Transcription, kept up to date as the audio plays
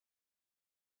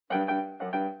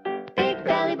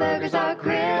burgers are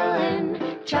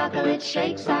grillin', chocolate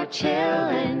shakes are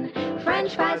chillin',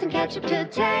 French fries and ketchup to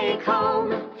take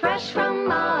home, fresh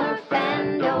from our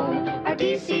fandom. Our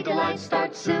DC delights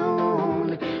start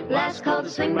soon. Last call to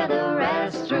swing by the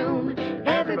restroom.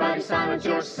 Everybody silence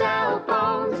your cell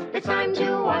phones. It's time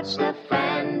to watch the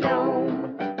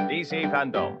Fandom. DC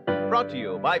Fandom, brought to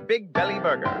you by Big Belly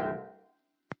Burger.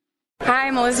 Hi,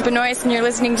 I'm Elizabeth Noyce, and you're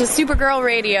listening to Supergirl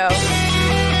Radio.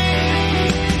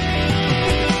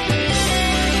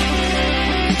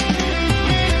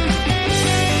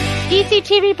 DC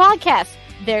TV podcast.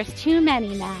 There's too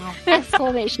many now!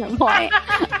 Exclamation point.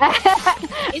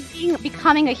 Is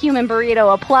becoming a human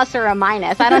burrito a plus or a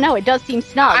minus? I don't know. It does seem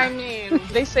snug. I mean,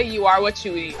 they say you are what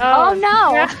you eat. Oh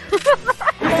no! Yeah.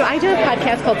 So I do a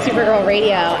podcast called Supergirl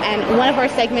Radio, and one of our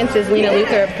segments is Lena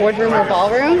Luthor, Boardroom or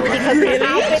Ballroom,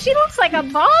 because She looks like a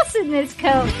boss in this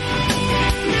coat.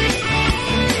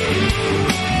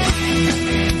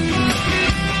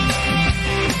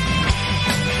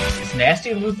 Is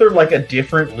Nasty Luthor like a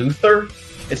different Luthor?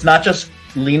 It's not just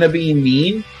Lena being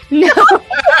mean? No.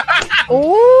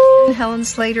 Oh, Helen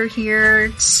Slater here.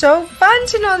 It's so fun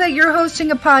to know that you're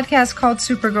hosting a podcast called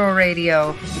Supergirl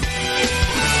Radio.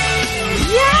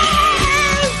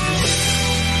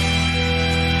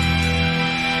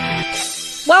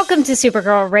 Welcome to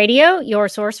Supergirl Radio, your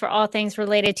source for all things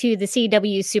related to the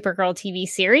CW Supergirl TV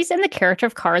series and the character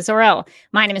of Kara Zor-El.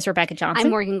 My name is Rebecca Johnson.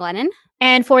 I'm Morgan Glennon.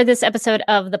 And for this episode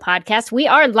of the podcast, we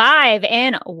are live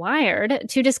and wired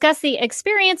to discuss the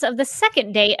experience of the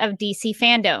second day of DC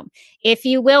Fandom. If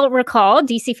you will recall,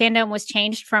 DC Fandom was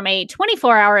changed from a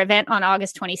 24-hour event on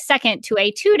August 22nd to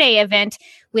a 2-day event,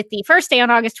 with the first day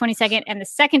on August 22nd and the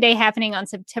second day happening on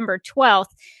September 12th.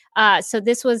 So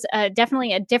this was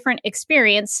definitely a different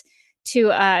experience to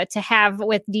have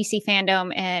with DC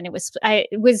Fandom, and it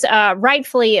was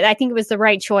rightfully, I think it was the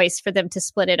right choice for them to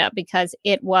split it up because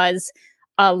it was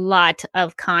a lot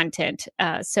of content.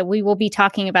 So we will be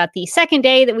talking about the second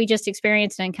day that we just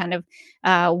experienced and kind of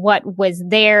what was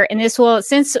there. And this will,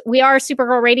 since we are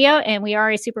Supergirl Radio and we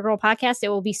are a Supergirl podcast, it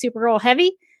will be Supergirl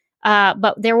heavy.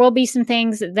 But there will be some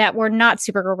things that were not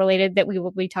Supergirl related that we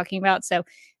will be talking about. So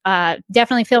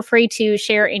definitely feel free to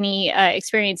share any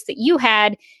experience that you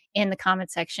had in the comment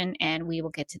section, and we will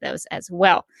get to those as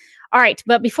well. All right.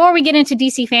 But before we get into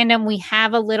DC Fandom, we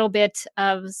have a little bit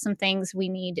of some things we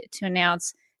need to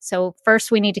announce. So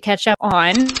first we need to catch up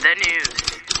on the news.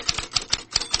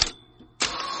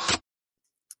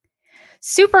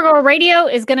 Supergirl Radio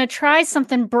is going to try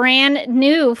something brand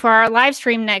new for our live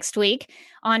stream next week.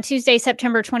 On Tuesday,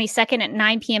 September 22nd at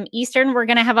 9 p.m. Eastern, we're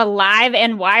going to have a live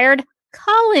and wired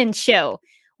call-in show,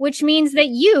 which means that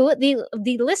you,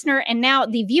 the listener, and now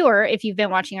the viewer, if you've been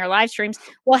watching our live streams,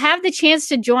 will have the chance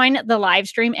to join the live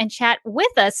stream and chat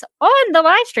with us on the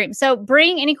live stream. So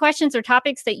bring any questions or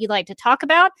topics that you'd like to talk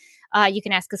about. You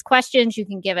can ask us questions. You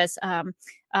can give us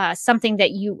something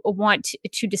that you want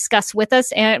to discuss with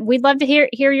us, and we'd love to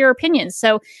hear your opinions.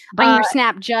 So bring your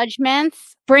snap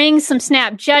judgments. Bring some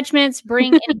snap judgments.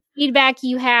 Bring any feedback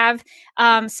you have.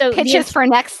 So pitches for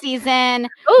next season.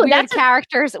 Oh,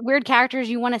 weird characters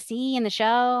you want to see in the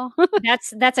show.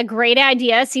 That's a great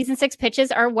idea. Season 6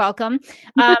 pitches are welcome.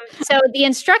 So the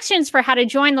instructions for how to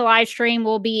join the live stream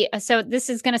will be. So this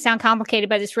is going to sound complicated,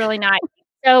 but it's really not.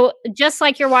 So just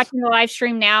like you're watching the live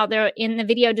stream now, there in the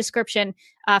video description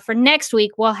for next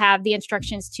week, we'll have the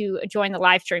instructions to join the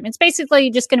live stream. It's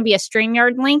basically just going to be a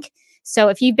StreamYard link. So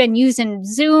if you've been using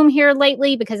Zoom here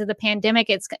lately because of the pandemic,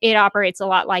 it operates a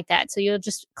lot like that. So you'll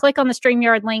just click on the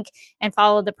StreamYard link and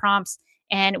follow the prompts,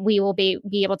 and we will be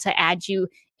able to add you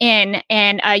in,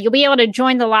 and you'll be able to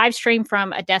join the live stream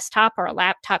from a desktop or a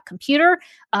laptop computer.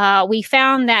 We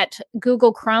found that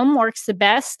Google Chrome works the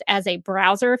best as a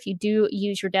browser if you do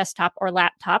use your desktop or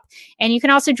laptop. And you can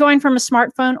also join from a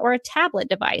smartphone or a tablet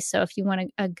device. So if you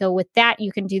want to go with that,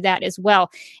 you can do that as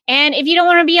well. And if you don't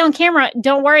want to be on camera,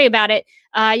 don't worry about it.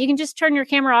 You can just turn your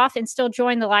camera off and still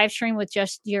join the live stream with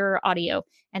just your audio,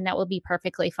 and that will be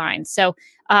perfectly fine. So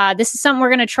this is something we're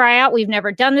going to try out. We've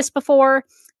never done this before.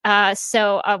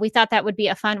 So we thought that would be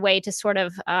a fun way to sort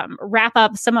of wrap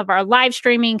up some of our live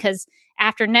streaming, because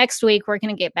after next week, we're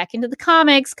going to get back into the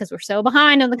comics because we're so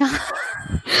behind on the comics.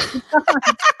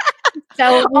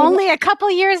 So only a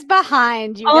couple years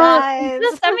behind, you guys.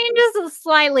 Just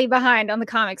slightly behind on the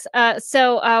comics.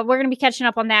 So we're going to be catching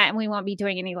up on that, and we won't be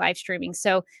doing any live streaming.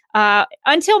 So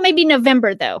until maybe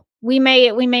November, though. we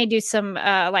may do some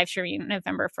live streaming in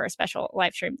November for a special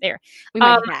live stream there. We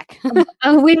might be back.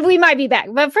 we might be back,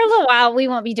 but for a little while we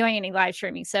won't be doing any live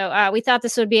streaming. So we thought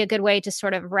this would be a good way to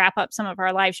sort of wrap up some of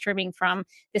our live streaming from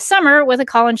this summer with a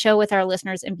call-in show with our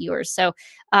listeners and viewers. So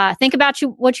think about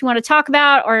what you want to talk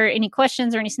about, or any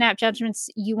questions or any snap judgments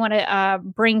you want to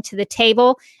bring to the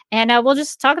table, and we'll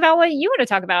just talk about what you want to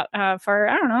talk about for,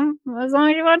 I don't know, as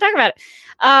long as you want to talk about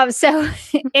it. So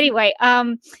anyway,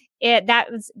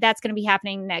 that's going to be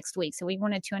happening next week. So we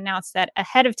wanted to announce that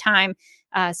ahead of time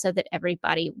so that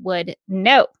everybody would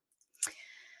know.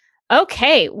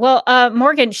 Okay. Well,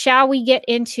 Morgan, shall we get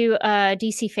into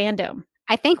DC fandom?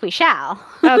 I think we shall.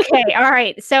 Okay. All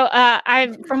right. So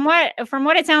from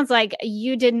what it sounds like,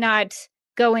 you did not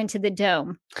go into the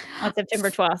Dome on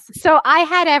September 12th. So I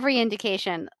had every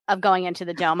indication of going into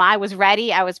the Dome. I was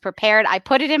ready. I was prepared. I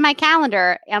put it in my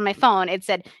calendar on my phone. It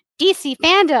said DC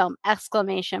fandom ! And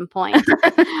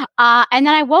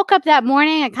then I woke up that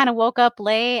morning. I kind of woke up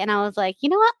late, and I was like, you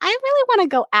know what? I really want to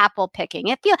go apple picking.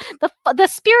 It feels the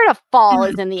spirit of fall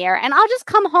is in the air, and I'll just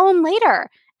come home later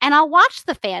and I'll watch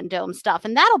the fandom stuff,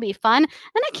 and that'll be fun.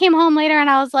 Then I came home later, and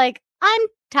I was like, I'm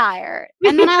tired.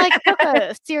 And then I took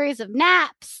a series of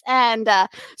naps, and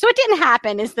so it didn't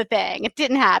happen is the thing. It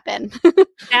didn't happen. So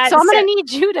I'm going to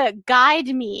need you to guide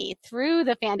me through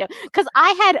the fandom, because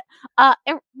I had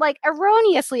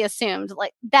erroneously assumed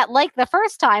that the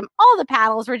first time all the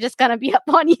panels were just going to be up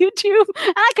on YouTube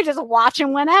and I could just watch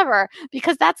them whenever,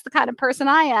 because that's the kind of person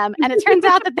I am. And it turns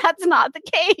out that that's not the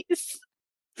case.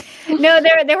 No,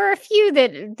 there were a few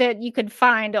that you could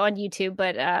find on YouTube,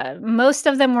 but most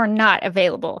of them were not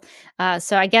available.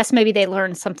 So I guess maybe they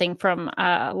learned something from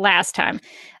last time.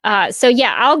 So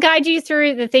yeah, I'll guide you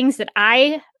through the things that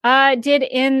I did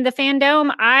in the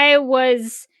fandom. I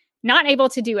was not able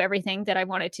to do everything that I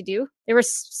wanted to do. There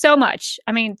was so much.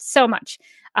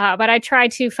 But I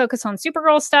tried to focus on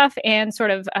Supergirl stuff and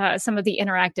sort of some of the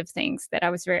interactive things that I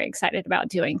was very excited about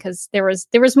doing, because there was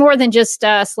more than just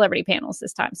celebrity panels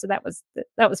this time. So that was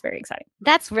very exciting.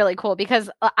 That's really cool, because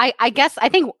I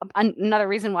think another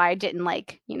reason why I didn't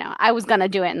I was gonna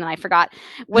do it and then I forgot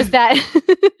was that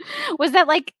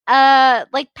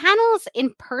panels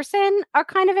in person are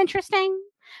kind of interesting,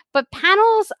 but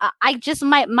panels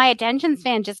my attention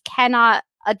span just cannot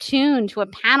attune to a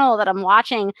panel that I'm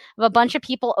watching of a bunch of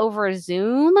people over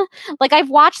Zoom. I've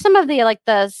watched some of the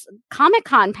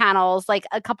Comic-Con panels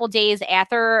a couple days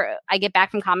after I get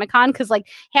back from Comic-Con, because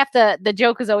half the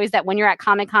joke is always that when you're at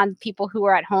Comic-Con, people who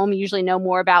are at home usually know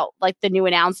more about the new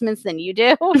announcements than you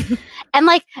do. And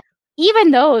even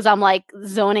those I'm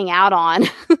zoning out on.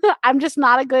 I'm just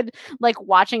not a good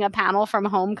watching a panel from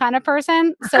home kind of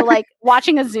person. So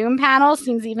watching a Zoom panel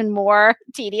seems even more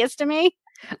tedious to me.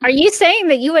 Are you saying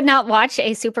that you would not watch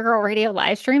a Supergirl Radio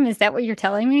live stream? Is that what you're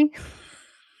telling me?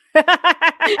 Probably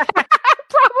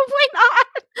not.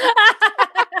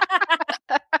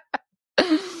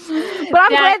 But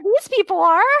I'm glad these people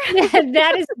are.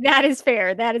 That is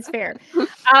fair. That is fair.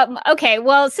 Okay.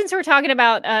 Well, since we're talking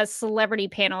about celebrity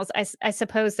panels, I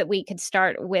suppose that we could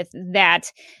start with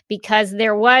that, because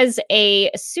there was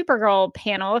a Supergirl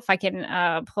panel, if I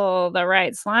can pull the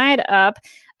right slide up,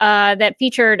 that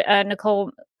featured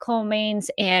Nicole Maines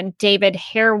and David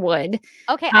Harewood.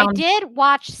 Okay, I did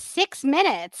watch 6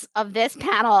 minutes of this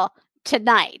panel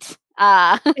tonight.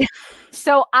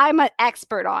 So I'm an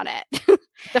expert on it.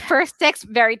 The first 6,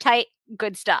 very tight,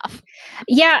 good stuff.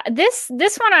 Yeah, this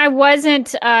one I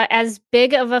wasn't as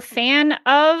big of a fan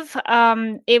of.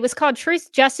 It was called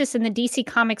Truth, Justice, and the DC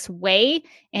Comics Way,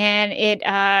 and it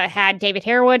had David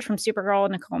Harewood from Supergirl,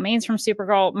 Nicole Maines from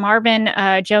Supergirl, Marvin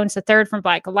Jones III from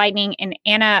Black Lightning, and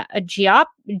Anna Diop.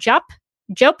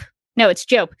 No, it's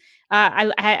Jope.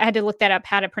 I had to look that up,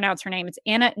 how to pronounce her name. It's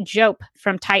Anna Jope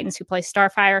from Titans, who plays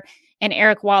Starfire, and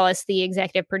Eric Wallace, the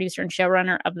executive producer and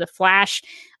showrunner of The Flash.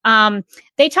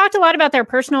 They talked a lot about their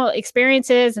personal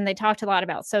experiences, and they talked a lot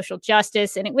about social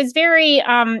justice. And it was very,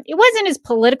 it wasn't as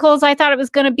political as I thought it was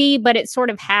going to be, but it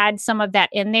sort of had some of that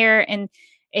in there. And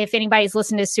if anybody's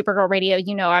listened to Supergirl Radio,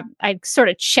 I sort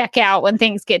of check out when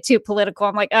things get too political.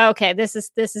 I'm like, oh, okay, this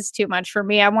is too much for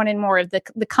me. I wanted more of the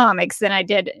comics than I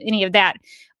did any of that.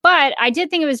 But I did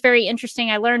think it was very interesting.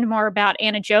 I learned more about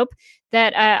Anna Jope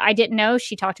that I didn't know.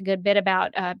 She talked a good bit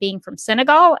about being from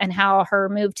Senegal and how her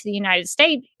move to the United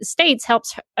States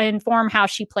helps inform how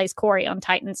she plays Kori on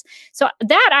Titans. So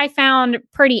that I found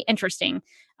pretty interesting.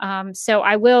 So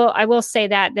I will say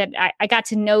that I got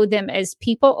to know them as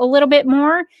people a little bit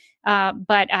more,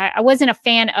 but I wasn't a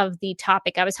fan of the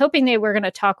topic. I was hoping they were going to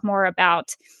talk more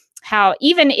about how,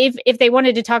 even if they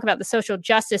wanted to talk about the social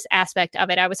justice aspect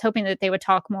of it, I was hoping that they would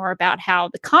talk more about how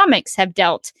the comics have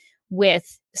dealt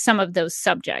with some of those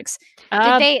subjects.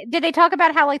 Did they talk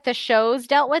about how like the shows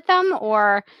dealt with them,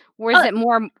 or was it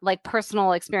more like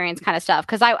personal experience kind of stuff?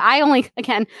 Because I only,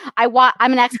 again, I'm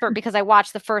an expert because I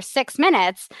watched the first 6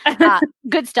 minutes.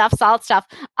 Good stuff, solid stuff.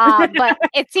 But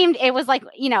it was like,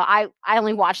 I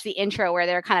only watched the intro where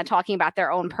they're kind of talking about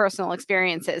their own personal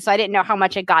experiences, so I didn't know how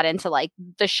much it got into like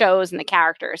the shows and the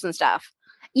characters and stuff.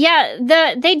 Yeah,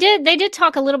 they did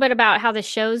talk a little bit about how the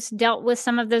shows dealt with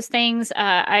some of those things.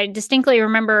 I distinctly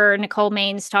remember Nicole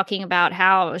Maines talking about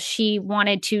how she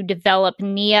wanted to develop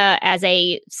Nia as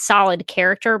a solid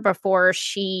character before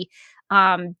she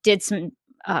did some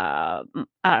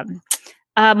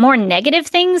more negative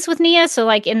things with Nia. So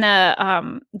like in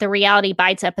the Reality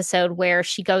Bites episode where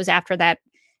she goes after that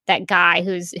guy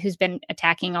who's been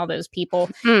attacking all those people,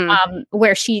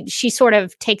 where she sort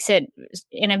of takes it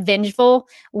in a vengeful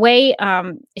way.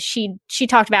 She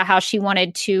talked about how she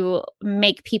wanted to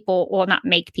make people, well, not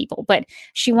make people, but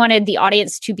she wanted the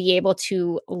audience to be able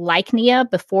to like Nia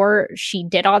before she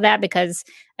did all that, because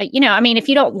if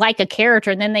you don't like a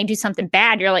character and then they do something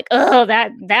bad, you're like, oh,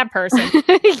 that person.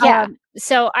 Yeah.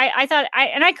 So I thought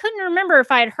I couldn't remember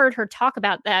if I had heard her talk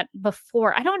about that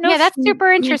before. I don't know. Yeah, that's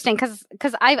super interesting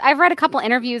because I've read a couple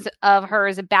interviews of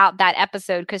hers about that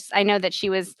episode, because I know that she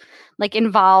was like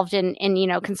involved in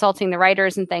consulting the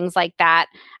writers and things like that,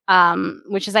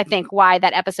 which is I think why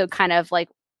that episode kind of like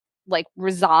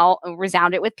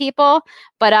resounded with people.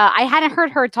 But I hadn't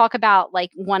heard her talk about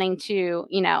like wanting to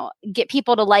get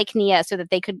people to like Nia so that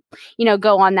they could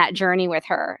go on that journey with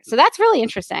her. So that's really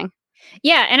interesting.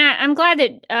 Yeah, and I'm glad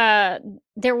that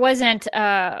there wasn't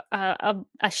a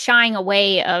shying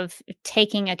away of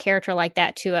taking a character like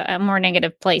that to a more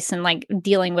negative place and like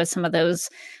dealing with some of those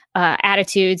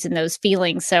attitudes and those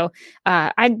feelings. So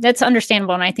that's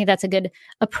understandable, and I think that's a good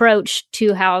approach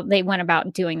to how they went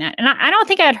about doing that. And I don't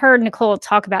think I had heard Nicole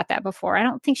talk about that before. I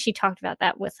don't think she talked about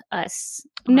that with us.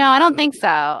 No, I don't think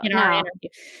so. In our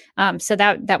interview. So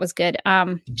that was good.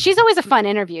 She's always a fun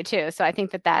interview too. So I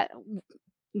think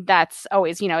that's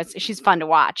always, she's fun to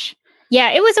watch.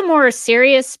 Yeah, it was a more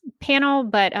serious panel,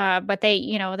 but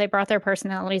they, they brought their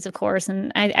personalities, of course,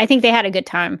 and I think they had a good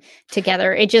time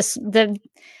together. It just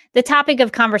the topic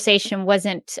of conversation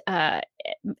wasn't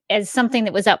as something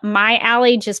that was up my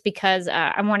alley, just because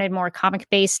I wanted more comic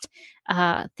based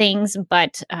things,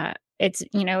 but it's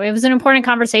it was an important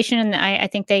conversation, and I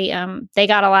think they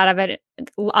got a lot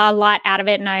out of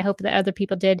it, and I hope that other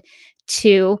people did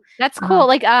too. That's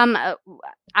cool.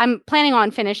 I'm planning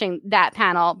on finishing that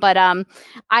panel, but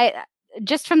I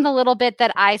just from the little bit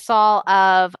that I saw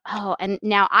of and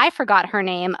now I forgot her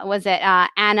name. Was it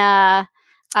Anna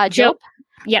Jope?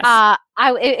 Yes.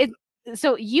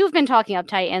 So you've been talking up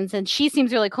Titans, and she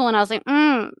seems really cool, and I was like,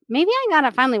 maybe I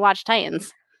gotta finally watch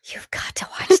Titans. You've got to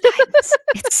watch Titans.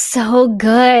 It's so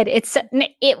good.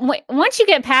 Once you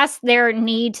get past their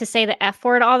need to say the F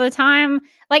word all the time,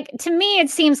 like to me, it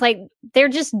seems like they're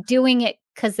just doing it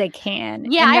because they can.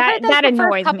 Yeah, I heard that annoys the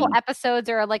first couple me. episodes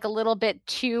are like a little bit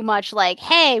too much. Like,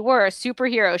 hey, we're a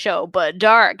superhero show, but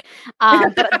dark.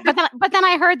 But then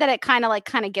I heard that it kind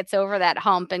of gets over that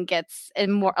hump and gets a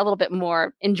little bit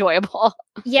more enjoyable.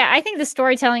 Yeah, I think the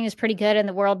storytelling is pretty good and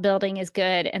the world building is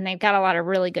good, and they've got a lot of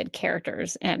really good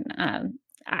characters. And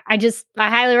I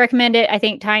highly recommend it. I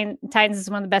think Titans is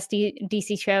one of the best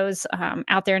DC shows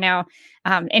out there now.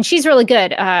 And she's really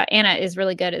good. Anna is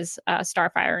really good as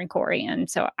Starfire and Corey. And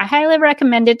so I highly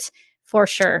recommend it for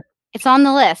sure. It's on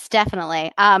the list,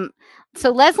 definitely. So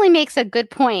Leslie makes a good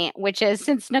point, which is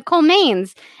since Nicole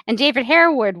Maines and David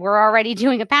Harewood were already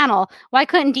doing a panel, why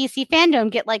couldn't DC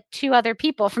Fandom get like 2 other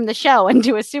people from the show and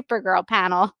do a Supergirl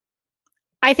panel?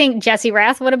 I think Jesse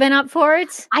Rath would have been up for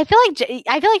it. I feel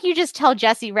like you just tell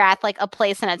Jesse Rath like a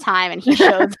place and a time, and he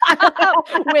shows up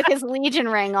with his Legion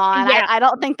ring on. Yeah. I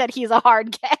don't think that he's a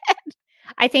hard get.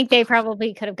 I think they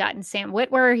probably could have gotten Sam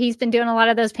Witwer. He's been doing a lot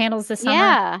of those panels this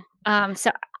summer. Yeah.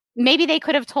 So maybe they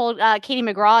could have told Katie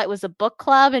McGraw it was a book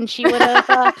club, and she would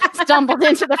have stumbled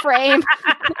into the frame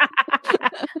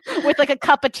with like a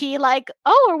cup of tea. Like,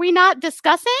 oh, are we not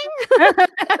discussing?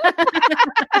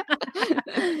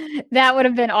 That would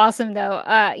have been awesome, though.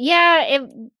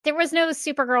 There was no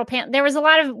Supergirl panel. There was a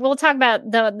lot of. We'll talk about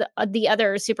the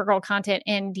other Supergirl content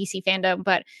in DC Fandom,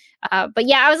 but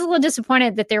yeah, I was a little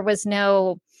disappointed that there was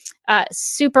no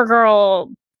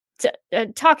Supergirl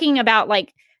talking about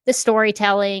like the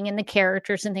storytelling and the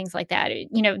characters and things like that.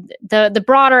 The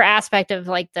broader aspect of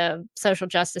like the social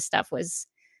justice stuff was,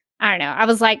 I don't know. I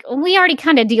was like, we already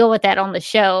kind of deal with that on the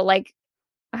show. Like,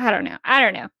 I don't know.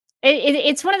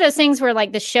 It's one of those things where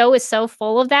like the show is so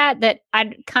full of that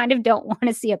I kind of don't want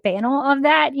to see a panel of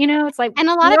that. It's like, And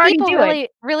a lot you of already people do really,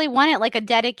 it. really wanted like a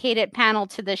dedicated panel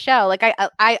to the show. Like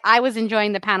I was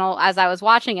enjoying the panel as I was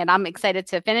watching it. I'm excited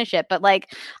to finish it, but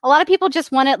like a lot of people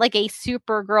just wanted like a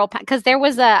Supergirl because there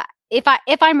was if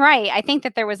I'm right, I think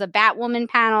that there was a Batwoman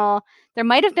panel. There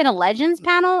might have been a Legends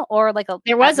panel or like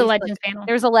there was a Legends panel.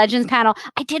 There was a Legends panel.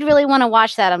 I did really want to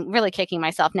watch that. I'm really kicking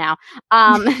myself now.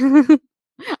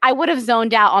 I would have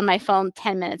zoned out on my phone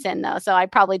 10 minutes in though, so I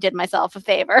probably did myself a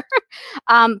favor.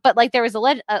 But like there was a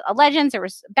Legends, there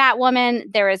was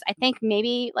Batwoman, there was I think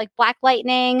maybe like Black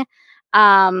Lightning.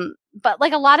 But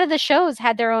like a lot of the shows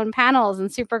had their own panels, and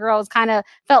Supergirl kind of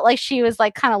felt like she was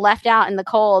like kind of left out in the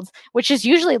cold, which is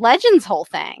usually Legends' whole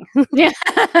thing. Yeah,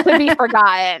 to be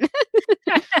forgotten.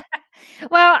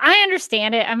 Well, I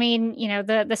understand it. I mean,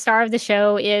 the star of the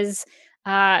show is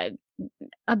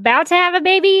about to have a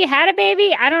baby, had a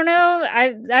baby. I don't know.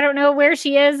 I don't know where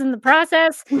she is in the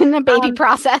process. In the baby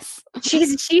process.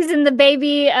 She's in the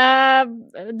baby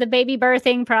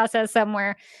birthing process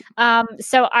somewhere.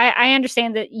 So I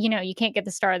understand that, you can't get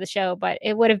the star of the show, but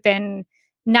it would have been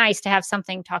nice to have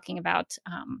something talking about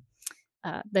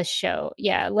the show.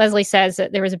 Yeah. Leslie says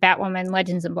that there was a Batwoman,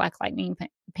 Legends, and Black Lightning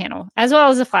panel, as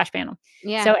well as a Flash panel.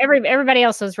 Yeah. So everybody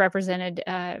else was represented.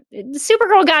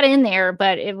 Supergirl got in there,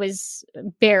 but it was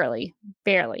barely.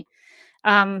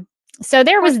 So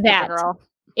there was that.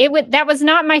 That was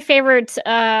not my favorite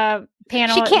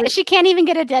panel. She can't even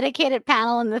get a dedicated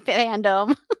panel in the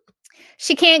fandom.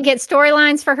 She can't get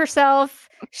storylines for herself.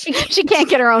 She can't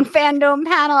get her own fandom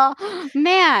panel.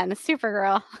 Man,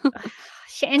 Supergirl.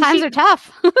 Times are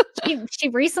tough. she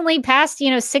recently passed,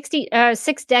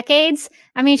 6 decades.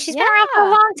 I mean, she's been around for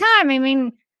a long time. I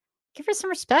mean, give her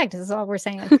some respect. This is all we're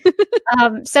saying.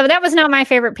 So that was not my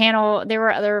favorite panel. There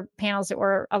were other panels that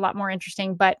were a lot more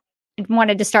interesting, but I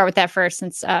wanted to start with that first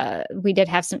since we did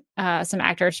have some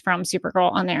actors from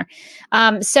Supergirl on there.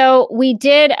 So we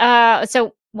did.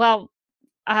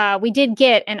 We did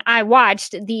get, and I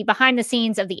watched the behind the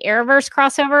scenes of the Arrowverse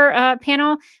crossover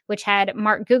panel, which had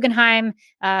Mark Guggenheim,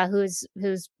 who's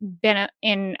been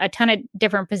in a ton of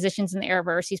different positions in the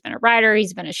Arrowverse. He's been a writer,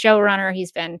 he's been a showrunner,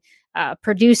 he's been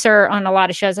producer on a lot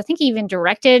of shows. I think he even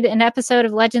directed an episode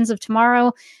of Legends of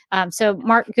Tomorrow. So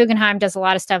Mark Guggenheim does a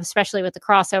lot of stuff, especially with the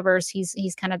crossovers.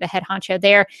 He's kind of the head honcho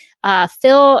there.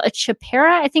 Phil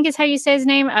Chapera, I think is how you say his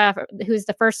name, who's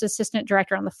the first assistant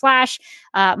director on The Flash.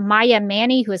 Maya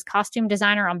Manny, who is costume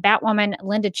designer on Batwoman.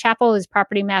 Linda Chappell, who's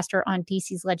property master on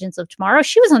DC's Legends of Tomorrow.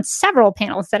 She was on several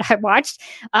panels that I watched.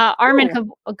 Armin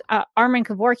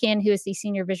Kevorkian, who is the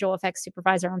senior visual effects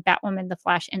supervisor on Batwoman, The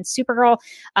Flash, and Supergirl.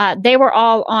 They were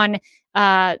all on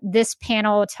this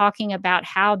panel talking about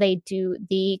how they do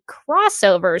the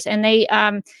crossovers, and they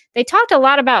talked a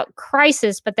lot about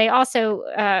Crisis, but they also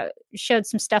showed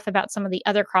some stuff about some of the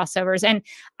other crossovers. And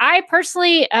I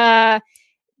personally,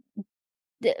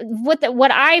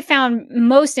 what I found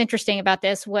most interesting about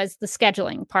this was the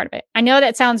scheduling part of it. I know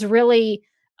that sounds really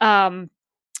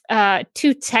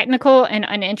too technical and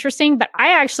uninteresting, but I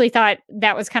actually thought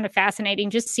that was kind of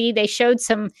fascinating. Just they showed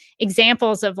some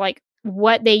examples of like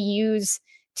what they use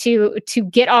to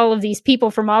get all of these people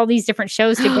from all these different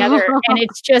shows together. And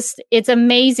it's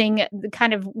amazing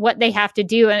kind of what they have to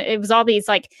do. And it was all these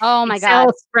like, oh my Excel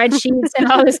God, spreadsheets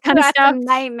and all this kind of stuff. A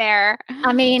nightmare.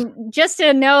 I mean, just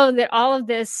to know that all of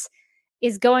this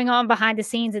is going on behind the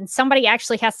scenes and somebody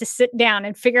actually has to sit down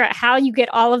and figure out how you get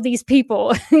all of these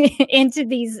people into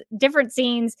these different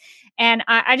scenes. And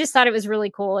I just thought it was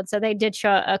really cool. And so they did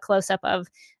show a close-up of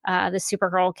the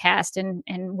Supergirl cast and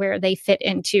where they fit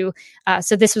into.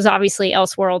 So this was obviously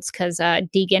Elseworlds because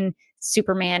Deegan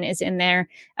Superman is in there.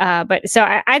 But so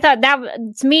I thought that,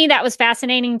 to me, that was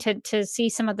fascinating to see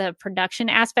some of the production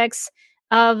aspects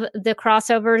of the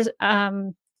crossovers,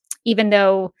 even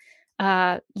though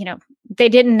they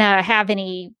didn't have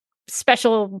any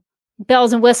special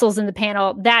bells and whistles in the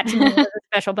panel. That to me was a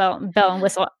special bell and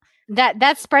whistle. That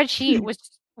spreadsheet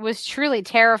was truly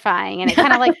terrifying, and it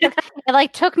kind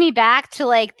of took me back to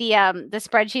like the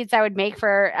spreadsheets I would make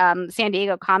for San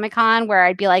Diego Comic-Con, where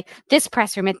I'd be like, this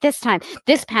press room at this time,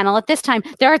 this panel at this time,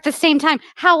 they're at the same time.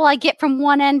 How will I get from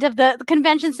one end of the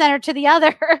convention center to the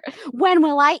other? When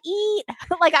will I eat?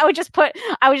 Like I would just put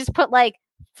like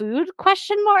food ?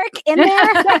 In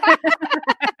there.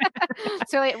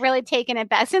 So it really taken it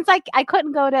back. Since I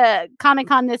couldn't go to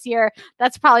Comic-Con this year,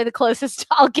 that's probably the closest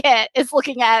I'll get is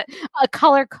looking at a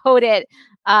color-coded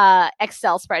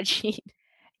Excel spreadsheet.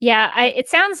 Yeah, it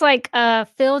sounds like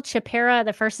Phil Chapera,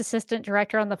 the first assistant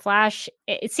director on The Flash,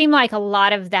 it seemed like a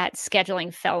lot of that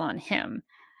scheduling fell on him.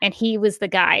 and he was the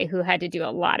guy who had to do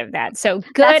a lot of that. So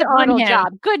good That's a on brutal him.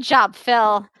 job. Good job,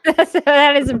 Phil. So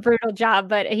that is a brutal job,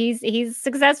 but he's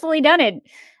successfully done it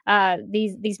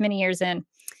these many years in.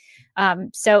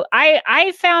 So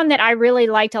I found that I really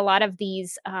liked a lot of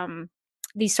these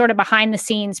sort of behind the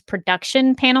scenes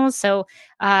production panels. So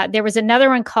there was another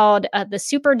one called the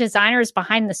Super Designers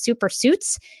Behind the Super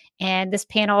Suits. And this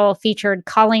panel featured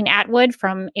Colleen Atwood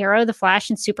from Arrow, The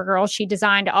Flash, and Supergirl. She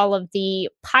designed all of the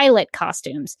pilot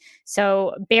costumes.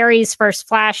 So Barry's first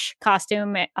Flash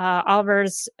costume,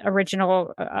 Oliver's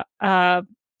original, I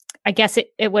guess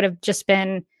it would have just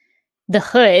been the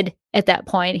hood at that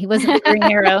point. He wasn't the Green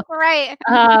Arrow. Right.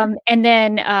 And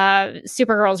then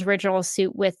Supergirl's original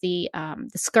suit with the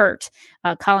skirt,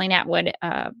 Colleen Atwood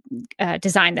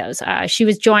designed those. She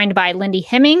was joined by Lindy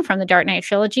Hemming from the Dark Knight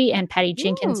trilogy and Patty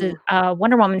Jenkins'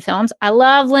 Wonder Woman films. I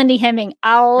love Lindy Hemming.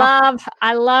 I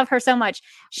love her so much.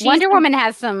 Wonder Woman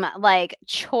has some like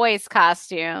choice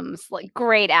costumes, like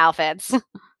great outfits.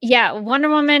 Yeah, Wonder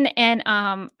Woman, and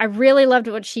I really loved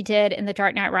what she did in The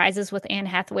Dark Knight Rises with Anne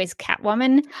Hathaway's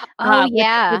Catwoman.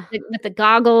 With the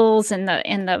goggles and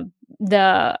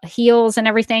the heels and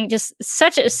everything. Just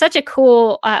such a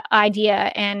cool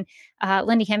idea. And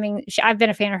Lindy Hemming, I've been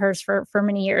a fan of hers for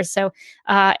many years. So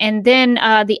and then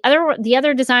the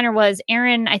other designer was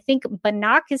Aaron, I think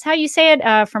Banach is how you say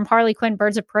it, from Harley Quinn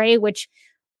Birds of Prey, which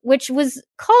was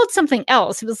called something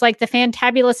else. It was like the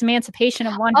Fantabulous Emancipation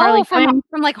of one Harley Quinn.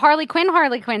 From like Harley Quinn,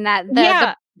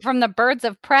 from the Birds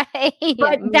of Prey.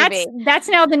 But that's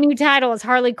now the new title is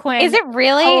Harley Quinn. Is it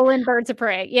really? In Birds of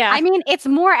Prey. Yeah. I mean, it's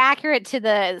more accurate to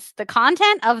the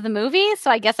content of the movie,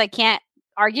 so I guess I can't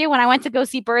argue. When I went to go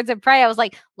see Birds of Prey, I was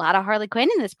like, a lot of Harley Quinn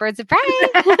in this Birds of Prey.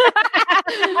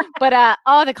 But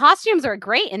the costumes are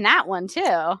great in that one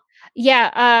too.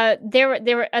 Yeah,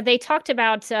 they talked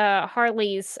about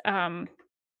Harley's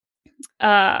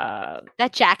that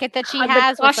jacket that she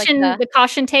has with the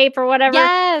caution tape or whatever.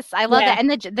 Yes, I love that. And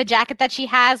the jacket that she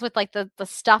has with like the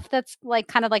stuff that's like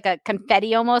kind of like a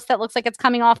confetti almost that looks like it's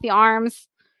coming off the arms.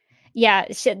 Yeah,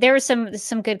 there were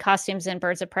some good costumes in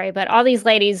Birds of Prey, but all these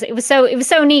ladies, it was so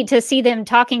neat to see them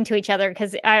talking to each other,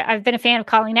 because I've been a fan of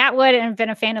Colleen Atwood and I've been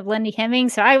a fan of Lindy Hemming,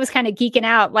 so I was kind of geeking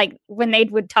out like when they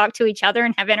would talk to each other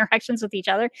and have interactions with each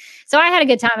other. So I had a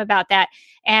good time about that,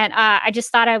 and I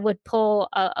just thought I would pull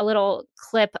a little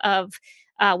clip of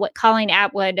what Colleen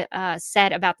Atwood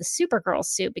said about the Supergirl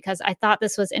suit, because I thought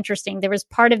this was interesting. There was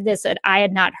part of this that I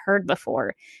had not heard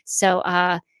before, so.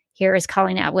 Here is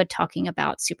Colleen Atwood talking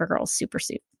about Supergirl's super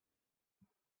suit.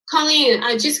 Colleen,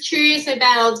 I'm just curious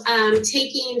about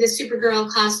taking the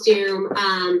Supergirl costume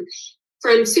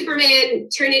from Superman,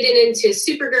 turning it into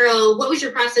Supergirl. What was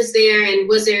your process there? And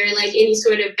was there like any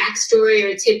sort of backstory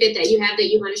or tidbit that you have that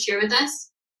you want to share with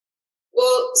us?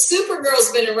 Well,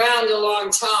 Supergirl's been around a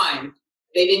long time.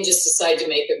 They didn't just decide to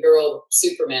make a girl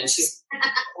Superman. She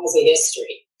has a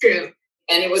history. True.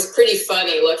 And it was pretty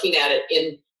funny looking at it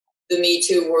in the Me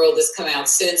Too world has come out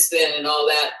since then and all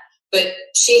that. But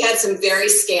she had some very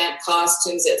scant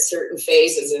costumes at certain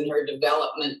phases in her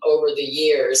development over the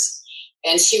years.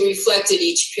 And she reflected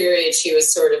each period she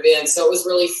was sort of in. So it was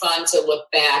really fun to look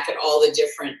back at all the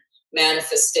different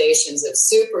manifestations of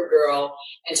Supergirl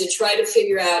and to try to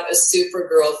figure out a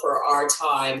Supergirl for our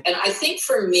time. And I think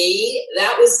for me,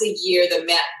 that was the year the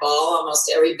Met Ball,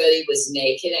 almost everybody was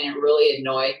naked, and it really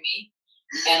annoyed me.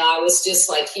 And I was just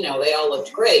like, they all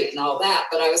looked great and all that.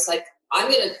 But I was like,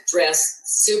 I'm going to dress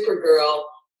Supergirl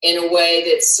in a way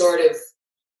that's sort of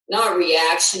not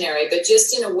reactionary, but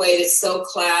just in a way that's so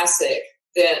classic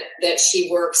that she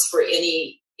works for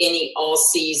any all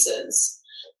seasons.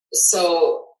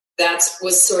 So that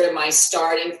was sort of my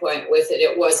starting point with it.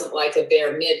 It wasn't like a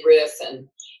bare midriff and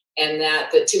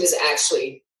that she was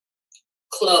actually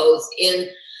clothed in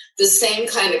the same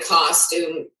kind of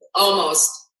costume almost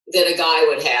that a guy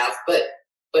would have, but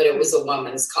it was a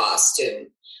woman's costume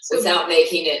without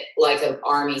making it like an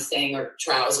army thing or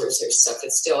trousers or stuff.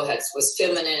 It still was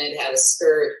feminine. It had a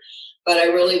skirt, but I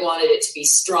really wanted it to be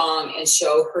strong and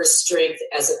show her strength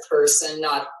as a person,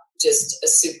 not just a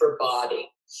super body,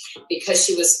 because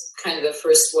she was kind of the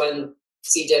first one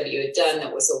CW had done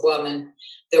that was a woman.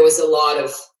 There was a lot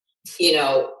of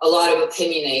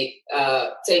opinionate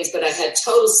things, but I had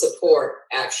total support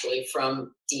actually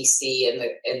from DC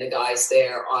and the guys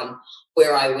there on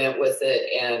where I went with it.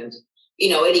 And,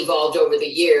 it evolved over the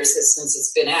years since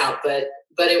it's been out, but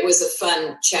it was a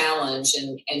fun challenge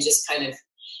and just kind of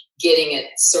getting it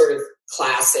sort of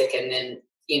classic. And then,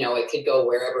 it could go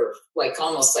wherever, like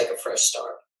almost like a fresh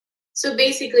start. So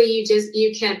basically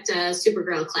you kept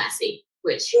Supergirl classy,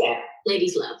 which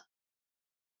ladies love.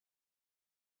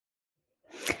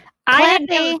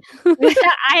 I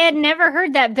had never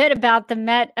heard that bit about the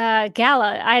Met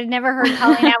Gala. I had never heard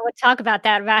Colleen Atwood talk about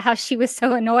that, about how she was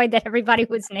so annoyed that everybody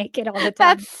was naked all the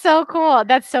time. That's so cool.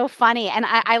 That's so funny. And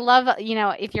I love,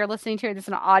 if you're listening to this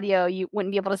in audio, you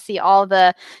wouldn't be able to see all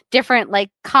the different like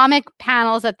comic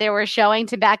panels that they were showing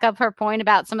to back up her point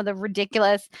about some of the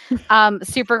ridiculous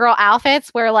Supergirl outfits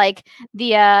where like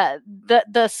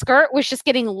the skirt was just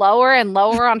getting lower and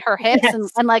lower on her hips.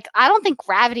 Yes. And like, I don't think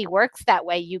gravity works that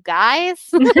way, you guys.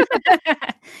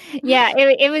 Yeah,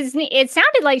 it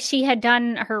sounded like she had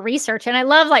done her research. And I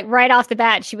love, like, right off the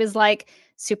bat, she was like,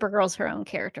 Supergirl's her own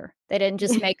character. They didn't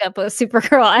just make up a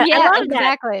Supergirl. I love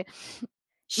exactly. That.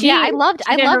 I loved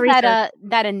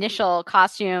that initial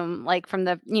costume, like from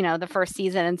the first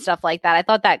season and stuff like that. I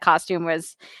thought that costume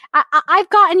was. I've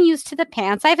gotten used to the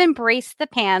pants. I've embraced the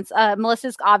pants.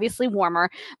 Melissa's obviously warmer,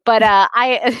 but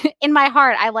I in my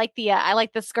heart I like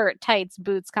the skirt, tights,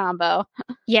 boots combo.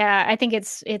 Yeah, I think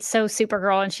it's so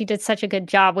Supergirl, and she did such a good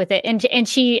job with it, and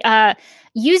she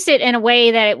used it in a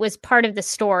way that it was part of the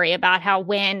story about how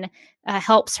Winn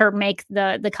helps her make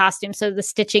the costume. So the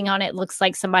stitching on it looks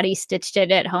like somebody stitched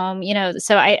it at home,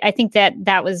 so I think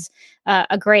that was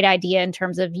a great idea in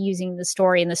terms of using the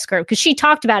story and the script, because she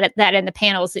talked about that in the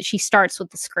panels, that she starts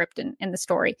with the script and the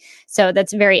story. So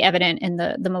that's very evident in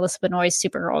the Melissa Benoist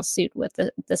Supergirl suit with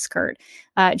the skirt.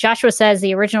 Joshua says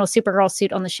the original Supergirl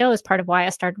suit on the show is part of why I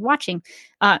started watching.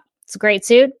 It's a great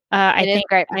suit.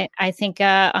 I think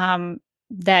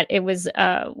that it was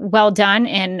well done,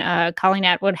 and Colleen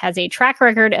Atwood has a track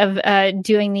record of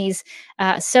doing these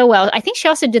so well. I think she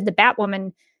also did the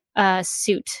Batwoman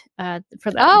suit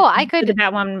for the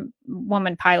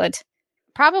Batwoman pilot.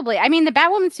 Probably. I mean, the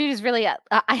Batwoman suit is really.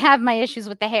 I have my issues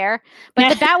with the hair,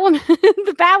 but the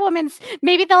Batwoman's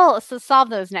maybe they'll solve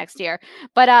those next year.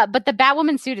 But the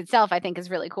Batwoman suit itself, I think, is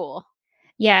really cool.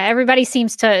 Yeah, everybody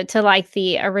seems to like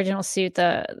the original suit,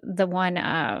 the one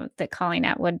that Colleen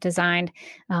Atwood designed.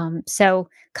 So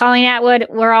Colleen Atwood,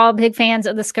 we're all big fans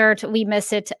of the skirt. We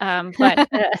miss it, but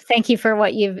thank you for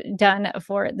what you've done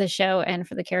for the show and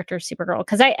for the character of Supergirl.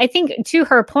 Because I think, to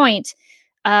her point,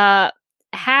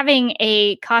 having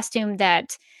a costume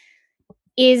that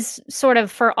is sort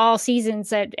of for all seasons,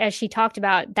 that, as she talked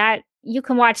about, that you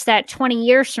can watch that 20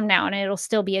 years from now and it'll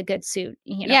still be a good suit.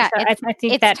 Yeah, so I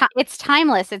think it's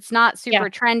timeless. It's not super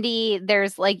trendy.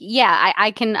 There's like,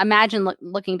 I can imagine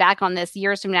looking back on this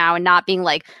years from now and not being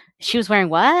like, she was wearing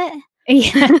what?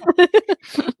 Yeah,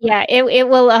 yeah. It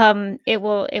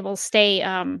will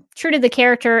stay true to the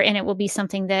character, and it will be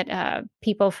something that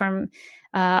people from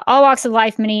all walks of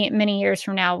life many years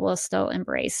from now will still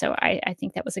embrace. So I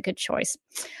think that was a good choice.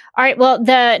 All right, well,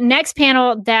 the next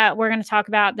panel that we're going to talk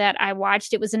about that I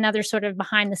watched, it was another sort of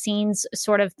behind the scenes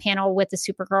sort of panel with the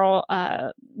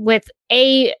Supergirl, with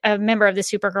a member of the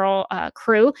Supergirl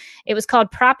crew. It was called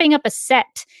Propping Up a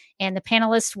Set. And the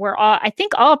panelists were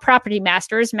all property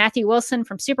masters: Matthew Wilson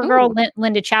from Supergirl,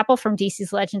 Linda Chappell from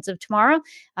DC's Legends of Tomorrow,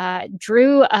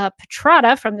 Drew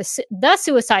Petrata from the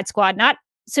Suicide Squad, not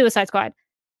Suicide Squad,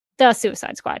 the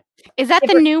Suicide Squad. Is that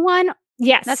the new one?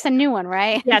 Yes. That's the new one,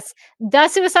 right? Yes. The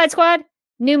Suicide Squad,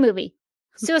 new movie.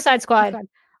 Sister Squad,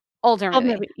 older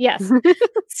movie. Yes.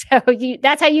 So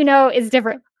that's how you know it's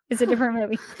different. It's a different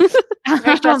movie.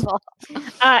 Very stressful.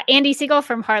 Andy Siegel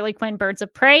from Harley Quinn Birds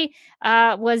of Prey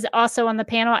was also on the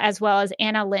panel, as well as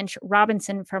Anna Lynch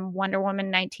Robinson from Wonder Woman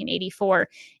 1984.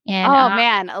 And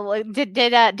man,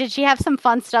 did she have some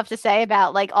fun stuff to say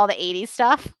about like all the 80s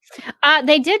stuff?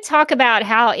 They did talk about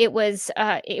how it was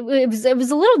it was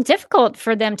a little difficult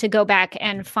for them to go back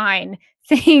and find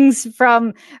things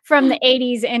from the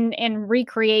 80s and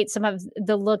recreate some of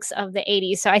the looks of the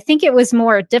 80s. So I think it was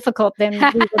more difficult than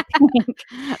we would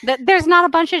think. There's not a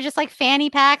bunch of just like fanny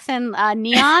packs and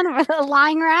neon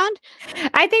lying around.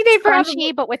 I think they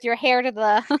probably, but with your hair to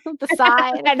the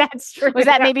side. That's true. Was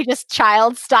that maybe just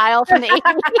child style from the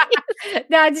 80s?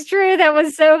 That's true. That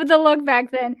was so the look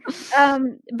back then.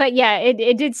 But yeah,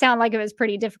 it did sound like it was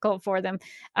pretty difficult for them.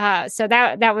 So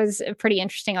that was pretty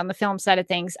interesting on the film side of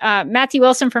things. Matthew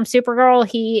Wilson from Supergirl,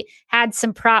 he had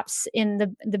some props in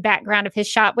the background of his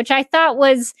shot, which I thought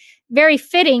was very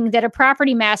fitting that a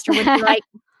property master would be like,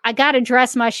 I got to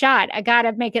dress my shot. I got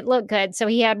to make it look good. So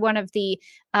he had one of the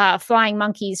flying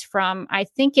monkeys from, I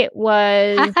think it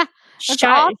was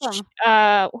Shot. Awesome.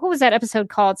 What was that episode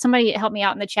called? Somebody help me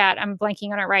out in the chat. I'm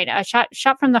blanking on it right.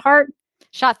 Shot from the heart.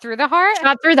 Shot through the heart.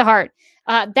 Shot through the heart.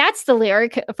 That's the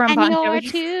lyric from and Bon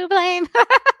Jovi. You're to blame.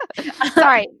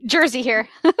 Sorry, Jersey here.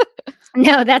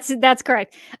 No, that's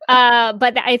correct.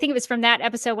 But I think it was from that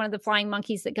episode, one of the flying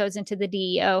monkeys that goes into the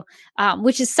DEO,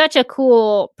 which is such a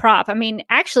cool prop. I mean,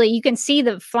 actually, you can see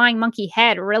the flying monkey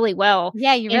head really well.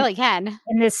 Yeah, you really can.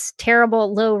 In this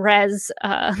terrible low res,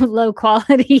 low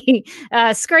quality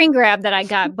screen grab that I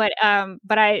got, but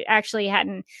I actually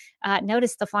hadn't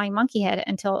noticed the flying monkey head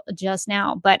until just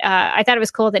now. But I thought it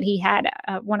was cool that he had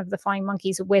one of the flying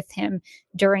monkeys with him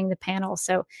during the panel.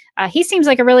 So he seems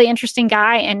like a really interesting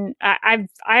guy, and I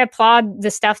applaud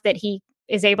the stuff that he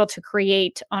is able to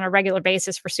create on a regular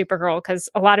basis for Supergirl, because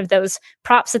a lot of those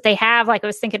props that they have, like I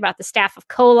was thinking about the staff of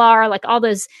Kolar, like all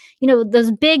those,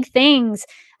 those big things.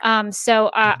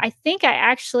 So I think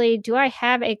do I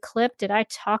have a clip? Did I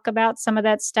talk about some of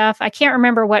that stuff? I can't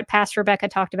remember what Past Rebecca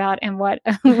talked about and what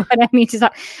I need to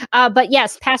talk. But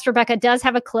yes, Past Rebecca does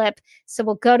have a clip. So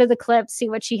we'll go to the clip, see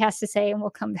what she has to say, and we'll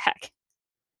come back.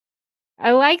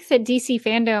 I like that DC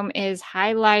Fandom is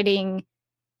highlighting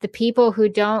the people who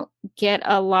don't get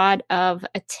a lot of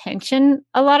attention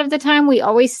a lot of the time. We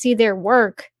always see their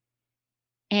work,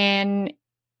 and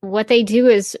what they do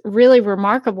is really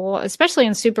remarkable, especially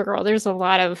in Supergirl. There's a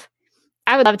lot of,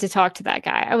 I would love to talk to that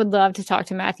guy. I would love to talk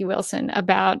to Matthew Wilson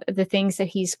about the things that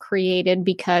he's created,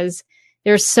 because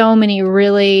there's so many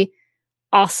really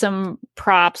awesome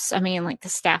props. I mean, like the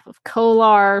staff of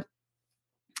Kolar,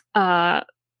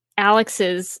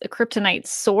 Alex's kryptonite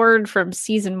sword from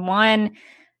season 1.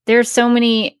 There's so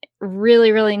many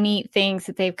really, really neat things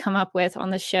that they've come up with on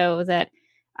the show that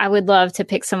I would love to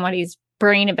pick somebody's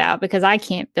brain about, because I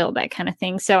can't build that kind of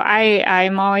thing. So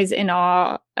I'm always in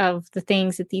awe of the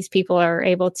things that these people are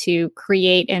able to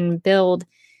create and build.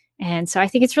 And so I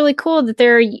think it's really cool that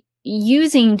they're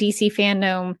using DC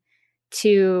Fandom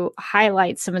to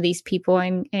highlight some of these people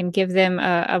and give them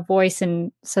a voice,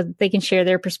 and so that they can share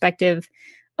their perspective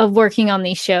of working on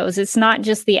these shows. It's not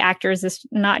just the actors, it's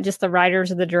not just the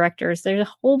writers or the directors. There's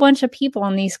a whole bunch of people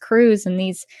on these crews and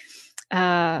these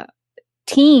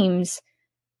teams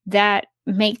that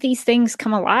make these things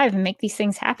come alive and make these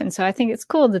things happen. So I think it's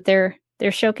cool that they're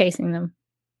showcasing them.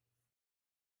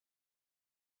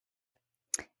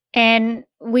 And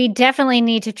we definitely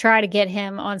need to try to get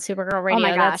him on Supergirl Radio. Oh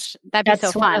my gosh, that'd be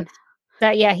so fun.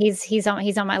 He's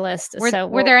on my list.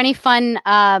 Were there any fun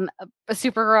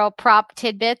Supergirl prop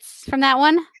tidbits from that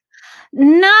one?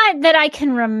 Not that I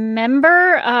can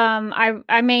remember.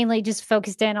 I mainly just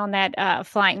focused in on that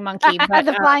flying monkey. But,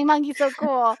 the flying monkey's so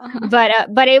cool. but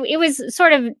it was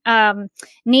sort of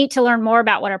neat to learn more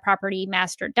about what a property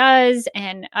master does,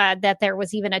 and that there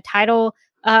was even a title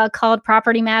called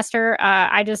property master.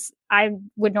 I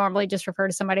would normally just refer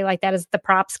to somebody like that as the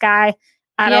props guy.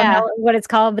 I don't know what it's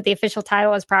called, but the official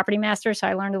title is property master. So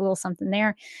I learned a little something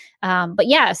there. But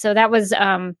yeah, so that was,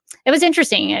 it was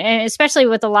interesting. And especially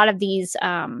with a lot of these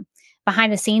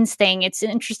behind the scenes thing, it's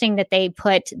interesting that they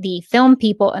put the film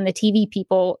people and the TV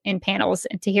people in panels,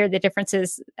 and to hear the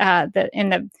differences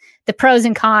the pros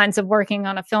and cons of working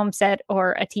on a film set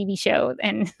or a TV show,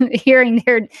 and hearing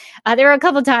there were a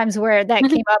couple of times where that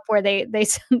came up, where they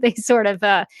sort of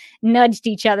nudged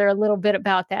each other a little bit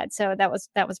about that. So that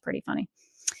was pretty funny.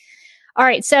 All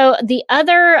right. So the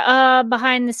other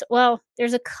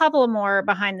there's a couple more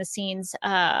behind the scenes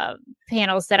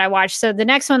panels that I watched. So the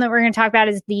next one that we're going to talk about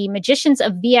is the Magicians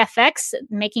of VFX,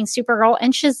 making Supergirl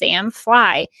and Shazam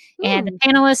fly. Ooh. And the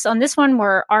panelists on this one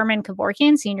were Armin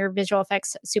Kevorkian, Senior Visual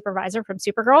Effects Supervisor from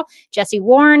Supergirl, Jesse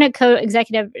Warren,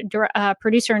 Co-Executive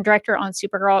Producer and Director on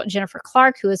Supergirl, Jennifer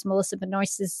Clark, who is Melissa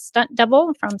Benoist's stunt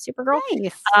double from Supergirl.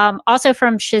 Nice. Also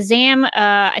from Shazam,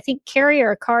 I think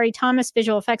Kari Thomas,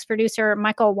 Visual Effects Producer,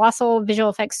 Michael Wassel, Visual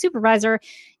Effects Supervisor,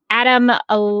 Adam,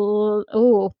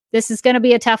 this is going to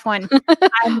be a tough one.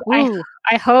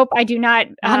 I hope I do not.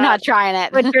 I'm not trying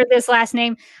it. Butcher this last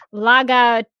name,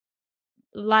 Lagatuta,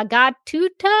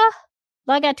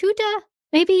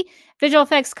 maybe. Visual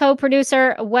Effects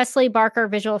co-producer, Wesley Barker,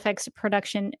 Visual Effects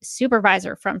Production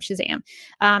Supervisor from Shazam.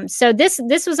 So this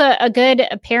was a good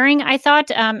pairing, I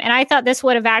thought, and I thought this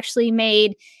would have actually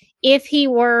made, if he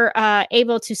were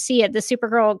able to see it, the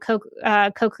Supergirl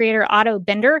co-creator Otto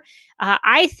Bender,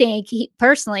 I think he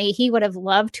would have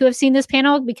loved to have seen this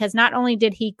panel, because not only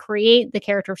did he create the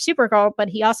character of Supergirl, but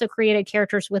he also created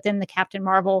characters within the Captain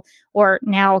Marvel, or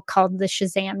now called the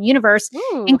Shazam universe,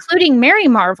 including Mary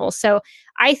Marvel. So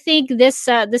I think this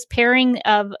pairing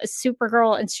of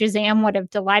Supergirl and Shazam would have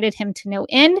delighted him to no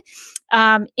end.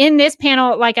 In this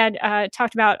panel, like I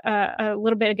talked about a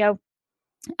little bit ago,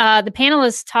 the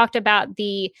panelists talked about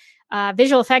the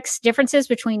visual effects differences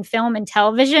between film and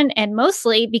television, and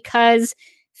mostly because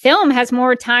film has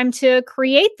more time to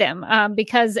create them.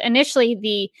 Because initially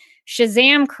the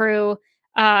Shazam crew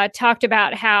talked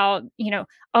about how,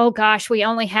 oh gosh, we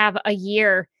only have a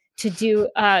year to do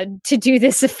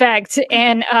this effect,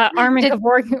 and Armin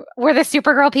Kevorkian, were the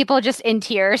Supergirl people just in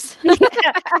tears?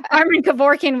 Armin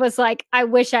Kevorkian was like, I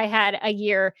wish I had a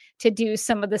year to do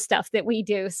some of the stuff that we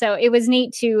do. So it was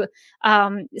neat to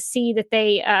see that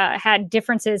they had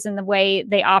differences in the way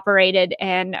they operated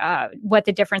and what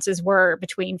the differences were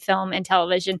between film and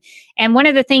television. And one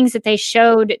of the things that they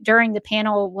showed during the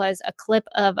panel was a clip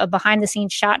of a behind the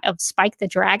scenes shot of Spike the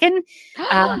Dragon.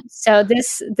 So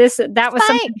that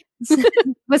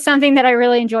was something that I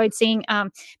really enjoyed seeing,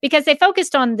 because they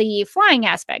focused on the flying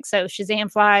aspect. So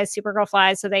Shazam flies, Supergirl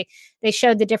flies. So they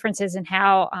showed the differences in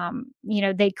how,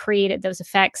 they created those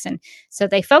effects. And so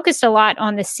they focused a lot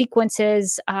on the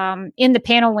sequences in the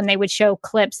panel. When they would show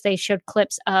clips, they showed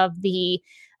clips of the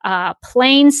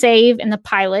plane save in the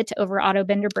pilot over Otto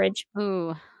Bender Bridge.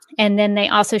 Ooh. And then they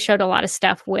also showed a lot of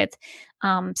stuff with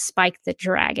Spike the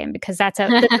Dragon, because that's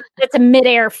a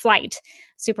midair flight.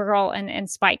 Supergirl and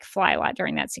Spike fly a lot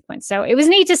during that sequence. So it was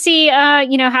neat to see, how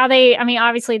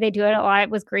obviously they do it a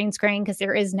lot with green screen because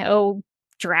there is no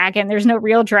dragon. There's no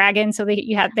real dragon. So they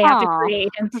have to create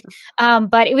him.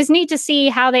 But it was neat to see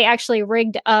how they actually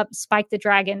rigged up Spike the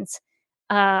Dragon's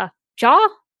jaw,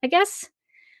 I guess.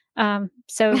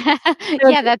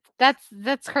 Yeah,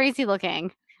 that's crazy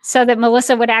looking. So that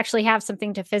Melissa would actually have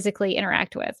something to physically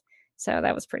interact with. So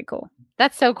that was pretty cool.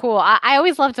 That's so cool. I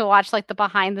always love to watch like the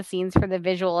behind the scenes for the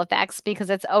visual effects, because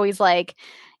it's always like,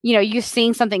 you're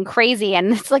seeing something crazy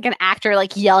and it's like an actor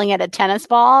like yelling at a tennis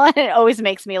ball, and it always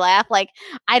makes me laugh. Like,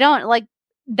 I don't like,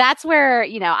 that's where,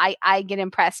 I get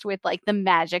impressed with like the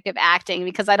magic of acting,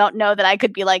 because I don't know that I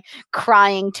could be like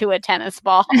crying to a tennis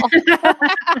ball.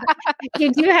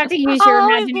 You do have to use your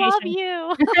imagination. I love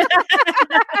you.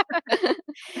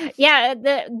 Yeah,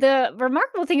 the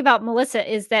remarkable thing about Melissa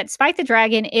is that Spike the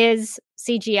Dragon is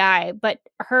CGI, but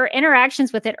her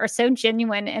interactions with it are so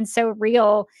genuine and so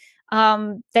real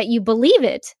that you believe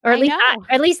it, or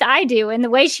at least I do. And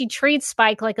the way she treats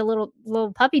Spike like a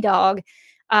little puppy dog,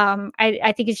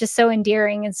 I think it's just so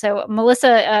endearing. And so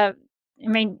Melissa,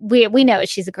 we know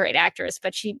she's a great actress,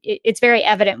 but it's very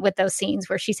evident with those scenes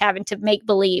where she's having to make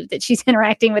believe that she's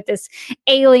interacting with this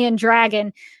alien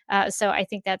dragon. So I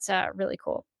think that's really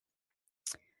cool.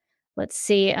 Let's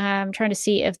see. I'm trying to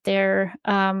see if there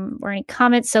were any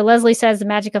comments. So Leslie says the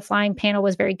Magic of Flying panel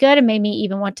was very good and made me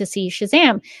even want to see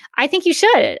Shazam. I think you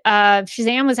should.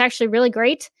 Shazam was actually really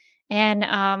great. And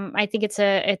I think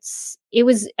it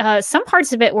was some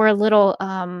parts of it were a little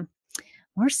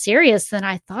more serious than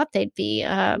I thought they'd be.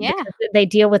 They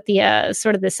deal with the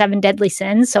sort of the 7 deadly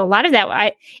sins. So a lot of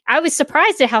that, I was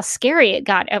surprised at how scary it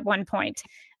got at one point.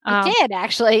 It did,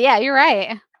 actually. Yeah, you're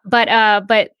right.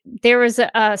 But there was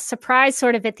a surprise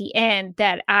sort of at the end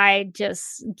that I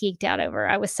just geeked out over.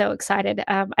 I was so excited.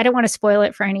 I don't want to spoil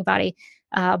it for anybody,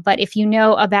 but if you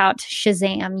know about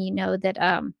Shazam, you know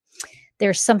that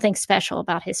there's something special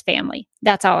about his family.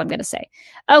 That's all I'm going to say.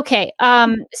 Okay.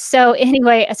 So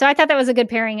anyway, so I thought that was a good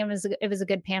pairing. It was a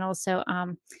good panel. So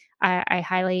I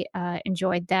highly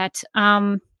enjoyed that.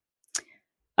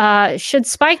 Should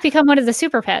Spike become one of the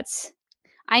super pets?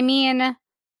 I mean,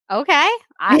 okay.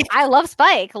 I love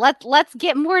Spike. Let's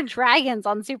get more dragons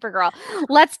on Supergirl.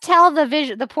 Let's tell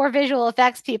the poor visual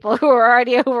effects people who are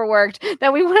already overworked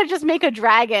that we want to just make a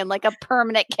dragon like a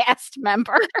permanent cast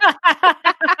member.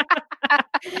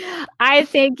 I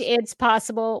think it's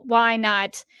possible. Why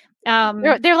not?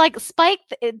 They're like, Spike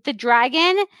the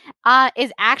dragon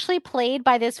is actually played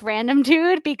by this random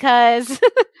dude because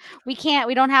we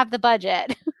don't have the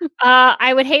budget.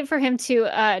 I would hate for him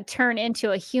to turn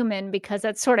into a human, because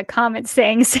that's sort of common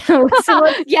saying. So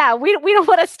yeah, we don't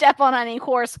want to step on any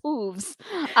horse hooves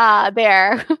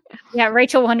there. Yeah,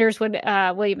 Rachel wonders, would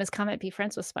William as Comet be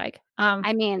friends with Spike?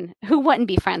 I mean, who wouldn't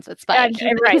be friends with Spike?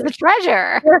 Right. He's the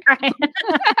treasure. Right.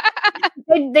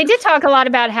 They did talk a lot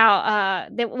about how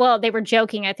they were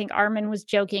joking. I think Armin was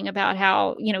joking about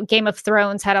how, Game of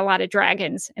Thrones had a lot of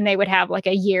dragons and they would have like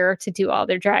a year to do all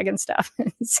their dragon stuff.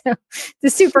 So the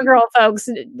Supergirl folks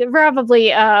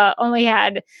probably only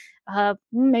had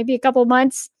maybe a couple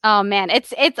months. Oh man,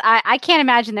 I can't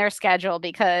imagine their schedule,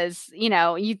 because you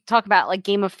talk about like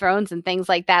Game of Thrones and things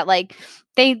like that. Like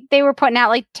they were putting out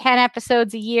like 10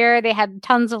 episodes a year. They had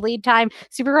tons of lead time.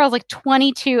 Supergirl's like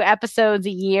 22 episodes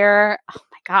a year. Oh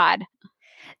my god.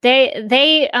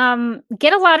 They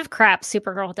get a lot of crap,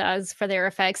 Supergirl does, for their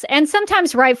effects, and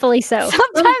sometimes rightfully so.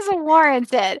 Sometimes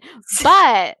warranted.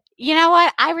 But you know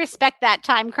what? I respect that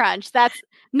time crunch. That's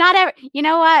not ever. You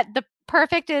know what? The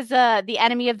perfect is the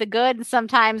enemy of the good, and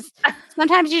sometimes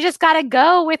you just gotta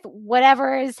go with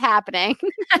whatever is happening.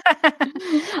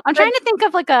 I'm trying to think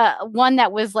of like a one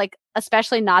that was like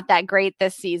especially not that great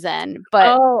this season,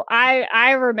 but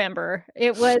I remember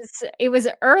it was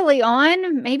early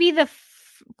on, maybe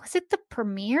was it the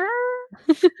premiere?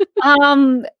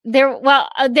 There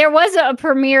was a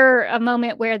premiere, a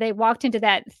moment where they walked into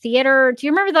that theater. Do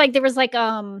you remember there was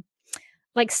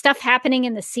like stuff happening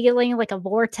in the ceiling, like a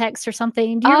vortex or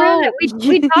something? Do you remember that?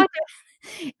 We talked,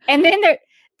 and then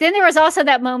there was also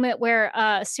that moment where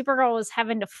Supergirl was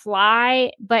having to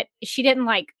fly, but she didn't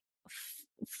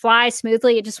fly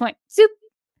smoothly. It just went zoop.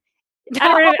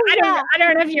 I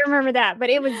don't know if you remember that, but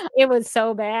it was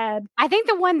so bad. I think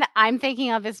the one that I'm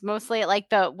thinking of is mostly like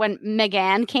when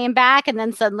Megan came back and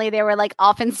then suddenly they were like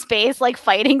off in space, like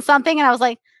fighting something, and I was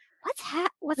like,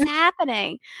 what's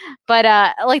happening? But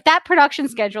like that production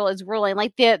schedule is ruling.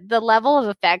 Like the level of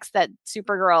effects that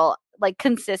Supergirl like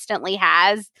consistently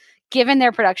has, given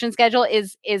their production schedule,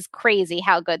 is crazy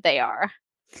how good they are.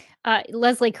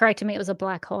 Leslie corrected me; it was a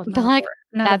black hole.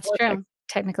 That's true.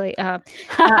 Technically,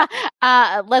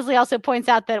 Leslie also points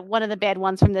out that one of the bad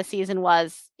ones from this season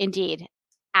was indeed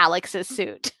Alex's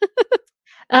suit.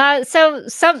 So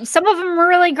some of them were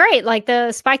really great, like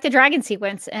the Spike the Dragon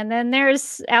sequence, and then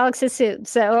there's Alex's suit.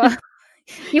 So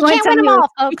you can't win them all,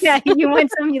 folks. Yeah, you win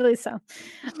some, you lose some.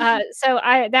 So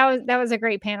that was a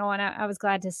great panel, and I was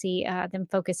glad to see them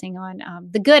focusing on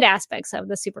the good aspects of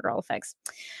the Supergirl effects.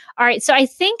 All right, so I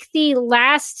think the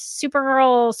last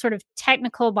Supergirl sort of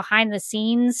technical behind the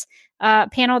scenes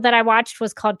panel that I watched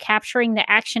was called Capturing the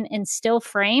Action in Still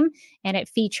Frame, and it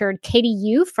featured Katie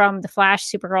Yu from The Flash,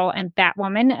 Supergirl, and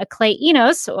Batwoman, Clay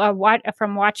Enos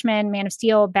from Watchmen, Man of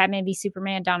Steel, Batman v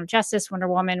Superman, Dawn of Justice, Wonder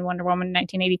Woman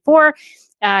 1984,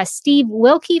 Steve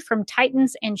Wilkie from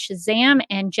Titans and Shazam,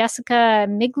 and Jessica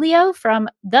Miglio from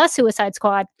The Suicide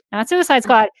Squad, not Suicide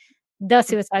Squad, The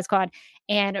Suicide Squad,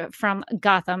 and from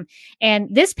Gotham. And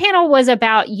this panel was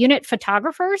about unit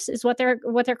photographers, is what they're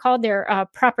called, their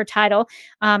proper title.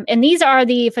 And these are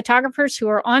the photographers who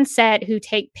are on set who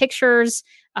take pictures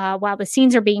while the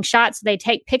scenes are being shot. So they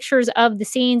take pictures of the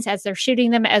scenes as they're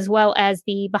shooting them, as well as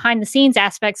the behind the scenes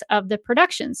aspects of the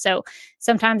production. So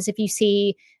sometimes if you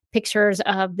see pictures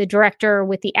of the director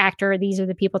with the actor, these are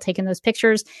the people taking those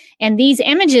pictures. And these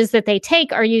images that they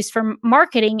take are used for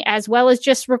marketing as well as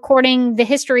just recording the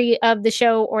history of the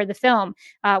show or the film,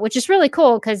 which is really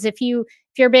cool. Because if you're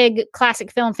a big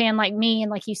classic film fan like me, and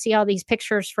like you see all these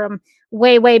pictures from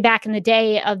way back in the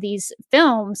day of these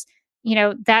films, you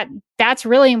know, that's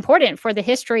really important for the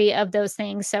history of those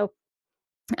things. So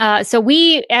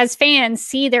we as fans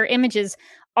see their images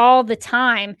all the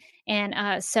time.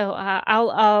 And so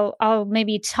I'll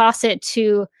maybe toss it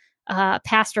to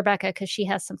Pastor Becca, because she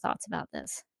has some thoughts about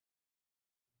this.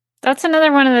 That's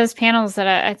another one of those panels that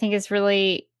I think is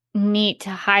really neat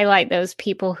to highlight those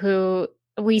people who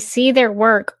we see their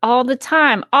work all the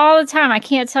time. I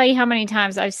can't tell you how many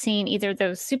times I've seen either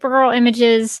those Supergirl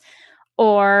images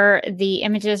or the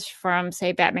images from,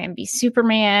 say, Batman v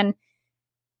Superman.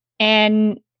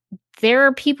 And there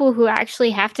are people who actually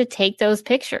have to take those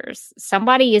pictures.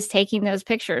 Somebody is taking those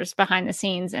pictures behind the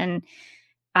scenes. And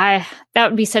that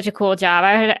would be such a cool job.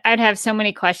 I'd have so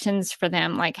many questions for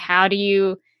them. Like, how do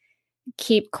you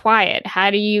keep quiet? How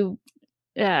do you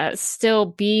still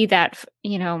be that,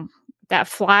 that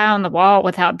fly on the wall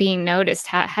without being noticed?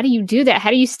 How do you do that?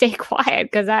 How do you stay quiet?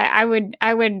 Because I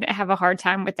would have a hard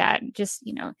time with that. Just,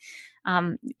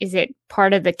 is it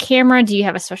part of the camera? Do you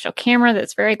have a special camera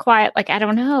that's very quiet? Like, I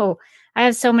don't know. I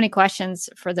have so many questions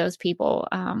for those people.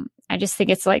 I just think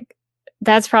it's like,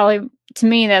 that's probably, to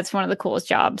me, that's one of the coolest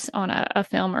jobs on a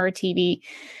film or a TV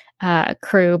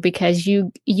crew, because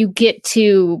you get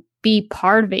to be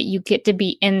part of it. You get to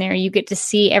be in there. You get to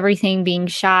see everything being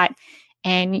shot,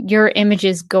 and your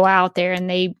images go out there,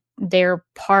 and they're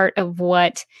part of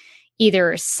what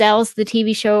either sells the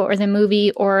TV show or the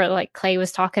movie, or like Clay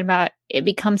was talking about, it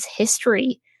becomes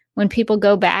history when people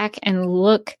go back and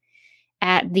look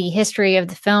at the history of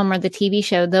the film or the TV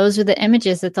show. Those are the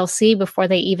images that they'll see before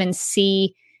they even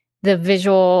see the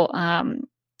visual,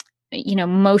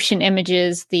 motion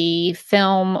images, the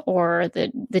film or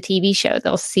the TV show.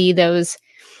 They'll see those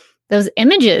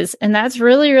images, and that's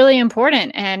really, really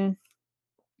important. And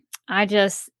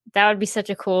that would be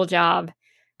such a cool job.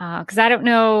 Because I don't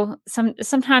know,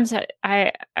 sometimes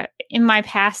I in my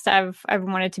past I've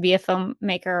wanted to be a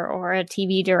filmmaker or a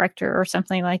TV director or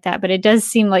something like that, but it does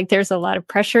seem like there's a lot of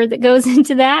pressure that goes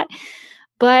into that.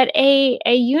 But a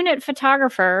unit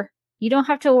photographer, you don't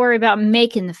have to worry about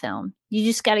making the film. You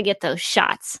just got to get those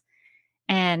shots.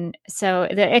 And so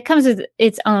it comes with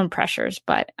its own pressures,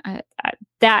 but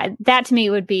that to me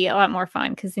would be a lot more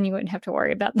fun because then you wouldn't have to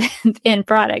worry about the end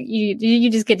product. You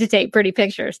just get to take pretty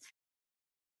pictures.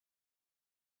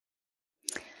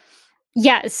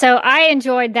 Yeah, so I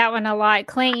enjoyed that one a lot.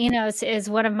 Clay Enos is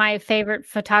one of my favorite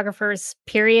photographers,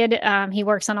 period. He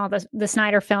works on all the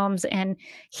Snyder films, and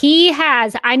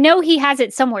I know he has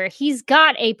it somewhere. He's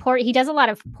got he does a lot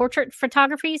of portrait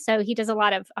photography, so he does a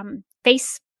lot of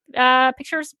face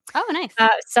pictures. Oh, nice.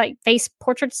 So like face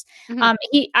portraits.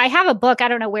 Mm-hmm. I have a book. I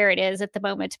don't know where it is at the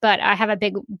moment, but I have a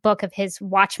big book of his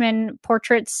Watchmen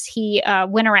portraits. He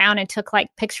went around and took like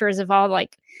pictures of all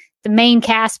like the main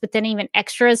cast, but then even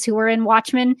extras who were in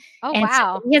Watchmen. Oh, and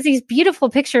wow. So he has these beautiful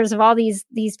pictures of all these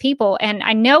people. And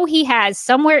I know he has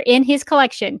somewhere in his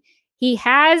collection, he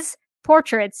has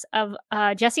portraits of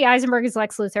Jesse Eisenberg as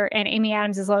Lex Luthor and Amy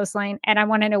Adams as Lois Lane. And I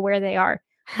want to know where they are.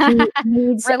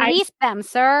 Release them,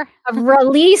 sir.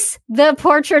 Release the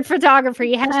portrait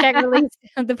photography. Hashtag release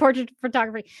the portrait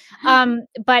photography.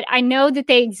 But I know that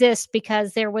they exist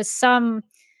because there was some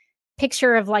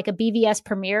picture of like a BVS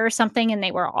premiere or something, and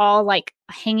they were all like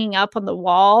hanging up on the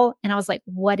wall, and I was like,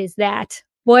 "What is that?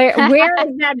 Where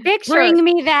is that picture? Bring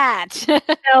me that."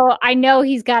 So I know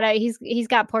he's got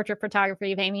portrait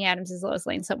photography of Amy Adams as Lois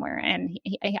Lane somewhere, and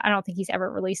I don't think he's ever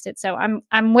released it. So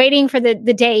I'm waiting for the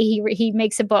day he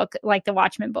makes a book like the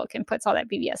Watchmen book and puts all that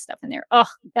BVS stuff in there. Oh,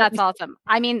 that's awesome.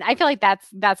 I mean, I feel like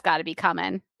that's got to be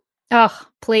coming. Oh,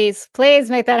 please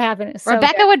make that happen. So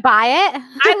Rebecca good. would buy it.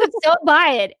 I would still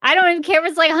buy it. I don't even care if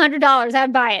it's like $100.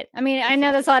 I'd buy it. I mean, I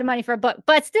know that's a lot of money for a book,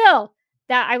 but still,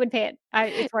 that I would pay it.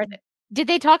 It's worth it. Did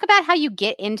they talk about how you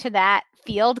get into that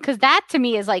field? Because that to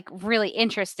me is like really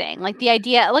interesting. Like the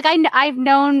idea, like I've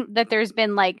known that there's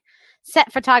been like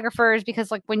set photographers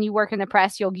because like when you work in the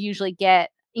press, you'll usually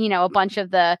get, a bunch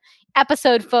of the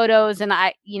episode photos, and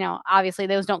obviously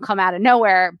those don't come out of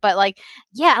nowhere, but like,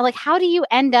 yeah, like how do you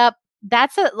end up?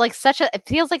 That's it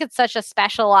feels like it's such a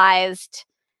specialized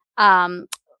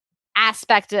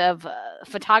aspect of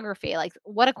photography. Like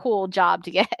what a cool job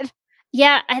to get.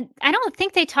 Yeah, I don't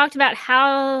think they talked about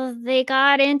how they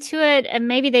got into it, and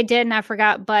maybe they did and I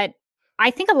forgot, but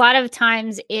I think a lot of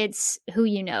times it's who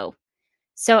you know.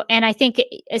 So, and I think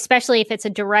especially if it's a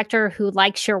director who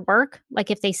likes your work,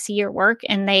 like if they see your work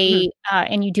and they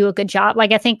and you do a good job.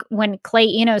 Like I think when Clay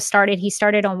Enos started, he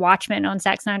started on Watchmen, on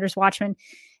Zack Snyder's Watchmen,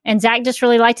 and Zack just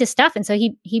really liked his stuff, and so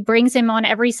he brings him on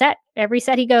every set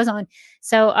he goes on.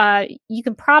 So you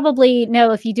can probably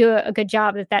know if you do a good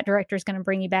job that director is going to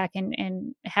bring you back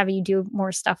and have you do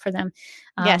more stuff for them.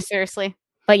 Yes, seriously.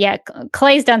 But yeah,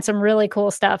 Clay's done some really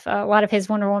cool stuff. A lot of his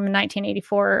Wonder Woman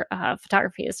 1984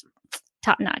 photography is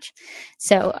top notch.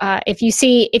 So if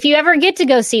you ever get to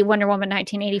go see Wonder Woman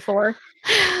 1984,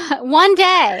 one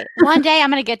day I'm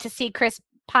going to get to see Chris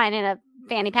Pine in a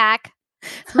fanny pack.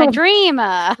 It's my dream.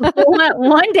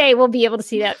 One day we'll be able to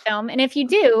see that film. And if you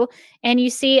do, and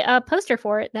you see a poster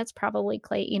for it, that's probably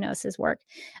Clay Enos's work.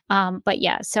 But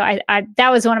yeah, so I that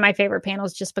was one of my favorite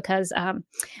panels just because I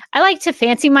like to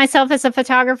fancy myself as a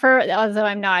photographer, although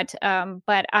I'm not.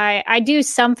 But I do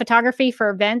some photography for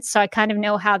events, so I kind of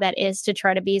know how that is to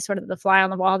try to be sort of the fly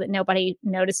on the wall that nobody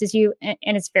notices you. And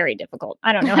it's very difficult.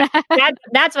 I don't know.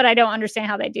 That's what I don't understand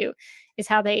how they do. Is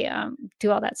how they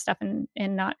do all that stuff and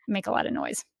not make a lot of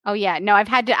noise. Oh yeah, no, I've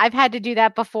had to do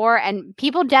that before, and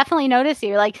people definitely notice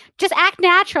you. Like, just act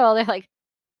natural. They're like,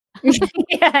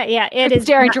 yeah, it is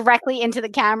staring directly into the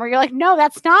camera. You're like, no,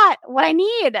 that's not what I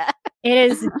need. It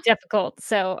is difficult.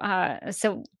 So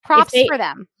props for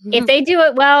them. If they do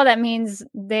it well, that means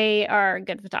they are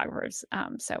good photographers.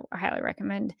 So I highly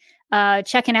recommend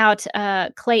checking out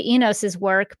Clay Enos's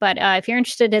work. But if you're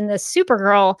interested in the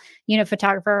Supergirl unit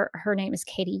photographer, her name is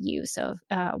Katie Yu. So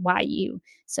YU.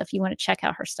 So if you want to check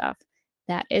out her stuff,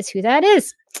 that is who that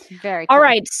is. Very cool. All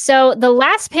right. So the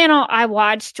last panel I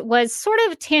watched was sort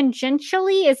of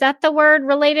tangentially, is that the word,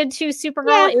 related to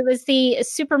Supergirl? Yeah. It was the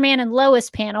Superman and Lois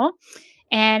panel.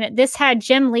 And this had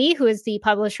Jim Lee, who is the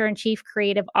publisher and chief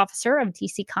creative officer of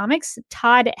DC Comics,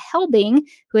 Todd Helbing,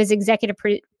 who is the executive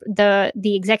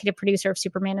producer of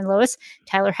Superman and Lois,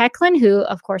 Tyler Hoechlin, who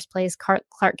of course plays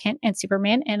Clark Kent and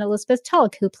Superman, and Elizabeth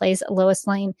Tulloch, who plays Lois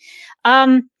Lane.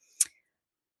 I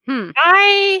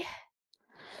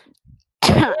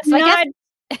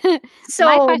so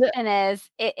my question is,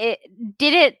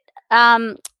 did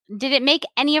it make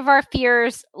any of our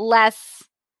fears less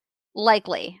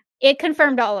likely? It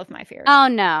confirmed all of my fears. Oh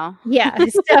no. Yeah.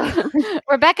 So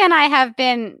Rebecca and I have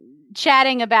been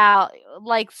chatting about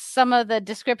like some of the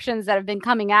descriptions that have been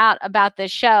coming out about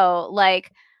this show.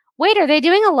 Like, wait, are they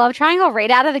doing a love triangle right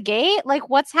out of the gate? Like,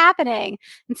 what's happening?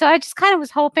 And so I just kind of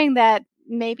was hoping that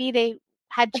maybe they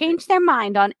had changed their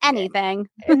mind on anything.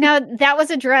 No, that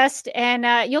was addressed,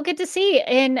 and you'll get to see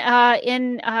in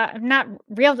not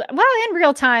real in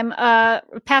real time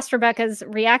past Rebecca's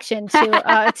reaction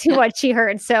to what she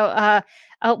heard. So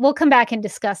we'll come back and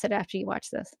discuss it after you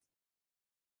watch this.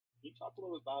 Can you talk a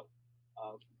little about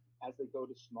as they go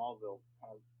to Smallville,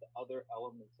 kind of the other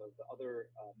elements of the other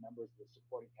members of the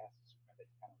supporting cast that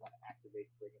you kind of want to activate,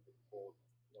 bring into the fold?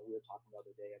 We were talking the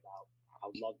other day about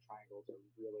how love triangles are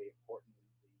really important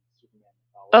in the Superman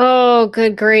mythology. Oh,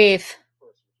 good grief.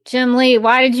 Jim Lee,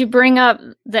 why did you bring up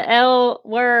the L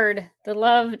word, the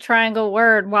love triangle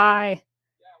word? Why?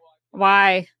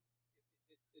 Why?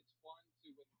 It's fun to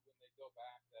when they go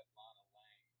back that Lana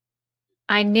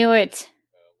Lang. I knew it.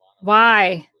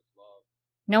 Why?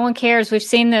 No one cares. We've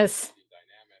seen this.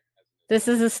 This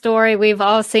is a story we've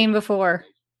all seen before.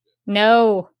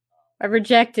 No, I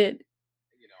reject it.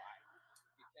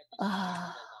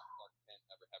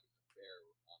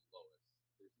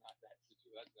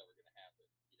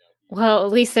 Well,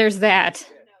 at least there's that.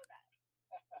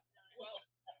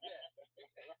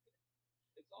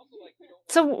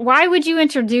 So why would you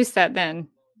introduce that then?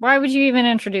 Why would you even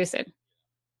introduce it?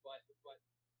 But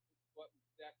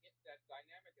that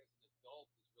dynamic as an adult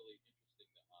is really interesting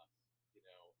to us.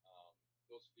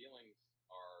 Those feelings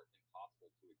are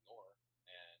impossible to ignore,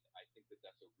 and I think that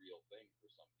that's a real thing for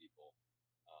some people.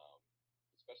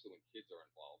 Especially when kids are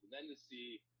involved, and then to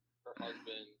see her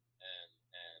husband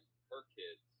and her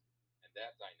kids and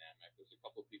that dynamic. There's a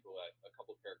couple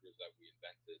characters that we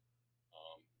invented.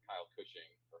 Kyle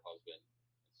Cushing, her husband,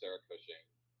 and Sarah Cushing,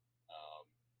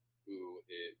 who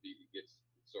gets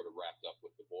sort of wrapped up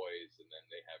with the boys, and then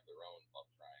they have their own love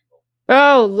triangle.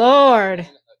 Oh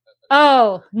Lord!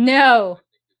 Oh no!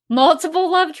 Multiple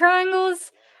love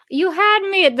triangles? You had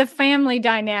me at the family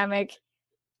dynamic.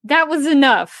 That was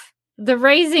enough. The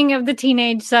raising of the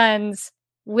teenage sons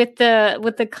with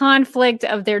the conflict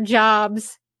of their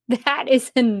jobs, that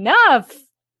is enough.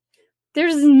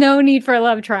 There's no need for a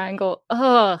love triangle.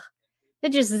 Ugh.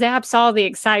 It just zaps all the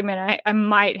excitement I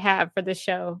might have for the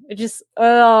show. It just,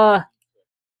 ugh.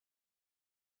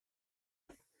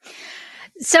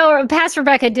 So past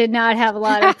Rebecca did not have a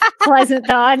lot of pleasant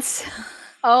thoughts.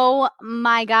 Oh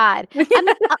my God.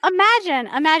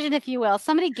 Imagine, if you will,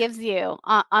 somebody gives you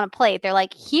on a plate, they're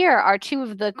like, here are two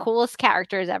of the coolest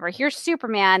characters ever. Here's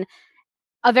Superman,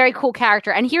 a very cool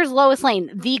character. And here's Lois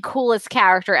Lane, the coolest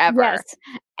character ever. Yes.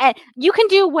 And you can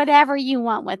do whatever you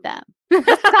want with them. The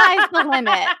sky's the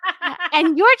limit.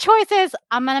 And your choice is,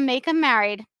 I'm going to make them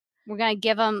married. We're going to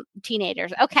give them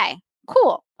teenagers. Okay,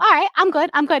 cool. All right, I'm good.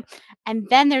 And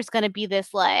then there's going to be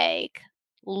this like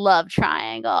love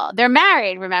triangle. They're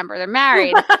married, remember, they're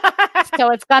married.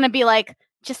 So it's going to be like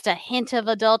just a hint of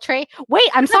adultery. Wait,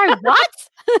 I'm sorry, what?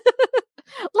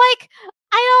 Like,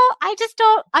 I just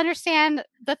don't understand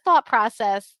the thought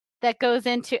process that goes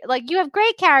into, like, you have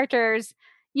great characters,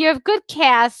 you have good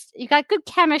cast, you got good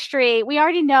chemistry. We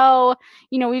already know,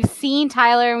 we've seen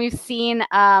Tyler and we've seen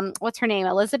what's her name,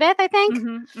 Elizabeth, I think.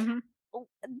 Mm-hmm.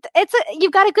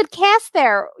 You've got a good cast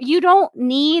there. You don't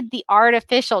need the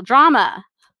artificial drama.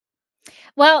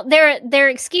 Well, their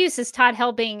excuse, as Todd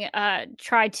Helbing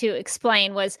tried to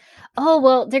explain, was, oh,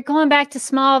 well, they're going back to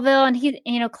Smallville,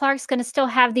 and Clark's going to still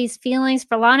have these feelings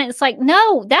for Lana. It's like,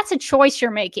 no, that's a choice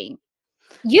you're making.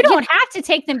 You don't have to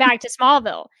take them back to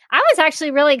Smallville. I was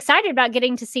actually really excited about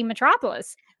getting to see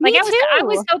Metropolis. Like, I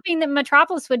was hoping that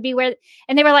Metropolis would be where,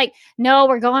 and they were like, no,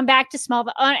 we're going back to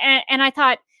Smallville. And I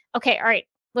thought, okay, all right,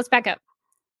 let's back up.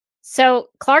 So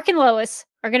Clark and Lois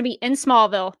are going to be in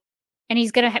Smallville, and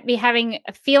he's going to be having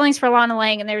feelings for Lana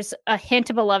Lang, and there's a hint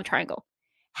of a love triangle.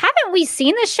 Haven't we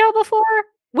seen this show before?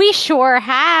 We sure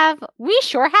have.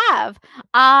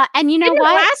 And you know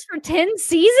what? It last for 10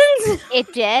 seasons?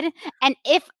 It did. And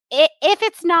if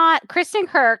it's not Kristen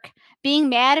Kirk being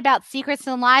mad about Secrets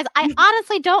and Lies, I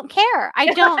honestly don't care. I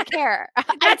don't care.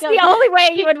 That's the only way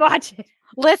you would watch it.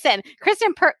 Listen,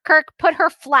 Kristen Kirk put her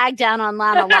flag down on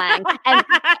Lana Lang, and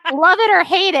love it or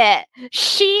hate it,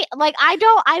 she, like, I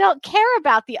don't care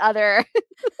about the other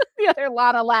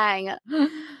Lana Lang.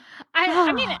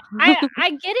 I mean,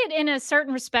 I get it in a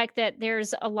certain respect that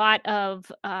there's a lot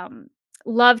of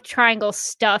love triangle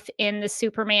stuff in the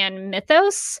Superman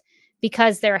mythos,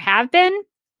 because there have been,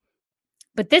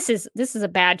 but this is a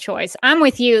bad choice. I'm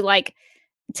with you. Like,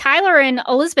 Tyler and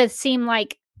Elizabeth seem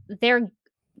like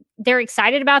they're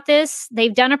excited about this.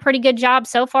 They've done a pretty good job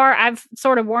so far. I've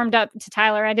sort of warmed up to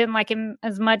Tyler. I didn't like him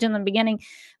as much in the beginning,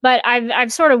 but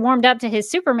I've sort of warmed up to his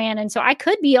Superman. And so I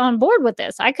could be on board with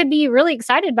this. I could be really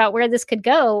excited about where this could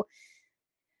go.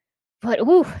 But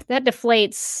that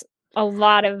deflates a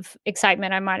lot of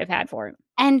excitement I might have had for it.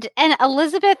 And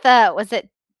Elizabeth, was it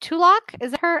Tulloch?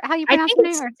 Is that how you pronounce her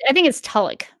name? I think it's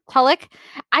Tulloch. Tulloch.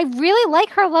 I really like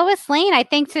her Lois Lane. I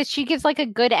think that she gives like a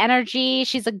good energy.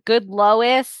 She's a good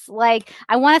Lois. Like,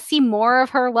 I want to see more of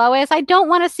her Lois. I don't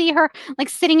want to see her like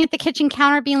sitting at the kitchen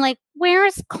counter being like,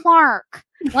 "Where's Clark?"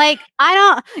 Like,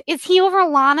 is he over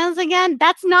Lana's again?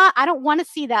 I don't want to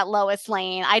see that Lois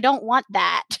Lane. I don't want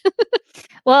that.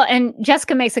 Well, and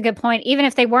Jessica makes a good point. Even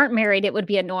if they weren't married, it would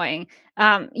be annoying.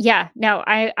 I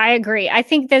agree. I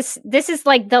think this is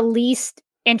like the least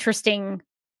interesting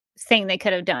thing they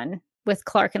could have done with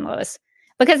Clark and Lois,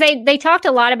 because they talked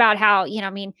a lot about how,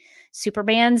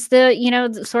 Superman's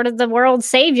sort of the world's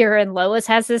savior, and Lois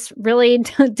has this really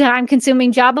time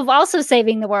consuming job of also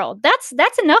saving the world. That's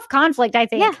enough conflict, I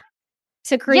think,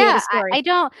 to create a story. I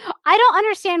don't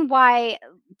understand why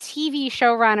TV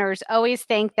showrunners always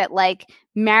think that like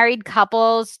married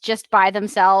couples just by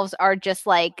themselves are just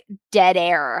like dead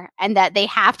air, and that they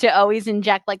have to always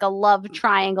inject like a love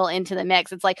triangle into the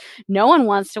mix. It's like, no one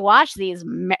wants to watch these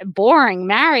boring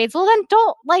marrieds. Well, then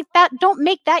don't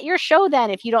make that your show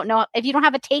then, if you don't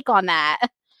have a take on that.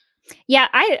 Yeah,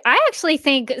 I actually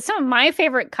think some of my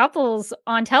favorite couples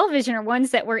on television are ones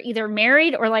that were either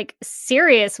married or like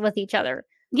serious with each other.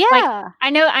 Yeah. Like,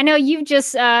 I know you've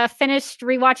just finished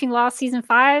rewatching Lost season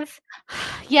 5.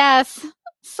 Yes.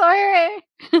 Sorry.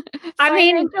 I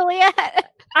mean, Juliet.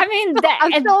 I mean,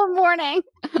 I'm still in mourning.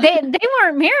 They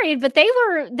weren't married, but they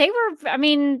were. I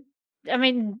mean,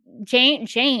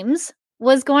 James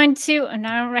was going to, and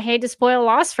I hate to spoil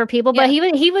Lost for people, but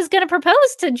he was going to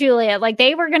propose to Julia. Like,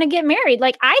 they were going to get married.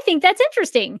 Like, I think that's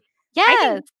interesting.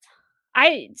 Yes.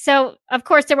 So of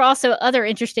course there were also other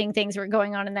interesting things that were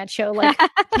going on in that show, like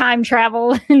time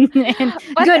travel and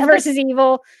good versus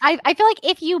evil. I feel like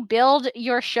if you build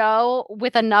your show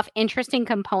with enough interesting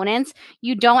components,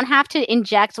 you don't have to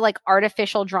inject like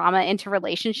artificial drama into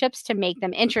relationships to make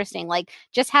them interesting. Like,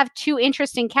 just have two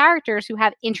interesting characters who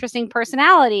have interesting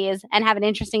personalities and have an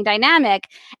interesting dynamic,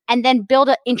 and then build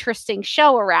an interesting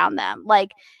show around them.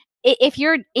 Like, if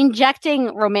you're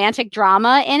injecting romantic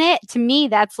drama in it, to me,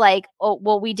 that's like, oh,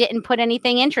 well, we didn't put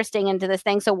anything interesting into this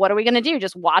thing. So what are we going to do?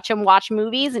 Just watch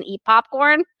movies and eat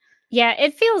popcorn? Yeah,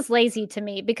 it feels lazy to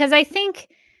me, because I think,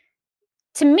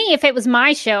 to me, if it was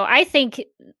my show, I think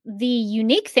the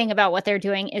unique thing about what they're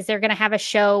doing is they're going to have a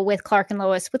show with Clark and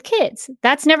Lois with kids.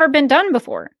 That's never been done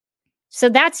before. So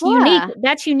that's unique.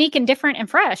 That's unique and different and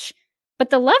fresh. But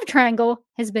the love triangle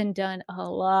has been done a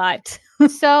lot.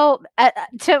 So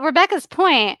to Rebecca's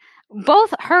point,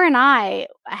 both her and I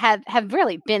have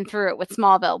really been through it with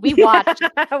Smallville. We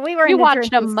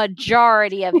watched a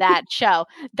majority of that show.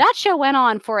 That show went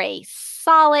on for a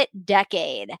solid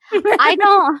decade.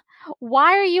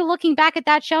 Why are you looking back at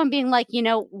that show and being like,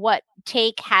 what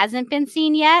take hasn't been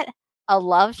seen yet? A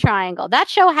love triangle. That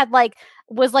show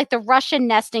was like the Russian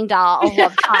nesting doll of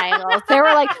love triangles. There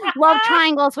were like love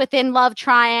triangles within love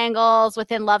triangles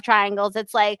within love triangles.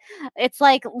 It's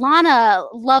like Lana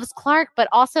loves Clark, but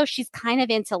also she's kind of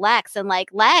into Lex, and like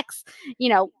Lex,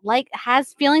 like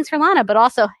has feelings for Lana, but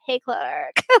also, hey,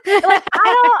 Clark. Like,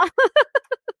 I don't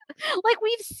like,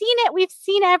 we've seen it. We've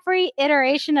seen every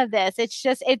iteration of this.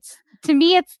 To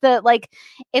me,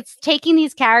 it's taking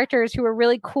these characters who are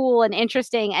really cool and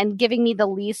interesting and giving me the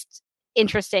least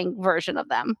interesting version of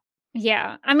them.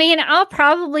 Yeah, I mean, I'll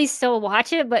probably still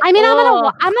watch it, but I mean, I'm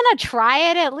gonna try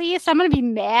it at least. I'm gonna be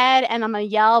mad and I'm gonna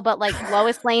yell, but like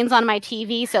Lois Lane's on my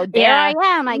TV, so there I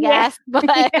am, I guess. But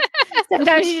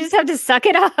sometimes you just have to suck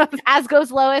it up. As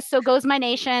goes Lois, so goes my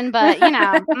nation. But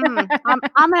I'm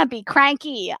gonna be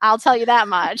cranky. I'll tell you that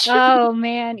much. Oh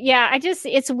man, yeah.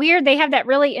 It's weird. They have that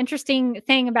really interesting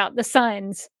thing about the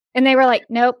sons, and they were like,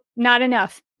 nope, not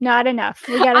enough. Not enough.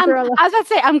 We gotta throw. I was about to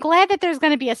say, I'm glad that there's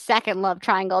going to be a second love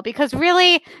triangle, because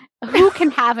really, who can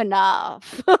have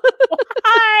enough?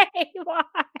 Why?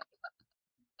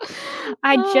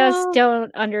 I just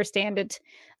don't understand it.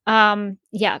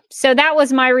 Yeah. So that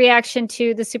was my reaction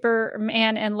to the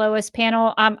Superman and Lois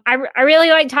panel. I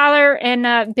really like Tyler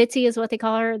and Bitsy is what they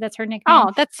call her. That's her nickname.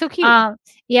 Oh, that's so cute.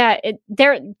 Yeah,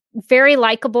 they're very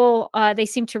likable. They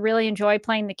seem to really enjoy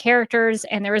playing the characters,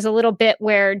 and there was a little bit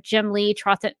where Jim Lee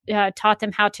taught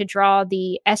them how to draw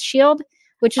the S shield,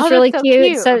 which is really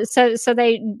cute. So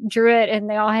they drew it, and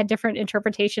they all had different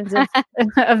interpretations of,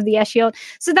 of the S shield.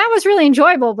 So that was really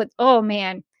enjoyable. But oh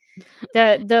man,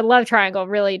 the love triangle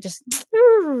really just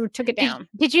took it down.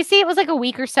 Did you see it was like a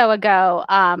week or so ago?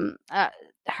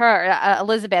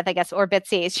 Elizabeth, I guess, or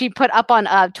Bitsy, she put up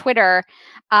on Twitter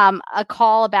a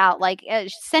call about like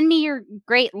send me your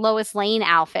great Lois Lane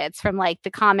outfits from like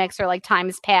the comics or like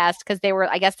times past, because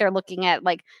I guess they're looking at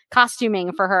like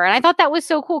costuming for her. And I thought that was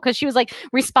so cool because she was like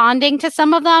responding to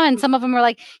some of them, and some of them were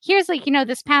like, here's like,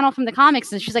 this panel from the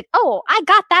comics, and she's like, oh, I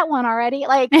got that one already.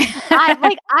 Like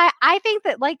I think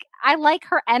that like I like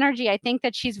her energy. I think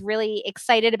that she's really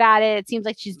excited about it. It seems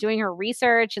like she's doing her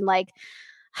research, and like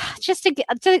just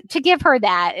to give her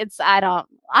that,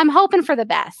 I'm hoping for the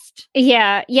best.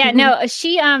 Yeah. No,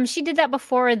 she did that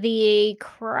before the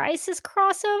Crisis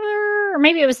crossover, or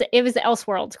maybe it was the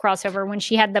Elseworlds crossover when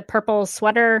she had the purple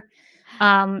sweater.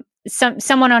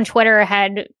 Someone on Twitter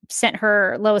had sent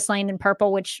her Lois Lane in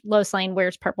purple, which Lois Lane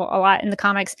wears purple a lot in the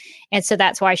comics, and so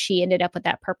that's why she ended up with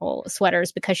that purple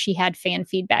sweaters, because she had fan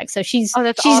feedback. So she's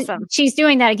awesome. She's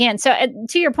doing that again. So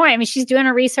to your point, I mean, she's doing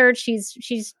her research.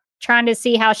 She's trying to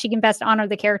see how she can best honor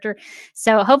the character.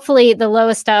 So hopefully the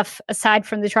Lois stuff, aside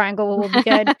from the triangle, will be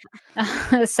good.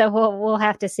 So we'll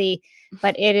have to see.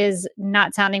 But it is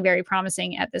not sounding very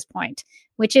promising at this point,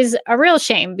 which is a real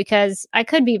shame because I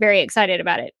could be very excited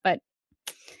about it. But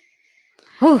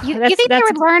you think they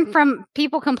would learn from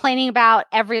people complaining about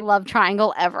every love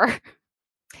triangle ever?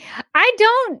 I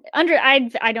don't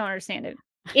understand it.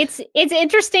 It's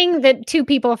interesting that two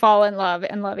people fall in love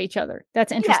and love each other.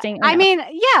 That's interesting. Yeah, I mean,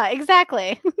 yeah,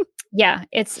 exactly. Yeah,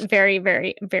 it's very,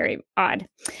 very, very odd.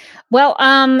 Well,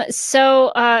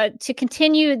 so to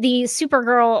continue the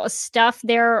Supergirl stuff,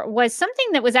 there was something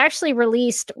that was actually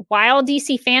released while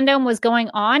DC Fandom was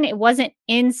going on. It wasn't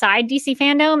inside DC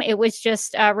Fandom. It was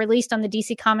just released on the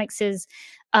DC Comics'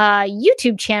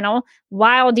 YouTube channel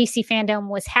while DC Fandom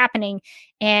was happening.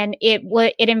 And it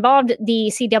involved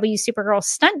the CW Supergirl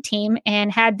stunt team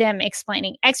and had them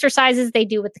explaining exercises they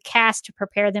do with the cast to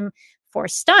prepare them for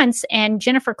stunts. And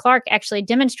Jennifer Clark actually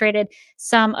demonstrated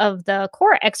some of the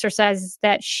core exercises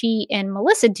that she and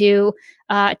Melissa do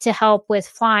to help with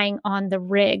flying on the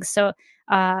rig. So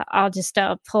I'll just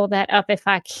pull that up if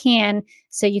I can,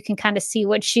 so you can kind of see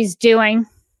what she's doing.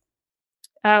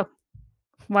 Oh,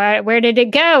 where did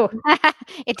it go?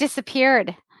 It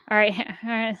disappeared. All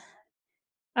right.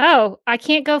 Oh, I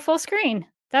can't go full screen.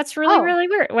 That's really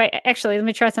weird. Wait, actually, let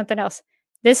me try something else.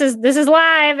 This is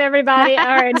live, everybody. All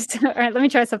right. All right. Let me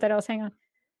try something else. Hang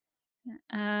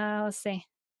on. Let's see.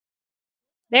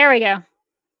 There we go.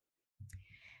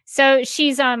 So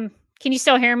she's, can you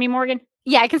still hear me, Morgan?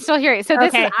 Yeah, I can still hear you. So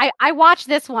this is, I watched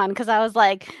this one because I was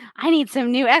like, I need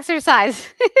some new exercise.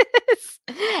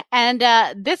 And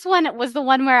this one was the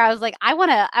one where I was like, I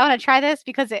want to try this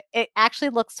because it actually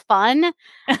looks fun.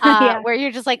 Where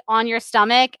you're just like on your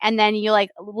stomach and then you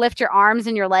like lift your arms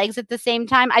and your legs at the same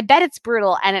time. I bet it's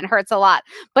brutal and it hurts a lot,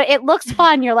 but it looks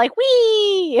fun. You're like,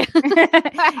 wee.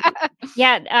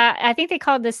 Yeah, I think they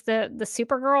called this the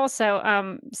Supergirl.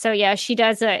 So yeah, she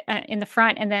does it in the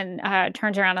front and then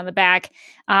turns around on the back.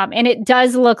 And it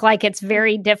does look like it's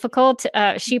very difficult.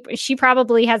 She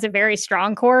probably has a very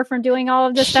strong core from doing all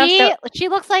of this stuff. She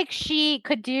looks like she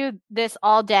could do this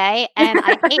all day, and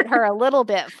I hate her a little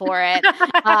bit for it.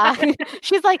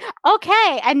 She's like,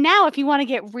 okay, and now if you want to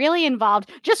get really involved,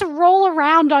 just roll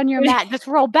around on your mat, just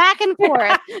roll back and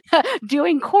forth,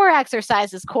 doing core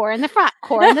exercises, core in the front,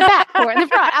 core in the back, core in the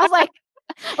front. I was like,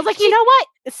 you know what?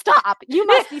 Stop. You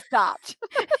must be stopped.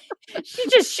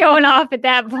 She's just showing off at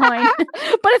that point.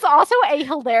 But it's also a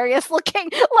hilarious looking,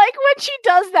 like when she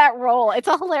does that roll, it's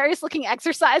a hilarious looking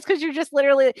exercise because you're just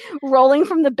literally rolling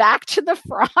from the back to the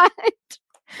front.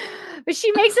 But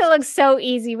she makes it look so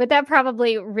easy, but that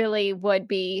probably really would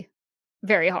be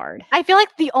very hard. I feel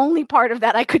like the only part of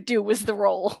that I could do was the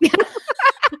roll.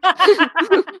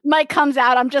 Mike comes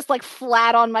out, I'm just like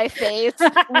flat on my face,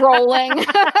 rolling.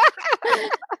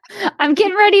 I'm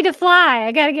getting ready to fly.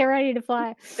 I gotta get ready to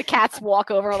fly. The cats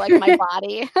walk over like my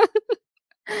body.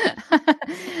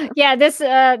 Yeah, this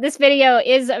video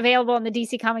is available on the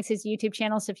DC Comics' YouTube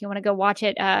channel. So if you want to go watch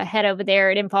it, head over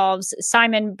there. It involves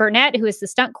Simon Burnett, who is the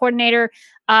stunt coordinator.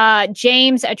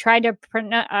 James, I tried to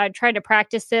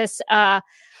practice this.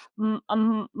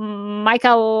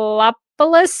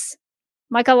 Michaelopoulos.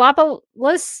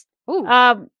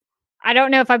 I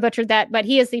don't know if I butchered that, but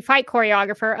he is the fight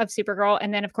choreographer of Supergirl.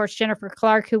 And then, of course, Jennifer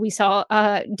Clark, who we saw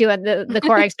doing the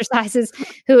core exercises,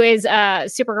 who is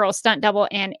Supergirl stunt double,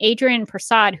 and Adrian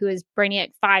Prasad, who is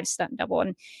Brainiac 5 stunt double.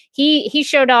 And he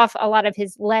showed off a lot of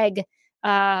his leg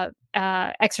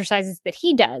exercises that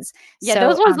he does. Yeah, so,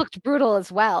 those ones looked brutal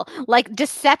as well, like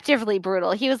deceptively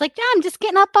brutal. He was like, yeah, I'm just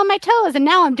getting up on my toes and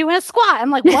now I'm doing a squat.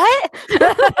 I'm like, what?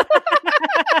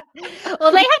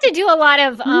 Well, they have to do a lot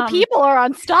of people are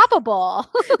unstoppable.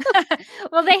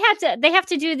 Well, they have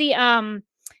to do the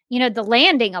the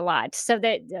landing a lot, so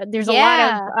that there's a lot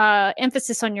Yeah. of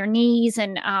emphasis on your knees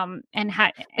and and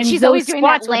She's those always doing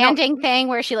that squats would help. landing thing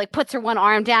where she like puts her one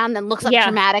arm down, then looks up Yeah.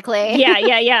 dramatically.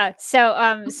 Yeah.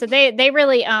 So they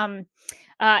really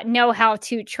know how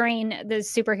to train the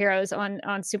superheroes on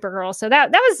Supergirl. So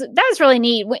that was really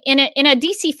neat in a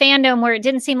DC fandom where it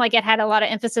didn't seem like it had a lot of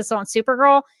emphasis on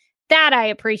Supergirl. That I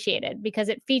appreciated because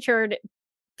it featured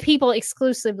people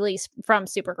exclusively from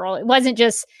Supergirl. It wasn't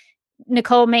just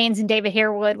Nicole Maines and David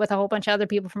Harewood with a whole bunch of other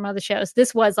people from other shows.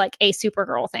 This was like a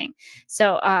Supergirl thing.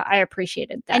 So I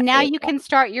appreciated that. And now you can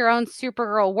start your own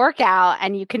Supergirl workout,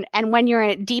 and when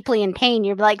you're deeply in pain,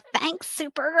 you're like, "Thanks,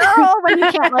 Supergirl." When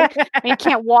you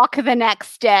can't walk the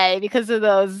next day because of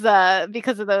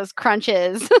those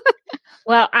crunches.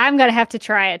 Well, I'm gonna have to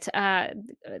try it.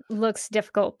 It looks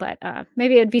difficult, but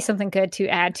maybe it'd be something good to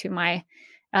add to my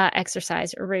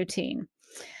exercise routine.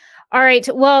 All right.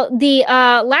 Well, the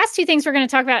last two things we're going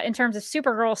to talk about in terms of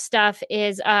Supergirl stuff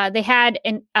is they had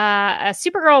a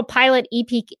Supergirl pilot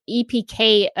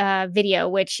EPK video,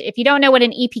 which if you don't know what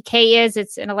an EPK is,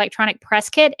 it's an electronic press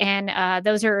kit. And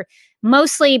those are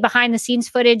mostly behind the scenes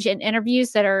footage and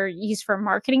interviews that are used for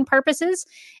marketing purposes.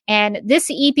 And this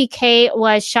EPK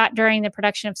was shot during the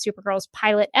production of Supergirl's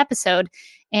pilot episode.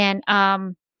 And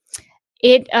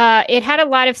it had a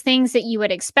lot of things that you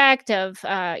would expect of,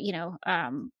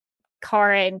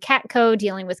 Kara and Catco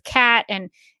dealing with Cat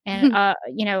and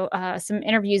some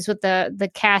interviews with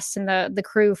the cast and the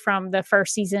crew from the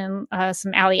first season,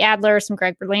 some Ali Adler, some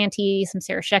Greg Berlanti, some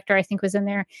Sarah Schechter, I think was in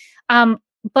there.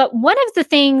 But one of the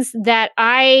things that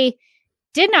I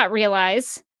did not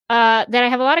realize that I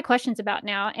have a lot of questions about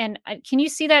now, and can you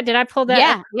see that? Did I pull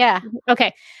that up? Yeah.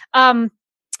 Okay.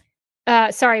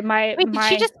 Sorry, Wait, did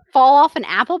she just fall off an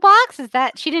apple box? Is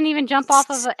that she didn't even jump off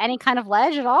of any kind of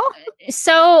ledge at all?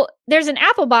 So there's an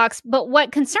apple box, but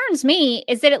what concerns me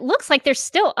is that it looks like they're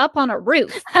still up on a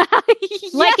roof.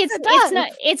 Like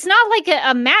it's not like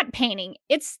a matte painting.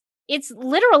 It's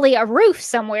literally a roof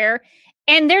somewhere.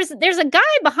 And there's a guy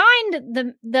behind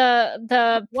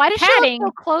the why does padding. she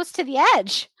look so close to the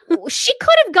edge? She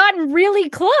could have gotten really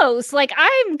close. Like,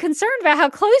 I'm concerned about how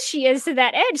close she is to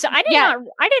that edge. So I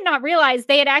did not realize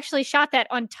they had actually shot that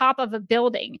on top of a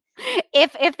building.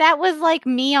 If that was like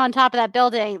me on top of that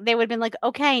building, they would have been like,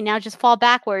 okay, now just fall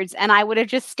backwards. And I would have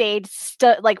just stayed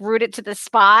rooted to the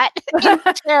spot in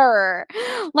terror.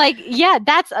 Like, yeah,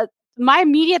 that's my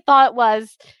immediate thought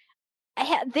was,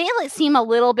 they seem a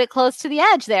little bit close to the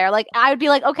edge there. Like, I would be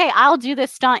like, okay, I'll do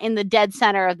this stunt in the dead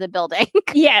center of the building.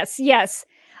 Yes.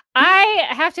 I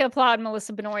have to applaud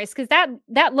Melissa Benoist because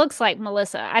that looks like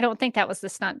Melissa. I don't think that was the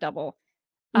stunt double.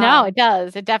 No, it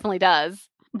does. It definitely does.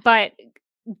 But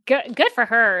good for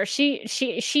her. She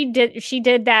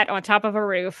did that on top of a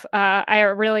roof. I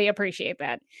really appreciate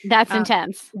that. That's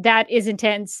intense. That is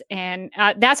intense, and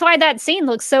that's why that scene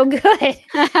looks so good.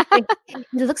 It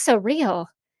looks so real.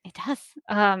 It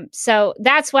does. So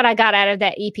that's what I got out of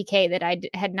that EPK that I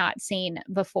had not seen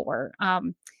before.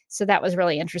 So that was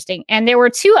really interesting. And there were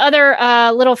two other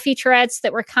little featurettes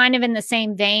that were kind of in the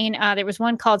same vein. There was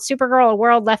one called Supergirl, A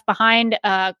World Left Behind,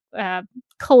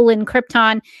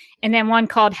 Krypton, and then one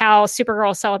called How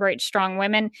Supergirl Celebrates Strong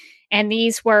Women. And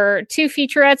these were two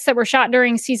featurettes that were shot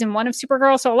during season 1 of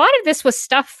Supergirl. So a lot of this was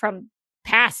stuff from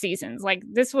past seasons. Like,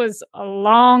 this was a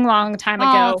long, long time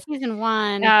ago. Season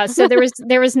 1. So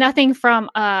there was nothing from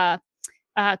the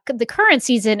current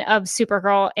season of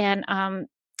Supergirl. And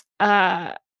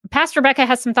Past Rebecca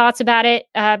has some thoughts about it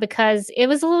because it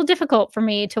was a little difficult for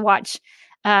me to watch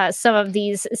some of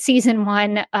these season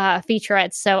 1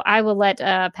 featurettes. So I will let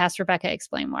Past Rebecca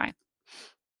explain why.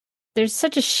 There's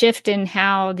such a shift in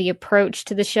how the approach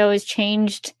to the show has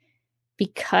changed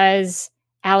because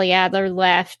Ali Adler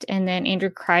left and then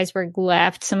Andrew Kreisberg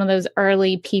left. Some of those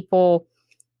early people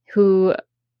who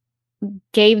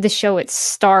gave the show its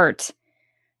start.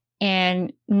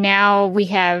 And now we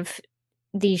have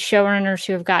these showrunners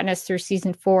who have gotten us through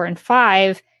season 4 and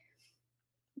 5.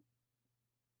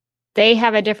 They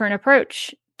have a different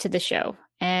approach to the show.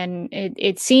 And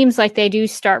it seems like they do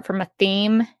start from a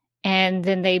theme and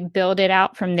then they build it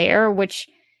out from there, which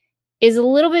is a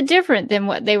little bit different than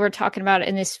what they were talking about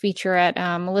in this featurette.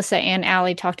 Melissa and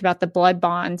Ali talked about the blood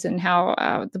bonds and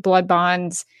how the blood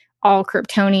bonds, all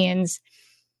Kryptonians.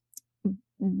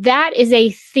 That is a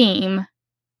theme,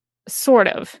 sort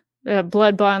of.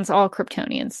 Blood bonds, all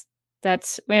Kryptonians.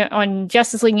 That's on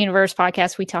Justice League Universe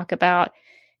podcast. We talk about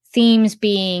themes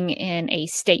being in a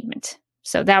statement.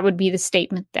 So that would be the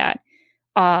statement that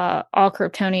all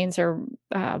Kryptonians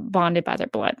are bonded by their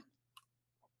blood.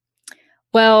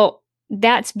 Well,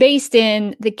 that's based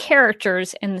in the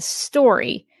characters and the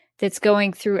story that's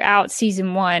going throughout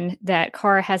season 1 that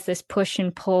Kara has this push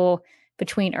and pull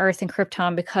between Earth and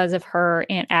Krypton because of her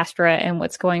Aunt Astra and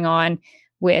what's going on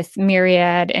with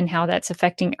Myriad and how that's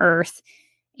affecting Earth,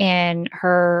 and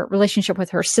her relationship with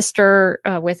her sister,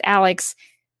 with Alex.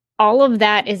 All of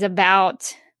that is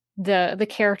about the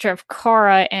character of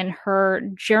Kara and her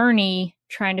journey,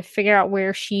 trying to figure out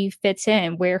where she fits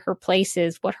in, where her place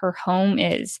is, what her home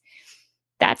is.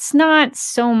 That's not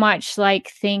so much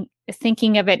like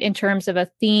thinking of it in terms of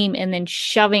a theme and then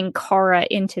shoving Kara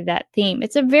into that theme.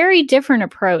 It's a very different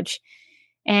approach.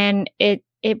 And it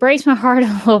breaks my heart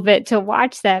a little bit to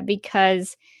watch that,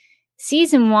 because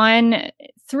season 1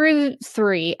 through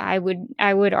 3, I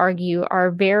would argue,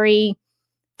 are very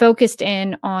focused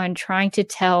in on trying to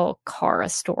tell Kara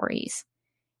stories.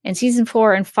 And season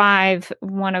 4 and 5,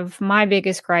 one of my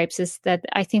biggest gripes is that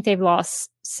I think they've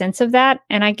lost sense of that.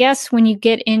 And I guess when you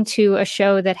get into a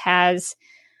show that has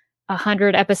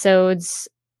 100 episodes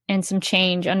and some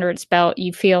change under its belt,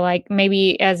 you feel like,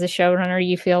 maybe as a showrunner,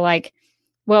 you feel like,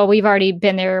 well, we've already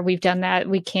been there, we've done that,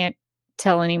 we can't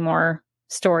tell any more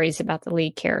stories about the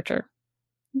lead character.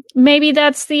 Maybe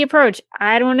that's the approach.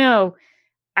 I don't know.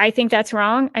 I think that's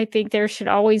wrong. I think there should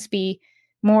always be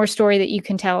more story that you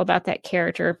can tell about that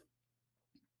character.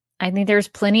 I think there's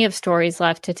plenty of stories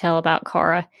left to tell about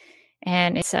Kara,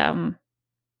 and it's a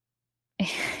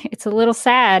little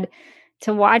sad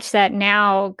to watch that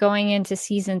now going into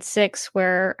season 6,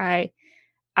 where I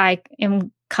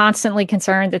am constantly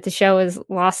concerned that the show has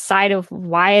lost sight of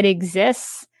why it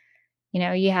exists. You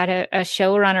know, you had a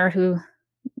showrunner who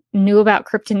knew about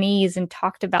Kryptonese and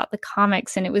talked about the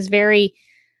comics, and it was very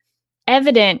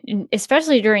evident,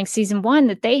 especially during season 1,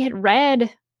 that they had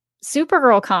read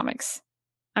Supergirl comics.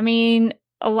 I mean,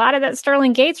 a lot of that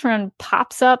Sterling Gates run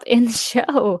pops up in the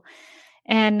show,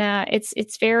 and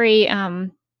it's very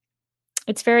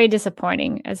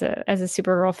disappointing as a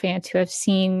Supergirl fan to have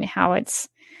seen how it's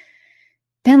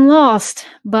been lost.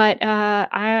 But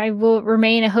I will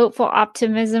remain a hopeful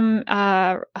optimist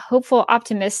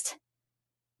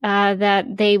that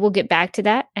they will get back to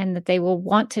that, and that they will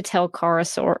want to tell Kara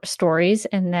stories,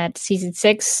 and that season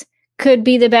 6 could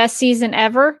be the best season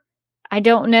ever. I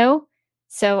don't know.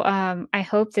 So I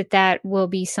hope that will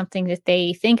be something that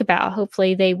they think about.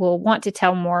 Hopefully they will want to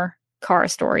tell more Kara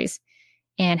stories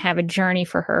and have a journey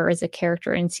for her as a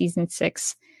character in season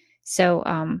 6. So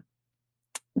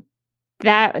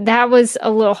that was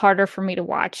a little harder for me to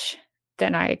watch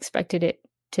than I expected it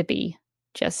to be,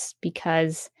 just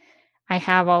because I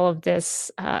have all of this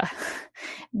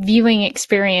viewing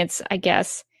experience, I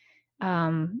guess,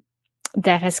 that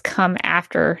has come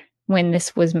after when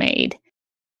this was made.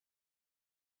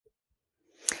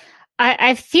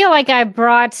 I feel like I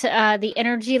brought the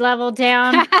energy level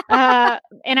down,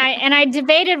 and I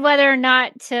debated whether or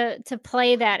not to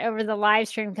play that over the live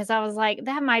stream, because I was like,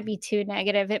 that might be too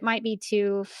negative. It might be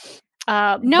too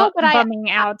bumming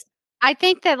out. I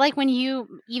think that, like, when you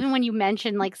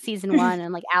mentioned like season 1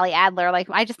 and like Ali Adler, like,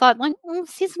 I just thought, like,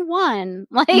 season 1,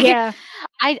 like, yeah.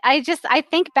 I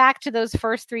think back to those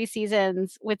first 3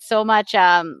 seasons with so much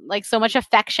so much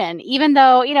affection, even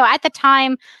though, you know, at the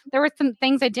time there were some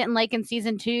things I didn't like in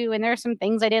season 2, and there are some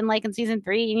things I didn't like in season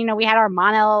 3. And, you know, we had our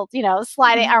mono, you know,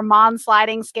 our Mon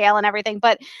sliding scale and everything,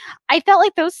 but I felt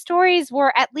like those stories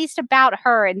were at least about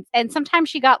her, and sometimes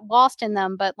she got lost in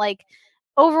them, but like,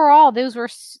 overall, those were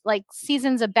like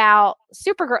seasons about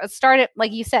Supergirl. Started,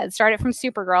 like you said, from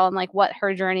Supergirl and like what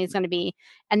her journey is going to be,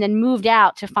 and then moved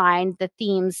out to find the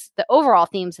overall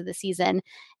themes of the season.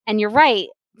 And you're right,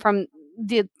 from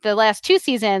the last 2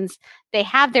 seasons, they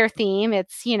have their theme.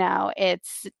 It's, you know,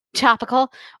 it's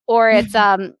topical, or it's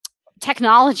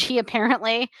technology,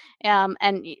 apparently,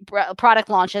 and product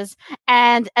launches,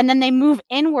 and then they move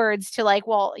inwards to like,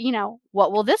 well, you know,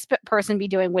 what will this person be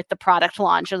doing with the product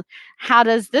launch, and how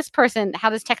does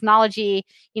technology,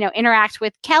 you know, interact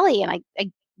with Kelly? And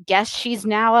I guess she's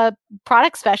now a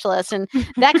product specialist, and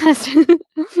that kind of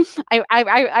stuff.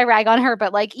 I rag on her,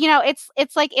 but like, you know,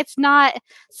 it's like, it's not,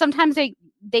 sometimes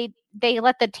they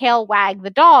let the tail wag the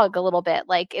dog a little bit.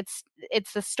 Like, it's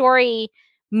the story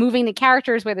moving the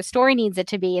characters where the story needs it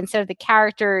to be, instead of the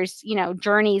characters, you know,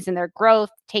 journeys and their growth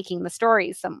taking the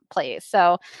story someplace.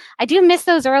 So I do miss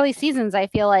those early seasons. I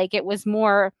feel like it was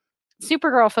more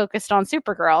Supergirl focused on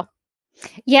Supergirl.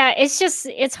 Yeah,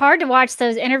 it's hard to watch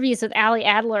those interviews with Ali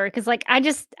Adler, because like, I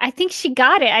think she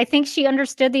got it. I think she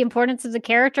understood the importance of the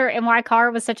character and why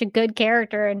Kara was such a good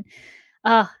character, and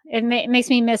it makes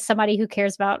me miss somebody who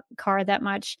cares about Kara that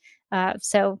much.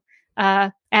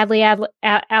 Ali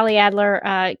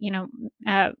Adler, you know,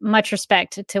 much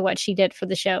respect to what she did for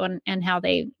the show and how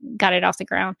they got it off the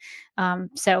ground.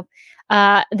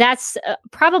 that's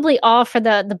probably all for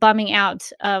the bumming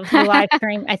out of the live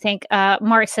stream. I think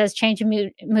Mark says change of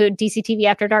mood DCTV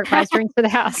After Dark buys drinks for the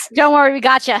house. Don't worry, we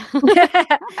gotcha.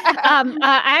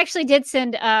 I actually did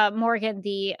send Morgan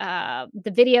the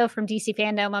video from DC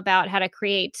Fandom about how to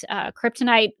create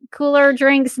kryptonite cooler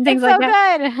drinks and things It's like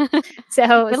that. Good.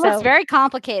 So It looks very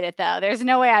complicated, though. There's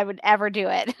no way I would ever do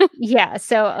it. Yeah,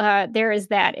 so there is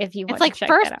that. If you want, it's like to check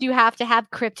first that out. you have to have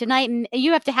kryptonite and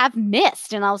you have to have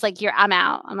mist, and I was like, I'm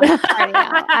out. I'm like, already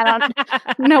out. I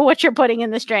don't know what you're putting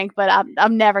in this drink, but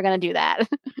I'm never gonna do that.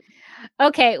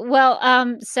 Okay, well,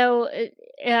 so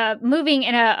moving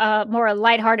in a more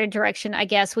lighthearted direction, I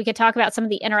guess we could talk about some of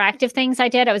the interactive things I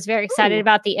did. I was very excited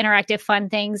about the interactive fun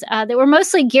things that were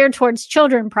mostly geared towards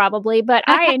children, probably, but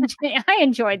I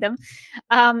enjoyed them.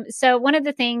 So one of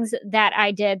the things that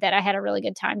I did that I had a really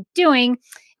good time doing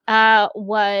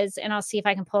was, and I'll see if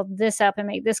I can pull this up and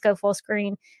make this go full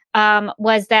screen,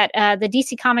 was that the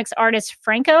DC Comics artist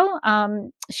Franco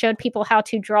showed people how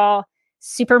to draw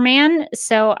Superman.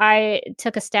 So I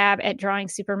took a stab at drawing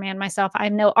Superman myself.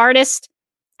 I'm no artist.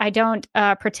 I don't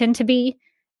pretend to be.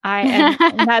 I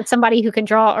am not somebody who can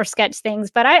draw or sketch things,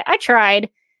 but I tried.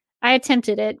 I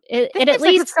attempted it. It at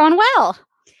least it's going well.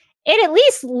 It at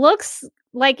least looks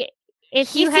like if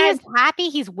he you seems happy,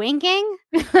 he's winking.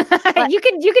 you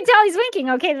can tell he's winking.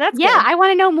 Okay, that's yeah. good. I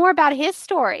want to know more about his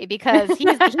story because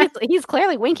he's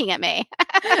clearly winking at me.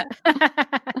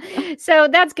 So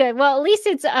that's good. Well, at least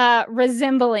it's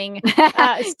resembling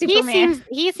Superman.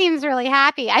 He seems really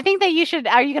happy. I think that you should.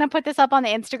 Are you going to put this up on the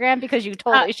Instagram? Because you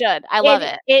totally should. I love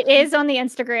it. It is on the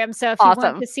Instagram. So if you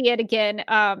want to see it again,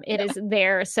 it is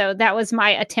there. So that was my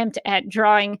attempt at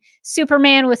drawing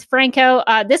Superman with Franco.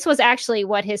 This was actually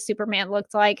what his Superman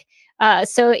looked like.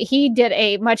 So he did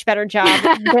a much better job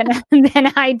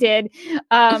than I did.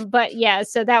 But yeah,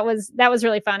 so that was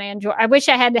really fun. I wish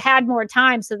I had more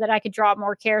time so that I could draw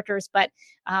more characters, but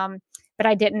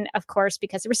I didn't, of course,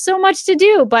 because there was so much to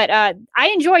do. But I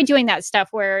enjoy doing that stuff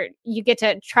where you get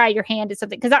to try your hand at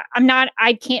something, because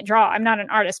I can't draw. I'm not an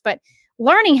artist, but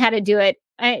learning how to do it,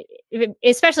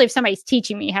 especially if somebody's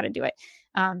teaching me how to do it,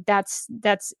 that's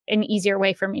an easier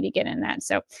way for me to get in that.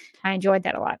 So I enjoyed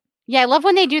that a lot. Yeah, I love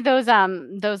when they do those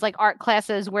like art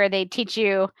classes where they teach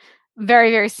you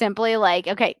very, very simply, like,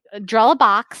 okay, draw a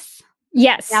box.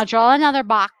 Yes. Now draw another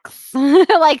box.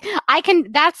 Like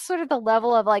that's sort of the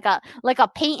level of like a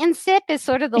paint and sip is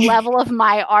sort of the level of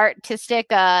my artistic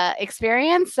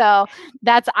experience. So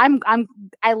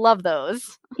I love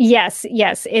those. Yes.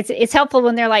 It's helpful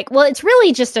when they're like, well, it's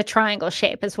really just a triangle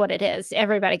shape is what it is.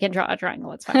 Everybody can draw a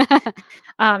triangle. It's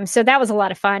fine. So that was a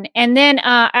lot of fun. And then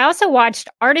I also watched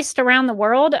Artists Around the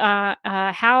World,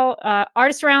 how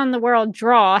Artists Around the World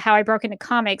draw, how I broke into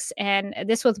comics. And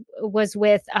this was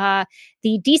with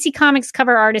the DC Comics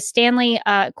cover artist Stanley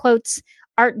quotes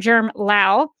Art Germ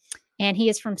Lau. And he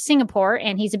is from Singapore,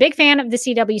 and he's a big fan of the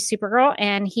CW Supergirl,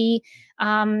 and he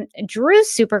drew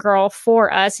Supergirl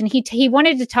for us. And he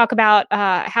wanted to talk about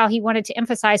how he wanted to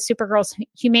emphasize Supergirl's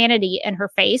humanity in her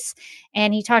face.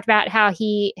 And he talked about how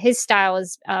his style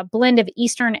is a blend of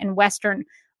Eastern and Western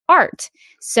art.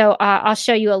 So I'll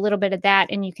show you a little bit of that,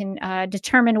 and you can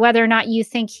determine whether or not you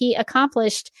think he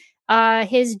accomplished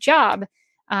his job.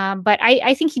 But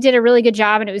I think he did a really good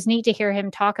job, and it was neat to hear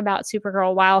him talk about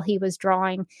Supergirl while he was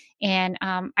drawing. And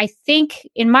I think,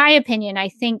 in my opinion,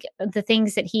 the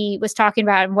things that he was talking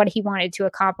about and what he wanted to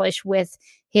accomplish with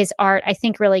his art, I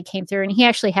think really came through. And he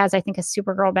actually has, I think, a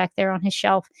Supergirl back there on his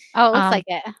shelf. Oh, it looks like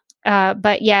it.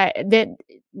 But yeah,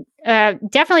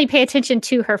 definitely pay attention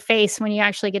to her face when you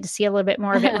actually get to see a little bit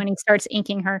more of it when he starts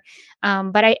inking her.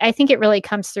 But I think it really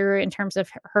comes through in terms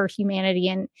of her humanity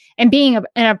and being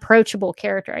an approachable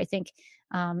character, I think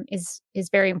is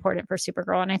very important for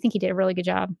Supergirl. And I think he did a really good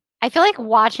job. I feel like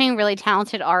watching really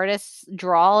talented artists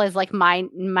draw is like my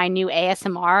new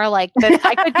ASMR. Like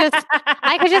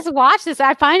I could just watch this.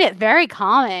 I find it very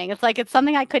calming. It's like it's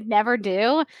something I could never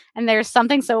do, and there's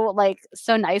something so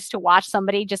nice to watch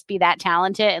somebody just be that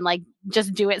talented and like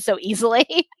just do it so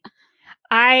easily.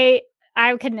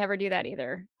 I could never do that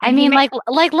either. I mean,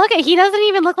 look at, he doesn't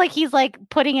even look like he's like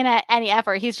putting in any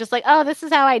effort. He's just like, oh, this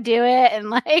is how I do it. And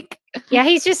like, yeah,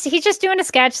 he's just doing a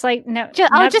sketch. Like,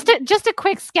 just a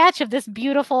quick sketch of this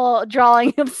beautiful drawing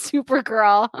of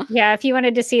Supergirl. Yeah. If you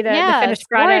wanted to see the finished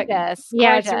product. Gorgeous.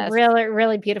 Yeah. It's really,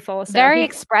 really beautiful. So very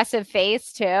expressive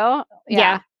face too.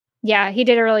 Yeah. He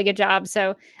did a really good job.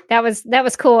 So that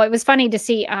was cool. It was funny to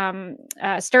see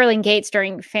Sterling Gates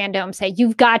during Fandom say,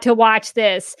 "You've got to watch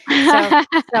this."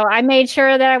 So I made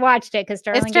sure that I watched it, because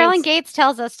Sterling Gates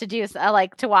tells us to do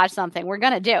to watch something, we're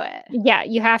gonna do it. Yeah,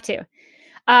 you have to.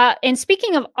 And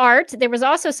speaking of art, there was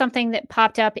also something that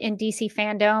popped up in DC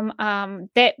fandom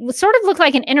that sort of looked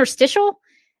like an interstitial.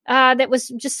 That was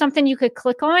just something you could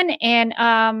click on, and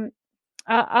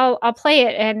I'll play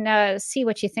it and see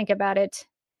what you think about it.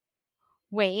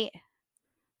 Wait,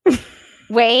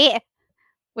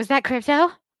 was that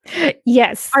Crypto?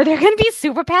 Yes. Are there going to be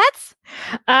Super Pets?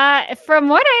 From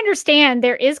what I understand,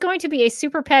 there is going to be a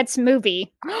Super Pets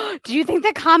movie. Do you think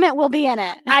the Comet will be in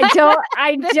it? I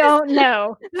don't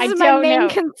know. This is my main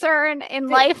concern in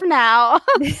life now.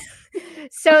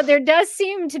 So there does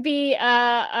seem to be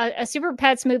a Super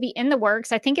Pets movie in the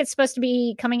works. I think it's supposed to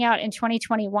be coming out in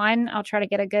 2021. I'll try to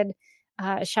get a good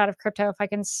shot of Crypto if I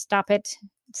can stop it.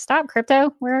 Stop,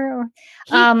 Crypto. Where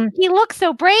he looks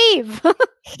so brave.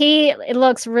 It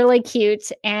looks really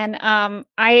cute, and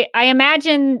I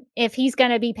imagine if he's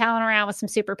going to be palling around with some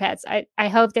Super Pets, I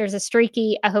hope there's a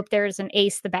Streaky. I hope there's an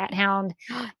Ace the Bat Hound.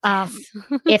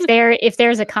 If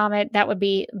there's a Comet, that would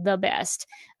be the best.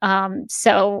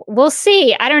 So we'll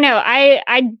see. I don't know.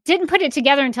 I didn't put it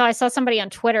together until I saw somebody on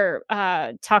Twitter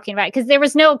talking about it, because there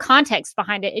was no context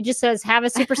behind it. It just says have a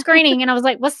super screening, and I was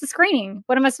like, what's the screening?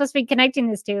 What am I supposed to be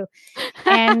connecting this to?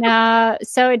 And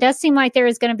so it does seem like there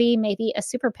is going to be maybe a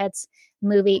Super Pets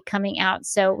movie coming out.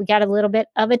 So we got a little bit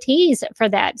of a tease for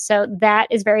that. So that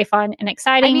is very fun and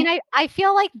exciting. I mean, I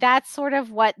feel like that's sort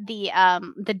of what the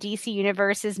DC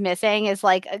universe is missing, is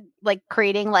like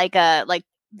creating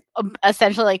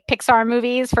essentially like Pixar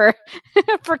movies for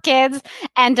for kids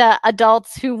and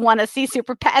adults who want to see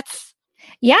Super Pets.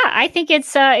 Yeah, I think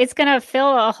it's going to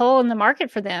fill a hole in the market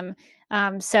for them.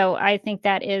 So I think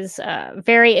that is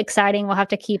very exciting. We'll have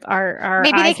to keep our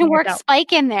maybe they can work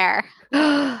Spike in there.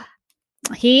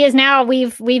 He is now.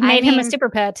 We've made him a Super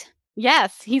Pet.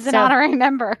 Yes, he's an honorary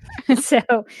member. so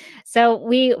when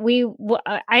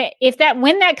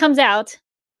that comes out,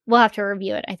 we'll have to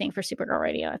review it, I think, for Supergirl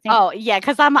Radio. I think. Oh yeah,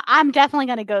 because I'm definitely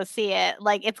gonna go see it.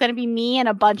 Like, it's gonna be me and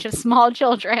a bunch of small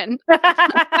children.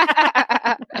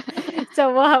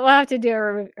 So we'll have to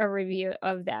do a review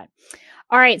of that.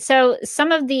 All right. So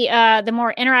some of the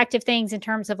more interactive things in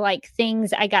terms of like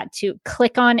things I got to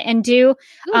click on and do.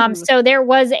 So there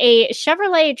was a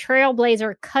Chevrolet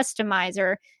Trailblazer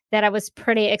customizer that I was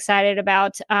pretty excited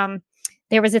about.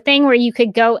 There was a thing where you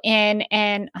could go in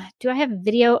and do I have a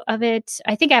video of it?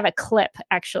 I think I have a clip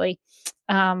actually.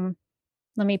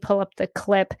 Let me pull up the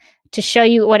clip to show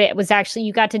you what it was actually.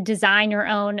 You got to design your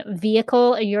own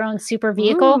vehicle, your own super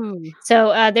vehicle. Ooh.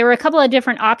 So there were a couple of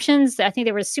different options. I think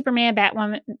there was Superman,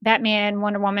 Batman,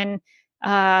 Wonder Woman.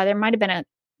 There might have been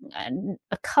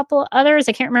a couple others.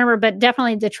 I can't remember, but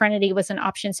definitely the Trinity was an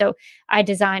option. So I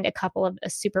designed a couple of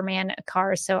Superman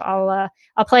cars. So I'll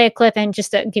play a clip and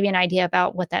just to give you an idea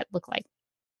about what that looked like.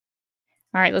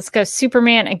 All right, let's go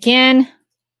Superman again.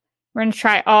 We're going to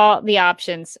try all the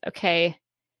options. Okay.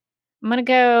 I'm going to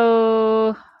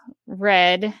go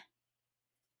red. Then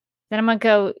I'm going to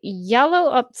go yellow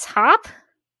up top.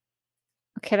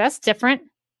 Okay, that's different.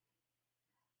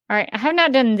 All right, I have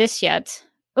not done this yet.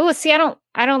 Oh, see, I don't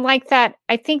like that.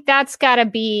 I think that's got to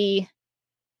be,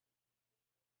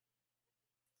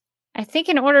 I think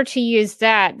in order to use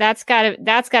that, that's got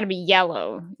to be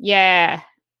yellow. Yeah.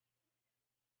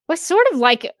 Well, sort of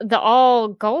like the all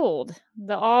gold,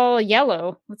 the all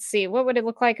yellow. Let's see, what would it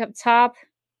look like up top?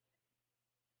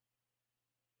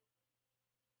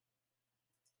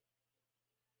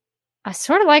 I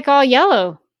sort of like all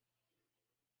yellow.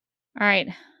 All right.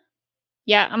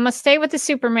 Yeah, I'm going to stay with the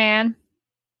Superman.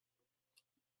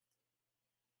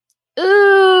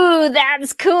 Ooh,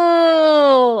 that's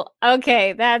cool.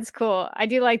 Okay, that's cool. I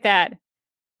do like that.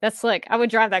 That's slick. I would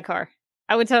drive that car.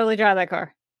 I would totally drive that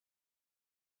car.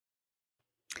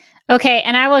 Okay,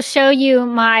 and I will show you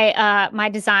my my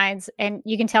designs, and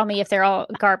you can tell me if they're all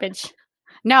garbage.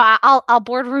 No, I'll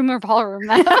boardroom or ballroom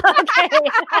that. Okay.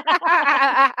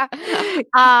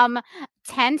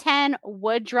 1010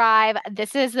 Wood Drive.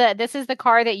 This is the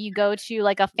car that you go to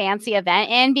like a fancy event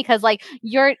in, because like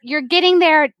you're getting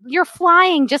there, you're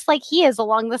flying just like he is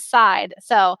along the side.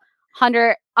 So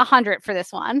 100 for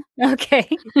this one. Okay.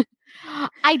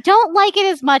 I don't like it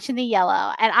as much in the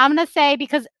yellow, and I'm gonna say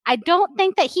because I don't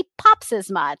think that he pops as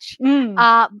much.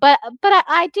 But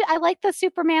I do. I like the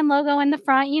Superman logo in the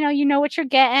front. You know what you're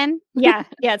getting. Yeah,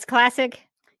 it's classic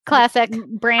I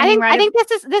branding. think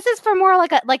this is for more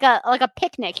like a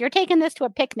picnic. You're taking this to a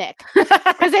picnic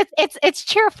because it's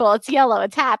cheerful. It's yellow.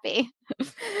 It's happy.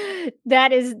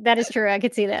 That is true. I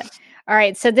could see that. All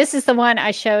right, so this is the one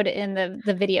I showed in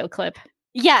the video clip.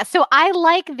 Yeah, so I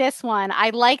like this one. I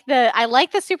like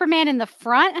the Superman in the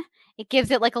front. It gives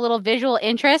it like a little visual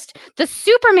interest. The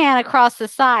Superman across the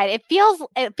side, it feels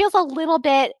a little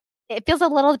bit it feels a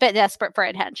little bit desperate for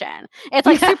attention. It's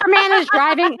like Superman is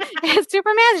driving.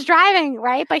 Superman's driving,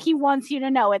 right? But he wants you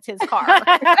to know it's his car.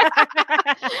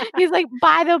 He's like,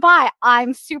 by the by,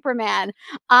 I'm Superman.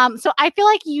 So I feel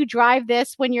like you drive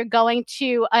this when you're going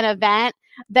to an event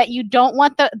that you don't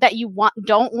want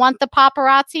the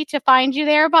paparazzi to find you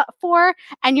there for,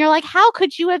 and you're like, how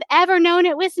could you have ever known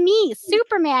it was me,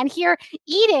 Superman, here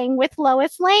eating with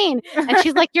Lois Lane? And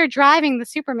she's like, you're driving the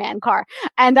Superman car.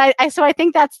 And I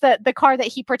think that's the car that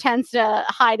he pretends to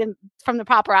hide from the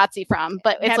paparazzi from,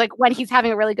 but it's like when he's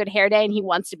having a really good hair day and he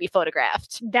wants to be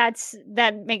photographed.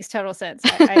 That makes total sense.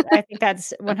 I think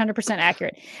that's 100%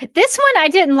 accurate. This one I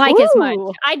didn't like as much.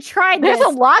 I tried this.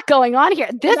 There's a lot going on here.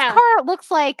 This car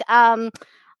looks like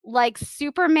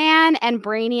Superman and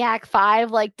Brainiac 5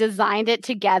 like designed it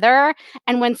together,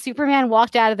 and when Superman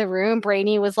walked out of the room,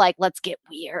 Brainy was like, let's get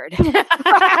weird.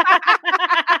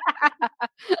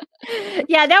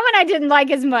 Yeah, that one I didn't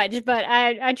like as much, but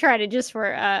I tried it just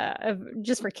for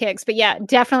kicks. But yeah,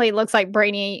 definitely looks like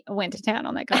Brainy went to town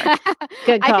on that car.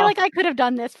 Good call. I feel like I could have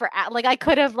done this I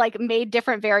could have like made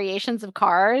different variations of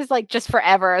cars like just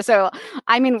forever. So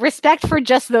I mean, respect for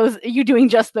just those, you doing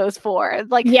just those 4.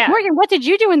 Like, yeah. Morgan, what did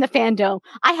you do in the fandom?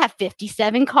 I have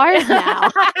 57 cars now.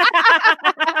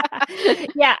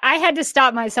 Yeah, I had to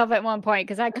stop myself at one point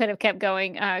because I could have kept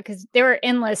going because there were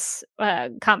endless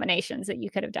combinations that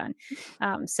you could have done.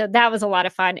 So that was a lot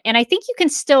of fun. And I think you can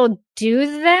still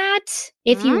do that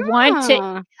if you want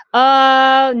to.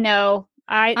 Oh, no.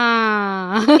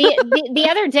 The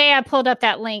other day I pulled up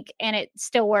that link and it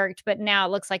still worked, but now it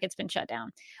looks like it's been shut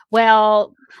down.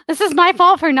 Well, this is my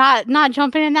fault for not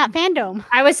jumping in that fandom.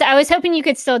 I was hoping you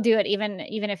could still do it even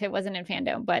if it wasn't in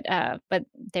fandom, but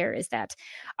there is that.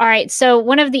 All right. So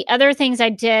one of the other things I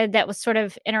did that was sort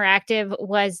of interactive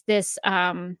was this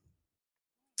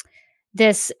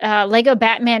Lego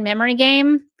Batman memory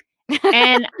game.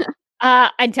 And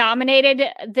I dominated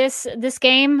this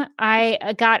game.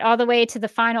 I got all the way to the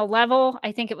final level.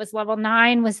 I think it was level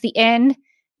 9 was the end.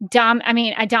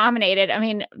 I dominated. I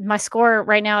mean, my score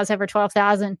right now is over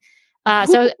 12,000.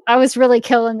 So I was really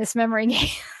killing this memory game.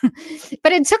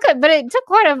 but it took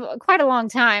quite a long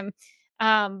time.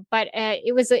 But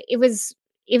it was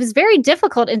very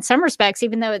difficult in some respects,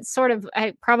 even though it's sort of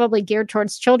probably geared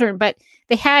towards children. But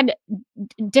they had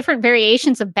different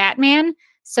variations of Batman.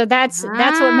 So that's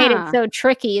what made it so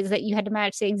tricky, is that you had to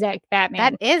match the exact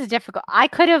Batman. That is difficult. I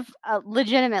could have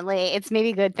legitimately, it's maybe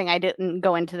a good thing I didn't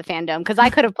go into the fandom, because I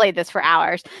could have played this for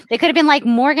hours. They could have been like,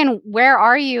 Morgan, where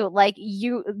are you? Like,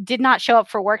 you did not show up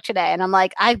for work today. And I'm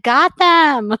like, I've got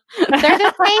them. They're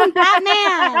the same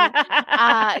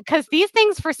Batman. Because these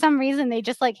things, for some reason, they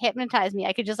just like hypnotize me.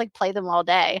 I could just like play them all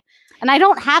day. And I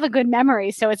don't have a good memory,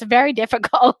 so it's very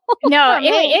difficult. No,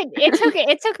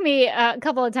 it took me a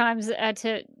couple of times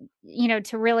to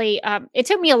really. It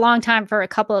took me a long time for a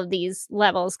couple of these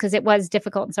levels because it was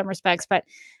difficult in some respects, but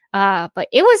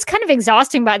it was kind of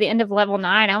exhausting by the end of level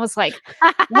 9. I was like,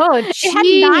 "Whoa, geez.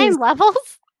 It had 9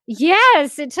 levels."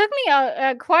 Yes, it took me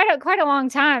quite a long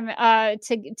time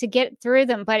to get through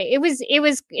them, but it was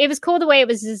cool the way it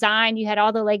was designed. You had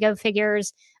all the Lego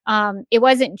figures. It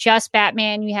wasn't just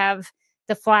Batman. You have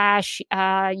the Flash.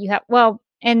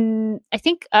 And I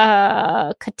think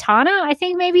Katana, I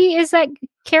think maybe is that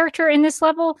character in this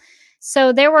level.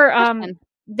 So there were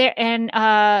there, and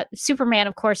Superman,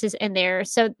 of course, is in there.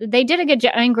 So they did a good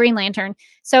job, and Green Lantern.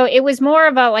 So it was more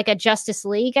of a Justice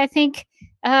League, I think,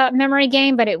 memory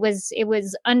game, but it was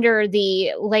under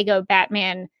the Lego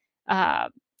Batman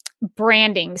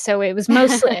branding. So it was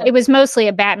mostly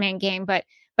a Batman game, but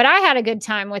I had a good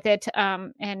time with it,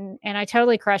 and I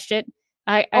totally crushed it.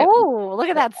 Look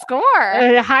at that score!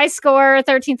 A high score,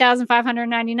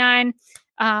 13,599.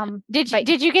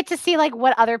 Did you get to see like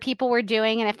what other people were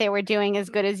doing, and if they were doing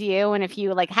as good as you, and if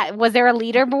you like was there a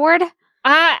leaderboard?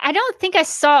 I don't think I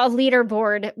saw a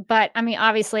leaderboard, but I mean,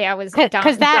 obviously, I was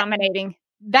dominating.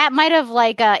 That might have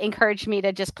encouraged me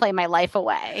to just play my life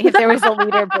away if there was a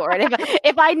leaderboard.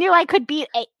 if I knew I could beat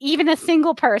even a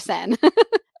single person.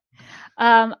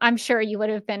 I'm sure you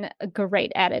would have been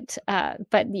great at it,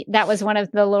 but that was one of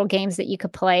the little games that you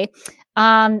could play.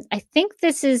 I think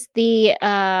this is the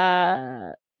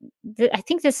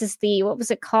what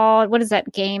was it called? What does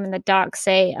that game in the doc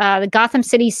say? The Gotham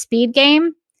City Speed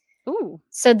game. Ooh.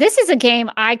 So this is a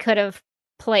game I could have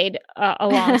played a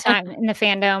long time in the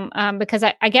fandom because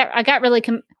I got really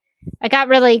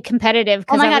competitive.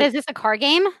 Oh my God, is this a car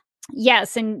game?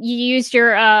 Yes, and you used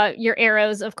your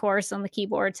arrows, of course, on the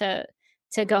keyboard to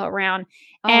go around.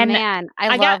 Oh man,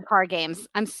 I love car games.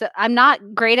 I'm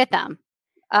not great at them,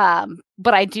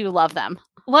 but I do love them.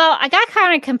 Well, I got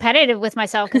kind of competitive with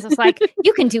myself because it's like,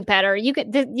 you can do better. You can.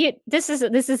 This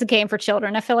is a game for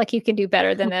children. I feel like you can do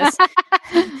better than this.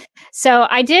 So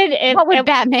I did. What would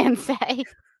Batman say?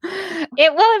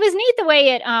 It was neat the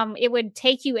way it would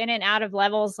take you in and out of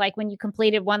levels. Like when you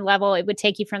completed one level, it would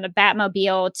take you from the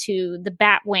Batmobile to the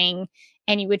Batwing,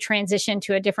 and you would transition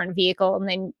to a different vehicle, and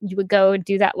then you would go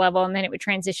do that level, and then it would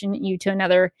transition you to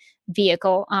another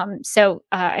vehicle. So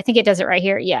I think it does it right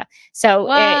here. Yeah. So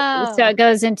it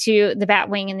goes into the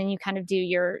Batwing, and then you kind of do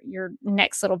your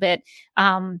next little bit.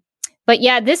 But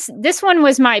yeah, this one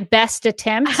was my best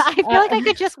attempt. I feel like I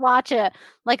could just watch a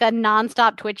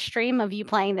nonstop Twitch stream of you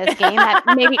playing this game.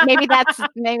 Maybe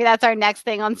that's our next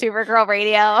thing on Supergirl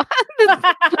Radio.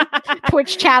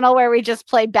 Twitch channel where we just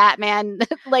play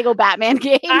Lego Batman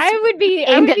games. I would be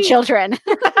aimed at children.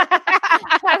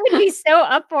 I would be so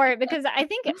up for it because I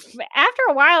think after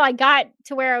a while I got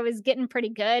to where I was getting pretty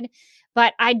good.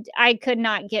 But I could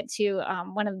not get to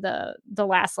one of the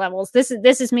last levels. This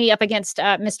is me up against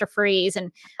Mr. Freeze,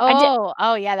 and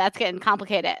yeah, that's getting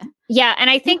complicated. Yeah, and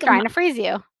I think I'm trying to freeze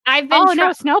you. I've been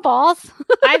no snowballs.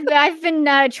 I've been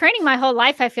training my whole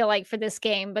life. I feel like for this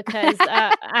game because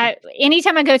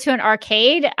anytime I go to an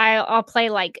arcade, I'll play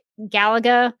like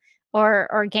Galaga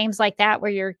or games like that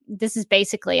where this is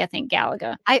basically I think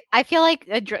Galaga. I feel like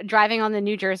driving on the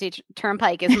New Jersey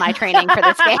Turnpike is my training for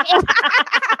this game.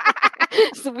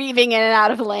 Just weaving in and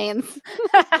out of lanes.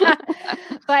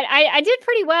 But I did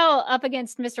pretty well up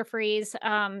against Mr. Freeze.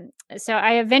 So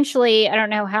I eventually, I don't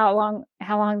know how long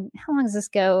does this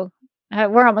go?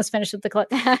 We're almost finished with the clip,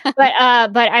 but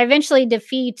I eventually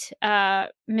defeat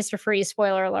Mr. Freeze.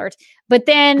 Spoiler alert! But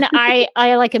then I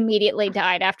like immediately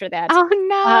died after that. Oh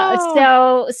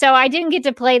no! So I didn't get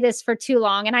to play this for too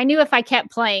long, and I knew if I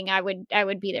kept playing, I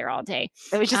would be there all day.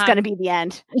 It was just going to be the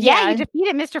end. Yeah, you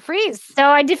defeated Mr. Freeze. So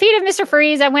I defeated Mr.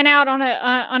 Freeze. I went out on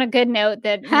a good note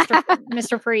that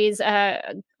Mr. Freeze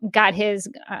got his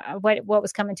what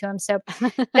was coming to him. So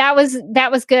that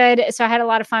was good. So I had a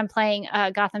lot of fun playing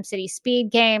Gotham City Speed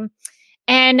game.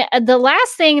 And the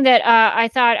last thing that I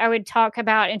thought I would talk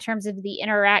about in terms of the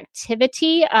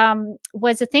interactivity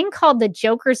was a thing called the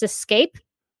Joker's Escape.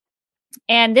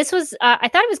 And this was I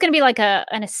thought it was going to be like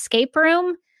an escape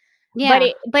room.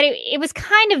 Yeah. But it was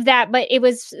kind of that, but it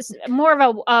was more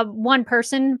of a one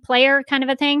person player kind of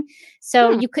a thing.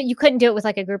 So you couldn't do it with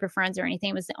like a group of friends or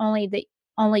anything. It was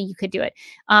only you could do it.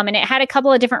 And it had a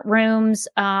couple of different rooms.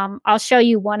 I'll show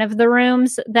you one of the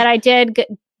rooms that I did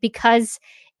because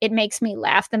it makes me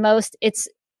laugh the most.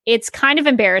 It's kind of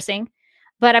embarrassing,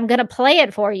 but I'm going to play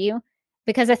it for you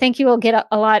because I think you will get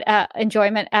a lot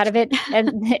enjoyment out of it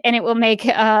and it will make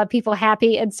people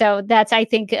happy. And so that's, I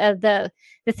think, the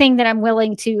thing that I'm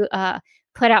willing to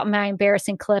put out my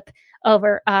embarrassing clip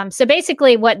over. So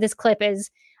basically what this clip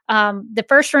is, the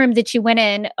first room that you went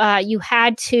in, you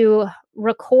had to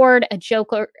record a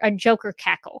Joker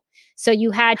cackle. So you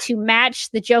had to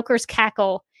match the Joker's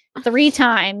cackle 3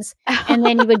 times, and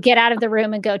then you would get out of the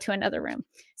room and go to another room.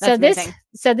 So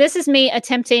this is me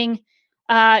attempting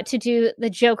to do the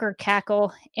Joker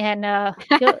cackle, and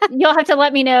you'll have to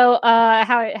let me know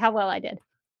how well I did.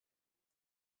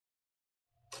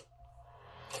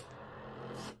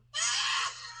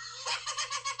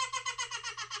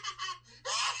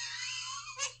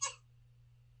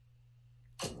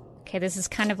 Okay, this is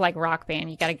kind of like Rock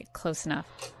Band. You got to get close enough.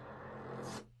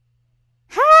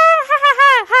 Ha ha ha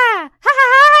ha ha ha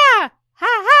ha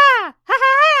ha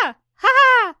ha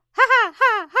ha ha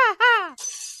ha ha ha.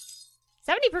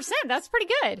 70%. That's pretty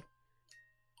good.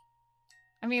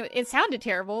 I mean, it sounded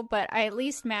terrible, but I at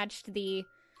least matched the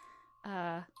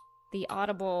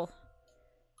audible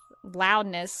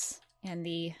loudness and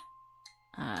the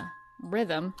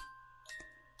rhythm.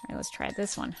 All right, let's try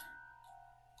this one.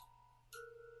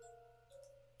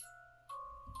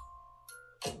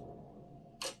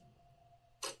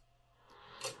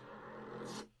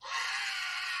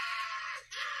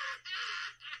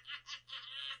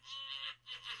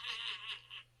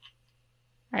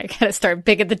 All right, gotta start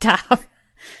big at the top.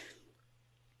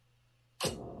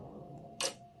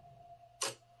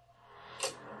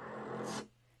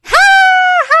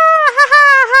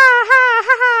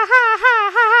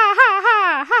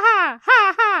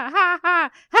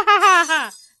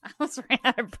 I almost ran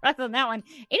out of breath on that one.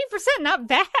 80%, not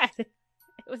bad. It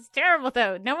was terrible,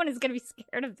 though. No one is going to be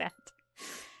scared of that.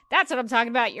 That's what I'm talking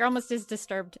about. You're almost as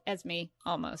disturbed as me.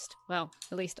 Almost. Well,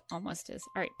 at least almost is.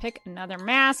 All right, pick another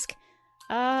mask.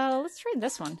 Let's try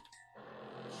this one.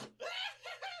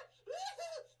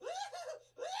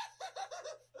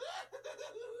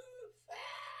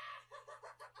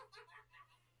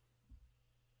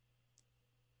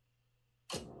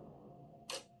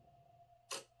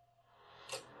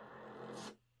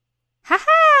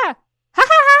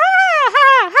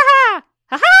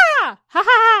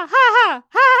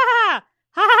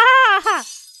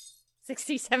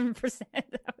 67%.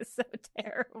 That was so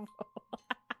terrible.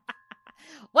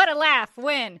 What a laugh.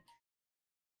 Win.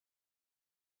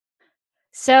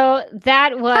 So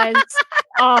that was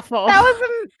awful.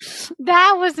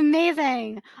 That was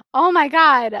amazing. Oh my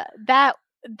God. That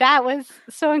was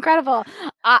so incredible.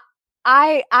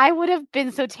 I would have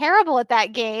been so terrible at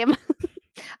that game.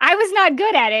 I was not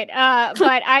good at it,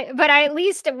 but I at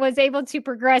least was able to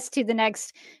progress to the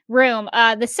next room.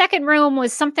 The second room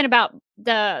was something about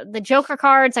the Joker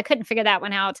cards. I couldn't figure that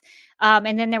one out.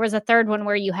 And then there was a third one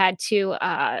where you had to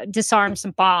disarm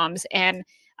some bombs, and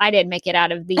I didn't make it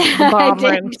out of the bomb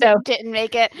room. So didn't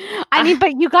make it. I mean,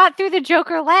 but you got through the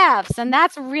Joker laughs, and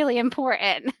that's really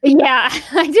important. Yeah,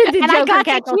 I did the and Joker I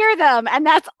got to hear them, and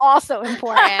that's also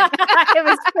important. It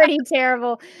was pretty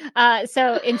terrible.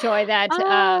 So enjoy that.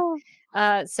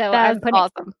 So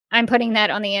I'm putting that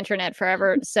on the internet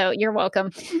forever. So you're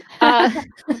welcome. So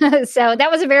that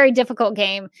was a very difficult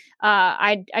game.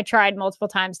 I tried multiple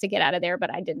times to get out of there,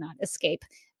 but I did not escape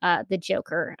the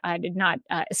Joker. I did not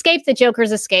escape the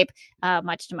Joker's escape,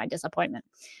 much to my disappointment.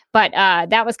 But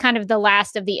that was kind of the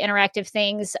last of the interactive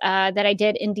things that I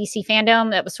did in DC Fandom.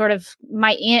 That was sort of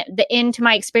the end to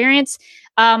my experience.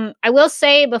 I will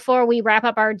say before we wrap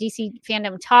up our DC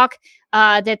Fandom talk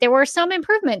that there were some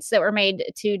improvements that were made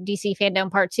to DC Fandom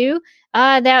Part 2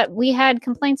 that we had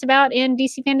complaints about in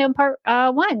DC Fandom Part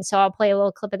 1. So I'll play a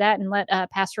little clip of that and let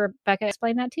Pastor Rebecca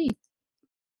explain that to you.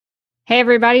 Hey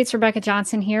everybody, it's Rebecca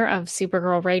Johnson here of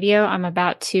Supergirl Radio. I'm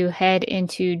about to head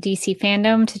into DC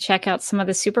Fandom to check out some of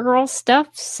the Supergirl stuff.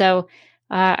 So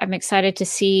I'm excited to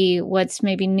see what's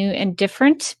maybe new and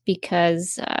different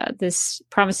because this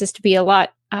promises to be a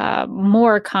lot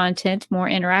more content, more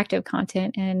interactive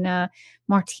content, and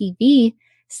more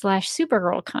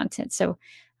TV/Supergirl content. So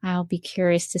I'll be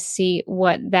curious to see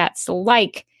what that's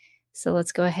like. So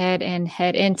let's go ahead and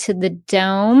head into the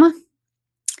Dome.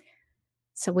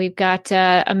 So we've got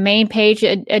a main page,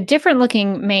 a different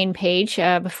looking main page.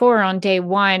 Before on day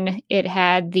one, it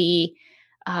had the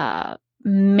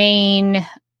main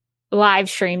live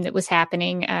stream that was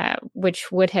happening,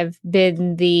 which would have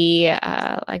been the,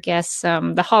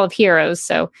 the Hall of Heroes.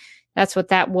 So that's what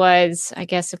that was. I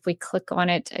guess if we click on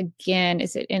it again,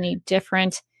 is it any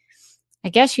different? I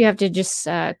guess you have to just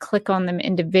click on them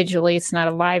individually. It's not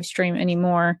a live stream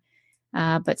anymore.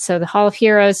 But so the Hall of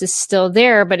Heroes is still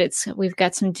there, but we've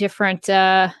got some different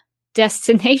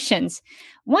destinations.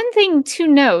 One thing to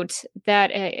note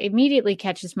that immediately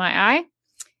catches my eye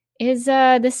is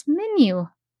this menu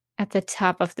at the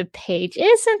top of the page.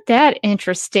 Isn't that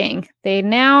interesting? They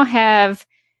now have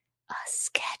a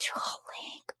schedule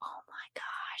link. Oh my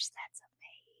gosh, that's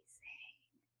amazing.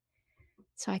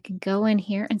 So I can go in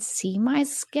here and see my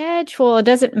schedule. It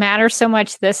doesn't matter so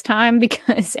much this time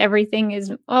because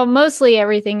mostly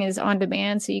everything is on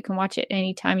demand, so you can watch it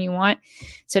anytime you want.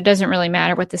 So it doesn't really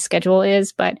matter what the schedule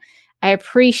is, but I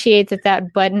appreciate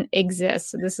that button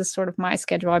exists. So this is sort of my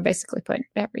schedule. I basically put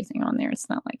everything on there. It's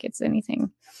not like it's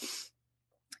anything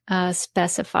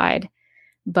specified,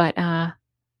 but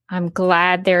I'm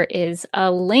glad there is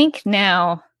a link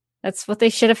now. That's what they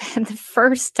should have had the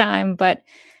first time, but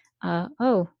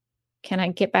can I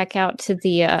get back out to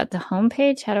the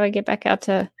homepage? How do I get back out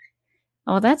to?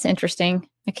 Oh, that's interesting.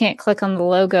 I can't click on the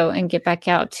logo and get back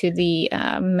out to the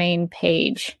main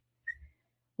page.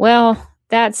 Well,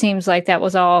 that seems like that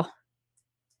was all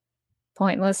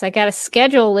pointless. I got a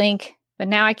schedule link, but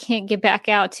now I can't get back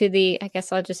out to I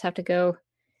guess I'll just have to go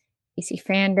DC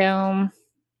Fandom,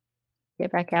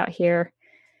 get back out here.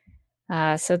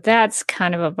 So that's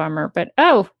kind of a bummer, but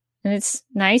and it's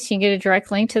nice. You can get a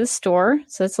direct link to the store.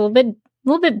 So it's a little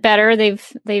bit better.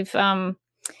 They've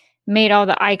made all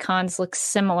the icons look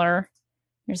similar.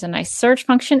 There's a nice search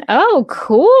function. Oh,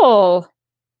 cool.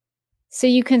 So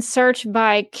you can search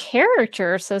by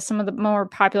character. So some of the more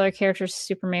popular characters,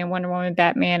 Superman, Wonder Woman,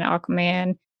 Batman,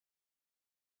 Aquaman.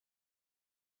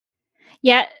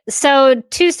 Yeah. So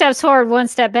 2 steps forward, 1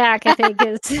 step back, I think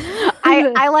is.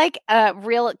 I like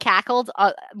real cackled.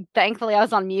 Thankfully, I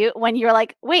was on mute when you were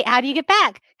like, wait, how do you get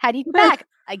back? How do you get back?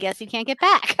 I guess you can't get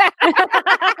back.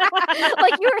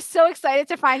 Like you were so excited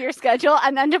to find your schedule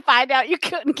and then to find out you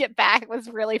couldn't get back was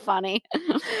really funny.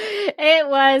 It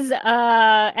was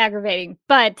aggravating,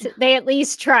 but they at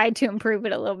least tried to improve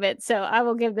it a little bit. So I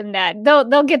will give them that.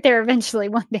 They'll get there eventually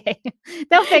one day.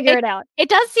 They'll figure it out. It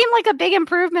does seem like a big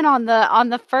improvement on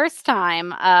the first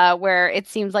time where it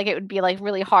seems like it would be like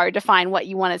really hard to find what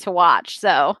you wanted to watch.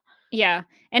 So yeah.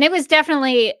 And it was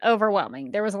definitely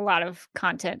overwhelming. There was a lot of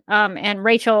content. And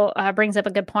Rachel brings up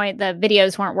a good point. The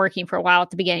videos weren't working for a while at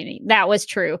the beginning. That was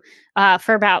true.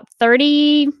 For about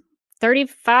 30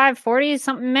 35, 40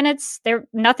 something minutes.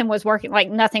 Nothing was working. Like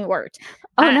nothing worked.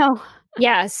 Oh no.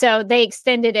 Yeah. So they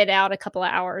extended it out a couple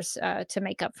of hours to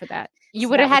make up for that. You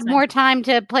So would have that had was nice. more time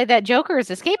to play that Joker's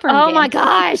escape room Oh game. my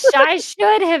gosh. I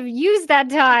should have used that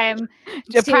time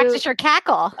to practice your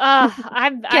cackle.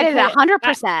 Get it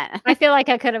 100%. I feel like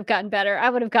I could have gotten better. I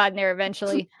would have gotten there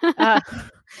eventually.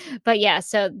 But yeah,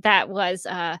 so that was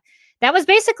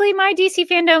basically my DC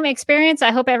fandom experience.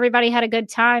 I hope everybody had a good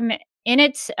time in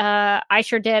it. I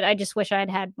sure did. I just wish I had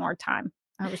had more time.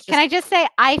 Can I just say,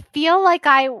 I feel like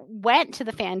I went to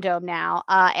the fandom now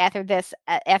after this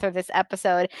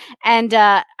episode, and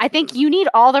I think you need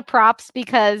all the props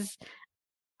because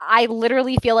I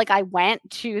literally feel like I went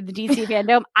to the DC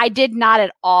fandom. I did not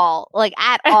at all, like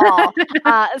at all.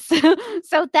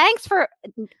 So thanks for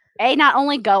not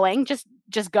only going, just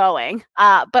going,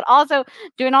 but also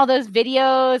doing all those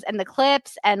videos and the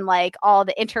clips and like all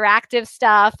the interactive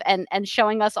stuff and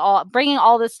showing us all, bringing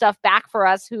all this stuff back for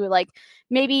us who like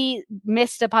maybe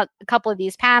missed a couple of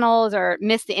these panels or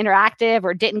missed the interactive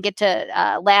or didn't get to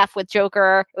laugh with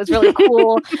Joker. It was really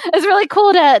cool. It was really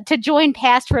cool to join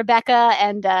past Rebecca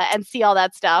and see all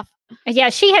that stuff. Yeah,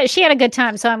 she had a good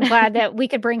time, so I'm glad that we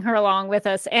could bring her along with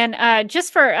us. And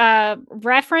just for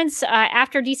reference,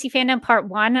 after DC Fandom Part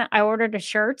 1, I ordered a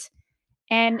shirt,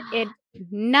 and it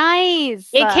nice.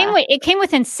 It came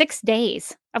within 6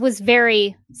 days. I was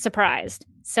very surprised.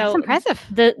 So that's impressive.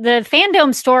 The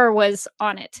fandom store was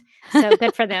on it. So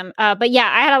good for them. But yeah,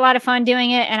 I had a lot of fun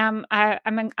doing it, and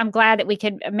I'm glad that we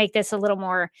could make this a little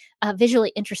more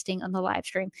visually interesting on the live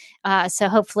stream. So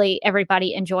hopefully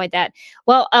everybody enjoyed that.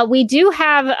 Well, we do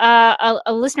have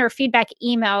a listener feedback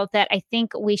email that I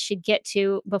think we should get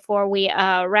to before we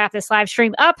wrap this live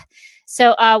stream up.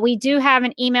 So we do have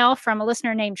an email from a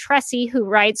listener named Tressie who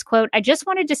writes, quote, "I just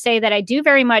wanted to say that I do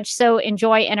very much so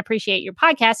enjoy and appreciate your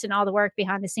podcast and all the work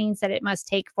behind the scenes that it must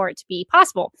take for it to be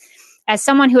possible. As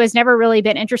someone who has never really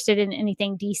been interested in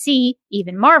anything DC,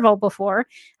 even Marvel before,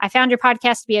 I found your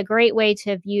podcast to be a great way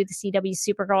to view the CW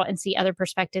Supergirl and see other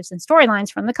perspectives and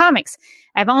storylines from the comics.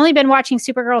 I've only been watching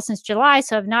Supergirl since July,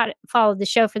 so I've not followed the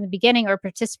show from the beginning or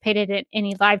participated in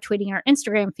any live tweeting or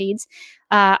Instagram feeds.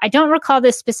 I don't recall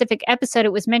this specific episode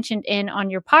it was mentioned in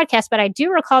on your podcast, but I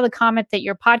do recall the comment that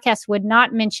your podcast would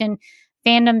not mention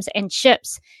fandoms and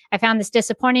ships. I found this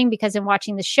disappointing because in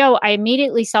watching the show, I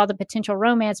immediately saw the potential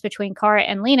romance between Kara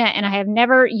and Lena, and I have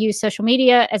never used social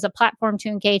media as a platform to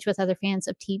engage with other fans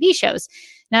of TV shows.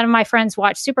 None of my friends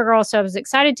watch Supergirl, so I was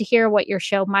excited to hear what your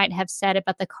show might have said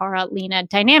about the Kara-Lena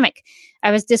dynamic.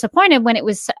 I was disappointed when it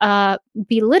was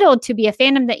belittled to be a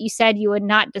fandom that you said you would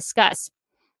not discuss.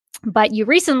 But you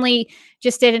recently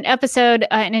just did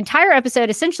an entire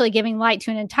episode, essentially giving light to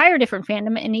an entire different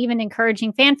fandom and even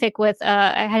encouraging fanfic with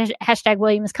hashtag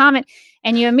William's comment.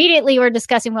 And you immediately were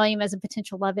discussing William as a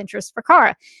potential love interest for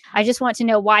Kara. I just want to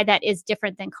know why that is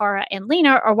different than Kara and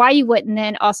Lena, or why you wouldn't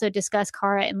then also discuss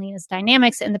Kara and Lena's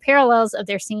dynamics and the parallels of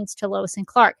their scenes to Lois and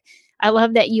Clark. I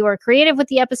love that you are creative with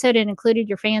the episode and included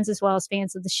your fans as well as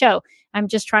fans of the show. I'm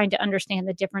just trying to understand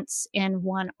the difference in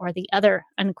one or the other,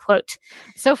 unquote.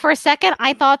 So for a second,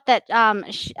 I thought that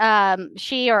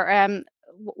she or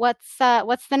what's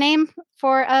the name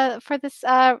for this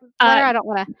letter? I don't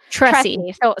want to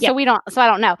Tressie. So I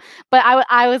don't know. But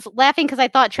I was laughing because I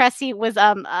thought Tressie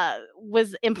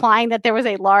was implying that there was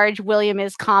a large William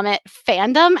is Comet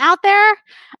fandom out there,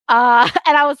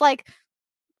 and I was like,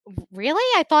 really?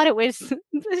 I thought it was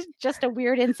just a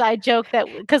weird inside joke that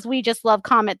because we just love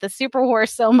Comet the Super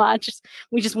Horse so much,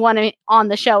 we just want it on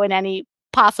the show in any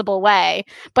possible way.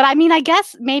 But I mean, I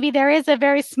guess maybe there is a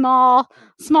very small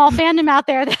fandom out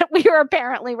there that we are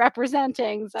apparently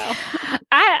representing. So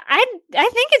I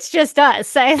think it's just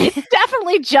us. It's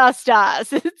definitely just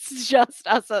us. It's just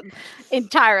us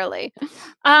entirely.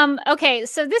 Okay,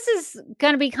 so this is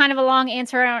going to be kind of a long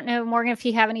answer. I don't know, Morgan, if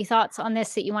you have any thoughts on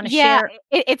this that you want to share.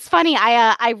 It's funny.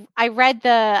 I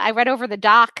read over the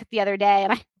doc the other day,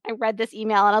 and I read this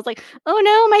email and I was like, oh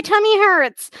no, my tummy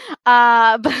hurts.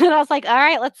 But I was like, all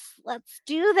right, let's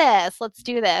do this. Let's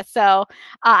do this. So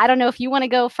I don't know if you want to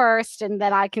go first and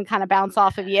then I can kind of bounce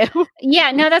off of you. Yeah,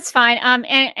 no, that's fine.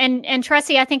 And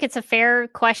Tressie, I think it's a fair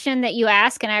question that you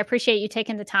ask, and I appreciate you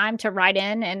taking the time to write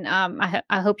in, and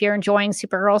I hope you're enjoying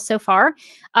Supergirl so far.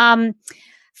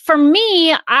 For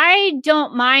me, I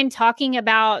don't mind talking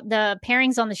about the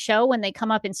pairings on the show when they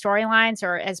come up in storylines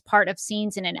or as part of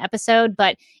scenes in an episode.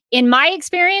 But in my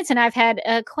experience, and I've had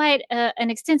quite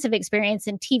an extensive experience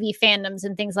in TV fandoms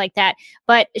and things like that,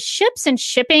 but ships and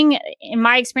shipping, in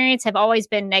my experience, have always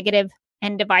been negative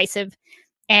and divisive.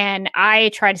 And I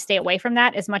try to stay away from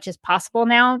that as much as possible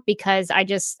now, because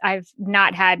I've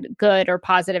not had good or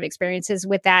positive experiences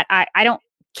with that. I don't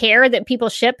care that people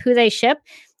ship who they ship.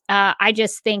 I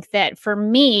just think that for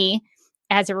me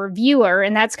as a reviewer,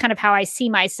 and that's kind of how I see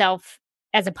myself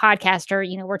as a podcaster,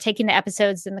 we're taking the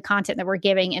episodes and the content that we're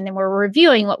giving, and then we're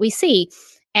reviewing what we see.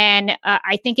 And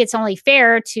I think it's only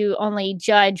fair to only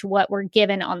judge what we're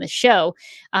given on the show.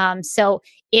 So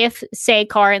if, say,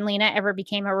 Cara and Lena ever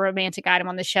became a romantic item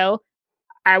on the show,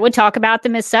 I would talk about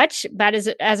them as such. But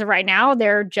as of right now,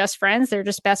 they're just friends. They're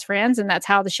just best friends. And that's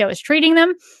how the show is treating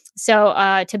them. So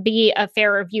to be a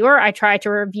fair reviewer, I try to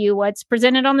review what's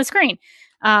presented on the screen.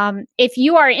 If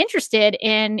you are interested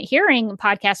in hearing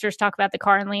podcasters talk about the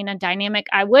Cara and Lena dynamic,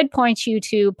 I would point you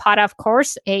to Pod Off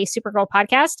Course, a Supergirl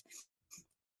podcast.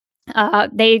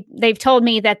 They've told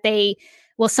me that they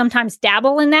will sometimes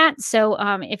dabble in that. So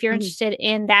if you're interested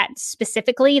in that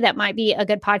specifically, that might be a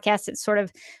good podcast that's sort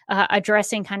of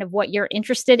addressing kind of what you're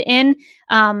interested in.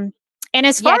 And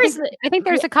as far as I think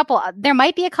there's there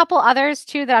might be a couple others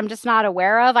too that I'm just not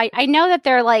aware of. I know that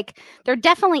they're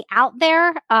definitely out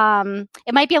there.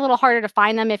 It might be a little harder to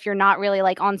find them if you're not really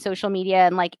like on social media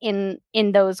and like in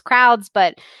those crowds.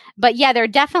 But yeah, they're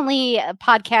definitely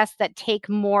podcasts that take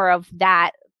more of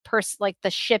that like the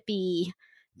shippy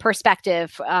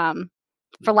perspective,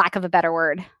 for lack of a better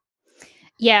word.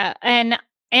 Yeah. And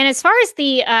as far as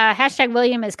the hashtag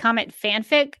William is Comet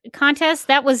fanfic contest,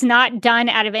 that was not done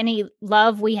out of any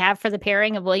love we have for the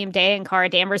pairing of William Day and Cara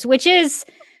Danvers, which is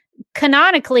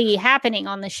canonically happening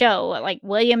on the show. Like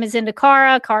William is into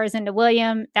Cara, Cara's into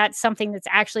William. That's something that's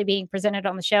actually being presented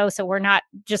on the show. So we're not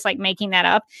just like making that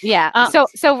up. Yeah.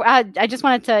 So I just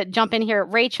wanted to jump in here.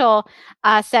 Rachel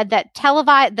said that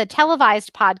the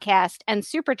televised podcast and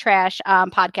Super Trash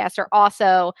podcast are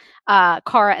also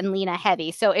Cara and Lena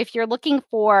heavy. So if you're looking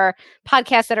for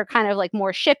podcasts that are kind of like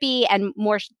more shippy and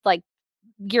more like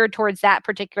geared towards that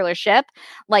particular ship,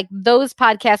 like those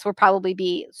podcasts will probably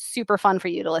be super fun for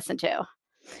you to listen to.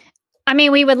 I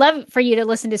mean, we would love for you to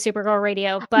listen to Supergirl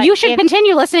Radio, but you should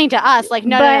continue listening to us. Like,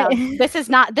 no. This is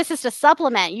to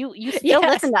supplement. You still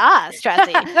listen to us,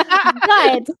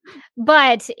 Tressie.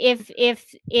 but if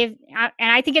and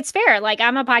I think it's fair. Like,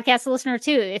 I'm a podcast listener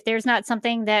too. If there's not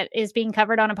something that is being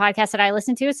covered on a podcast that I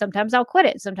listen to, sometimes I'll quit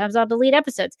it. Sometimes I'll delete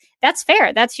episodes. That's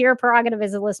fair. That's your prerogative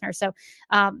as a listener. So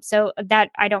that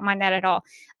I don't mind that at all.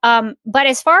 But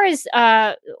as far as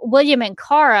William and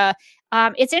Cara,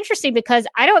 it's interesting because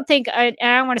I don't think, and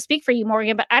I don't want to speak for you,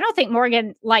 Morgan, but I don't think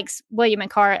Morgan likes William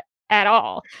and Cara at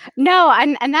all. No,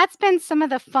 and that's been some of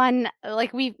the fun.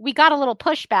 Like we got a little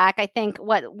pushback. I think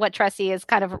what Tressie is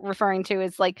kind of referring to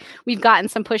is like we've gotten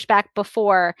some pushback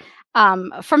before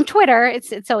from Twitter.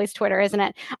 It's always Twitter, isn't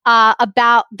it?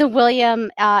 About the William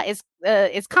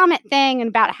is Comet thing, and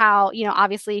about how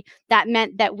obviously that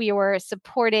meant that we were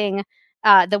supporting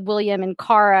the William and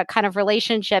Cara kind of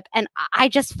relationship. And I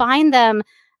just find them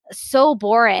so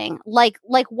boring, like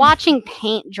watching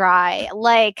paint dry,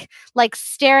 like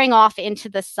staring off into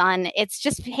the sun. It's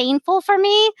just painful for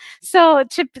me. So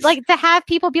to have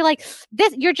people be like,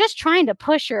 this, you're just trying to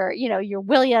push your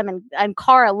William and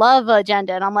Cara love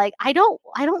agenda. And I'm like, I don't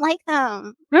like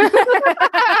them. I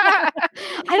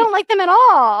don't like them at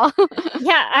all.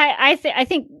 Yeah. I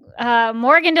think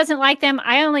Morgan doesn't like them.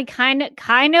 I only kind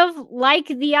of like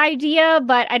the idea,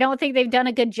 but I don't think they've done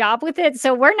a good job with it.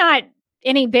 So we're not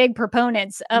any big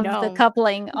proponents of the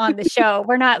coupling on the show.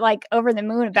 We're not like over the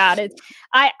moon about it.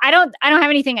 I don't have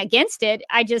anything against it.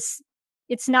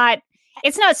 It's not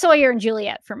Sawyer and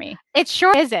Juliet for me. It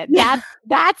sure isn't. Yeah.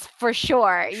 That's for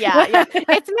sure. Yeah.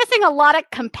 It's missing a lot of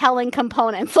compelling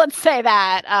components. Let's say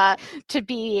that to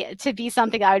be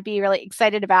something I would be really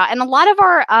excited about. And a lot of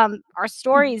our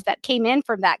stories that came in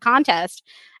from that contest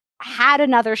had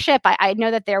another ship. I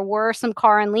know that there were some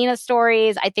Cara and Lena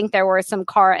stories. I think there were some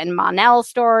Cara and Mon-El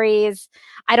stories.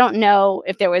 I don't know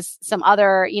if there was some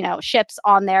other, ships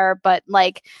on there, but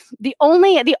like the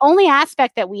only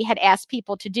aspect that we had asked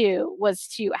people to do was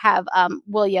to have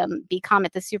William be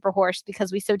Comet the Super Horse,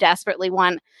 because we so desperately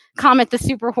want Comet the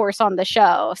Super Horse on the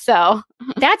show. So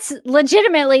that's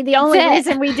legitimately the only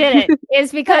reason we did it,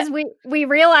 is because we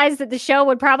realized that the show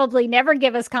would probably never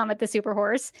give us Comet the Super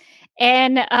Horse.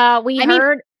 And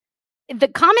the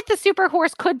Comet the Super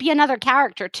Horse could be another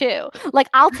character too. Like,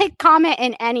 I'll take Comet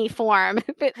in any form.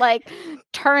 If it like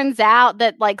turns out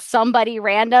that like somebody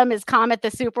random is Comet the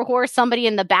Super Horse, somebody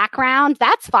in the background,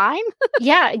 that's fine.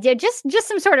 Yeah, just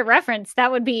some sort of reference,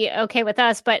 that would be okay with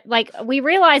us. But like, we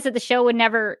realized that the show would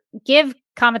never give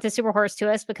Comet the Super Horse to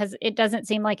us because it doesn't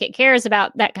seem like it cares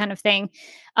about that kind of thing.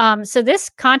 So this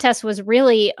contest was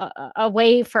really a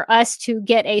way for us to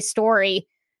get a story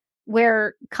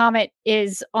where Comet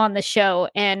is on the show.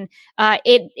 And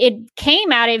it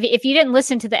came out of, if you didn't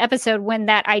listen to the episode when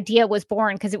that idea was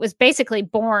born, because it was basically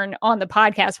born on the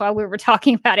podcast while we were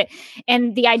talking about it.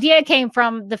 And the idea came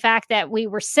from the fact that we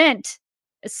were sent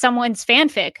someone's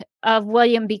fanfic of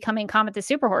William becoming Comet the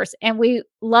Superhorse. And we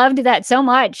loved that so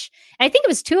much. I think it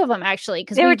was 2 of them actually,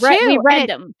 because we read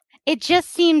them. It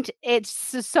just seemed, it's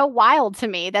so wild to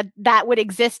me that would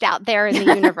exist out there in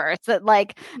the universe, that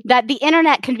like that the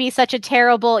internet can be such a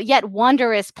terrible yet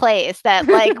wondrous place, that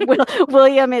like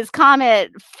William is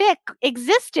Comet fic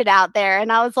existed out there.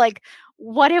 And I was like,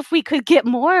 what if we could get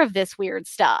more of this weird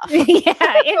stuff? Yeah,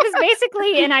 it was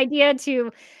basically an idea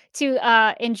to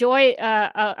enjoy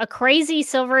a crazy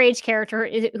Silver Age character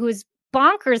who is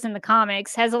bonkers in the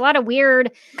comics, has a lot of weird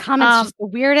just the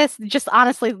weirdest, just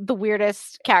honestly the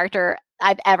weirdest character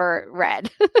I've ever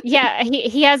read. Yeah,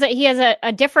 he has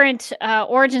a different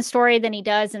origin story than he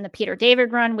does in the Peter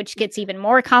David run, which gets even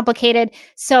more complicated.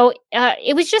 So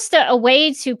it was just a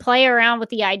way to play around with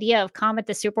the idea of Comet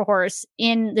the Superhorse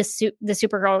in the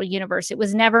Supergirl universe. It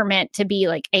was never meant to be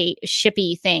like a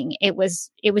shippy thing. It was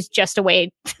just a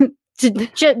way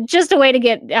just a way to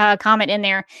get Comet in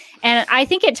there. And I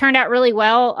think it turned out really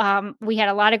well. We had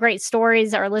a lot of great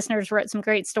stories. Our listeners wrote some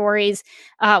great stories.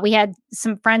 We had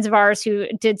some friends of ours who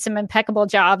did some impeccable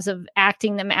jobs of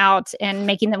acting them out and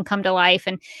making them come to life.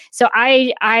 And so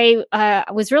I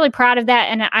was really proud of that.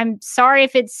 And I'm sorry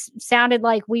if it's sounded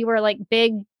like we were like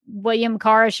big William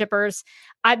Kara shippers.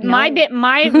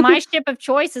 My ship of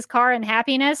choice is Kara and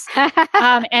Happiness,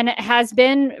 and it has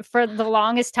been for the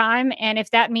longest time. And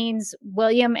if that means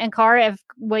William and Kara, if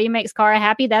William makes Kara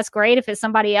happy, that's great. If it's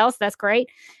somebody else, that's great.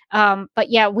 But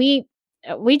yeah, we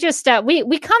just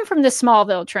we come from the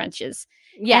Smallville trenches.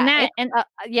 Yeah, and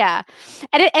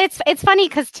it's funny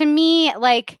because to me,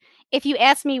 like, if you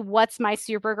ask me what's my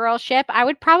Supergirl ship, I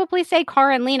would probably say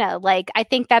Kara and Lena. Like, I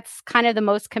think that's kind of the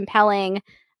most compelling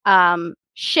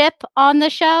ship on the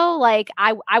show. Like,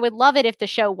 I would love it if the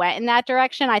show went in that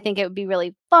direction. I think it would be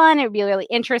really fun. It would be really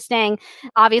interesting.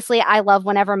 Obviously, I love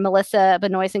whenever Melissa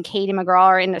Benoist and Katie McGraw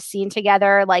are in a scene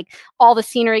together. Like, all the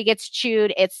scenery gets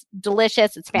chewed. It's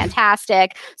delicious. It's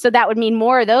fantastic. So that would mean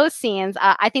more of those scenes.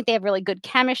 I think they have really good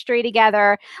chemistry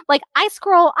together. Like, I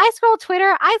scroll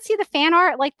Twitter. I see the fan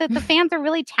art. Like, the fans are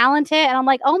really talented. And I'm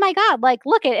like, oh my God, like,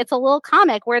 look, it's a little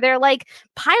comic where they're like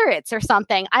pirates or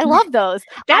something. I love those.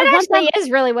 That actually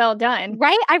is really well done.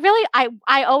 Right?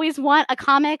 I always want a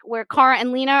comic where Kara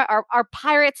and Lena are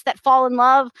pirates that fall in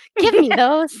love. Give me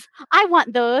those. I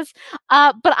want those.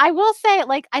 But I will say,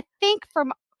 like, I think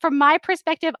from my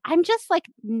perspective, I'm just like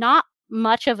not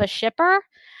much of a shipper.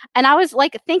 And I was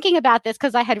like thinking about this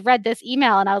because I had read this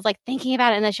email and I was like thinking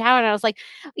about it in the shower and I was like,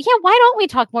 yeah, why don't we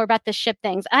talk more about the ship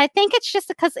things? And I think it's just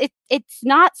because it's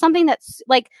not something that's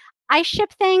like, I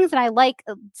ship things and I like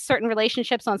certain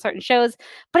relationships on certain shows,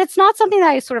 but it's not something that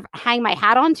I sort of hang my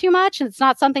hat on too much. And it's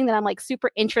not something that I'm like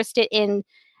super interested in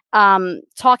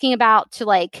talking about to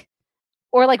like,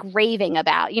 or like raving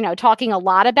about, talking a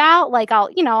lot about. Like,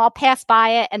 I'll pass by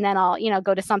it and then I'll,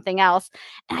 go to something else.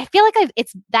 And I feel like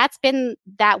that's been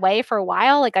that way for a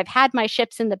while. Like, I've had my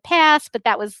ships in the past, but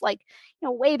that was like,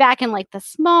 way back in like the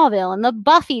Smallville and the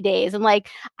Buffy days. And like,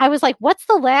 I was like, what's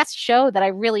the last show that I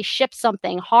really shipped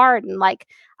something hard? And like,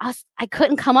 I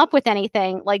couldn't come up with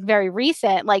anything like very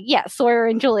recent. Like, yeah, Sawyer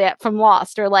and Juliet from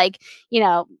Lost, or like,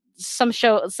 some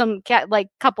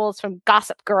couples from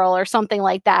Gossip Girl or something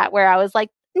like that, where I was like,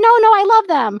 no, I love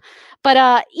them.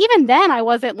 But even then I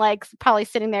wasn't like probably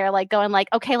sitting there like going like,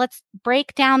 okay, let's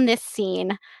break down this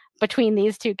scene between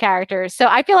these two characters. So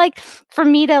I feel like for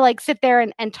me to like sit there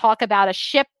and talk about a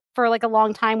ship for like a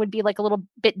long time would be like a little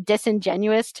bit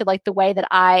disingenuous to like the way that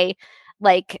I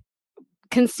like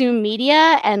consume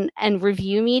media and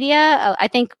review media. I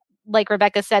think, like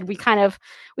Rebecca said, we kind of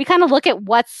look at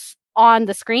what's on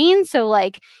the screen. So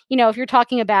like, if you're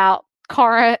talking about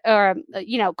Kara or,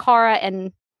 Kara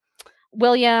and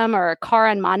William, or Kara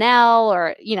and Mon-El,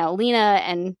 or,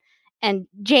 Lena and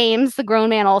James, the grown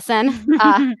man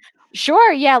Olsen,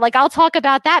 sure. Yeah. Like, I'll talk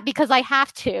about that because I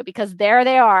have to, because there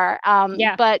they are.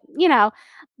 Yeah. But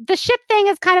the ship thing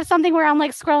is kind of something where I'm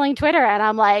like scrolling Twitter and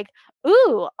I'm like,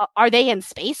 ooh, are they in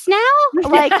space now?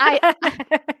 Like, I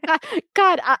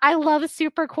love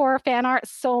Supercore fan art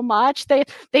so much.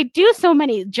 They do so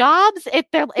many jobs.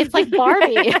 It's like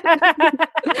Barbie.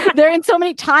 They're in so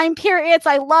many time periods.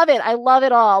 I love it. I love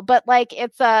it all. But like,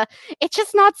 it's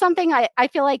just not something I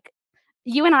feel like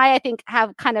you and I think,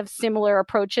 have kind of similar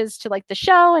approaches to like the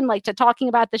show and like to talking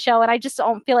about the show. And I just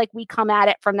don't feel like we come at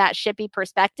it from that shippy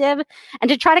perspective. And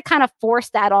to try to kind of force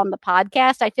that on the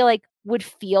podcast, I feel like would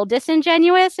feel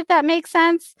disingenuous, if that makes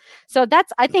sense. So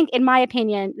that's, I think, in my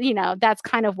opinion, that's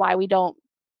kind of why we don't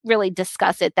really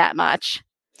discuss it that much.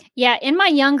 Yeah, in my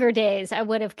younger days, I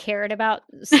would have cared about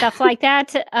stuff like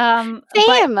that.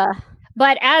 Same.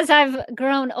 But as I've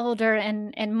grown older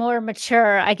and more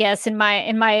mature, I guess in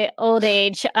my old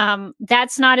age,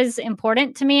 that's not as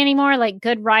important to me anymore. Like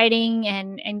good writing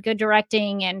and good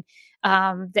directing and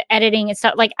the editing and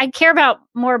stuff. Like I care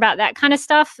more about that kind of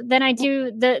stuff than I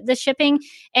do the shipping.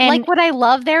 And like, would I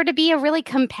love there to be a really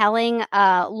compelling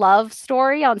love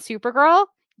story on Supergirl?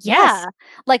 Yes. Yeah.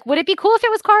 Like, would it be cool if it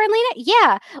was Kara and Lena?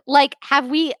 Yeah. Like, have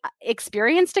we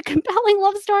experienced a compelling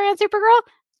love story on Supergirl?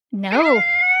 No.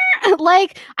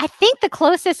 Like, I think the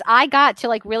closest I got to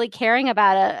like really caring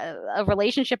about a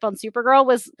relationship on Supergirl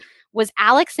was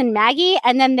Alex and Maggie,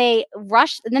 and then they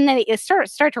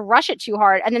started to rush it too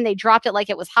hard, and then they dropped it like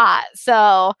it was hot.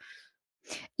 So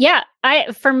yeah,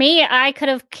 I could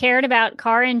have cared about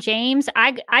Kara and James.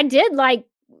 I did like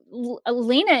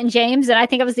Lena and James, and I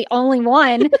think I was the only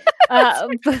one.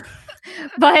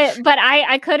 But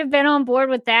I could have been on board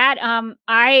with that.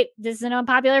 This is an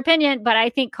unpopular opinion, but I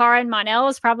think Kara and Mon-El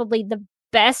is probably the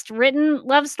best written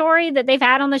love story that they've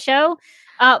had on the show.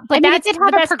 But I mean, it did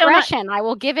have a progression. I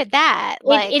will give it that.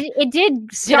 Like, it did.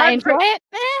 Did I enjoy it?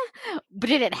 But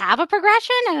did it have a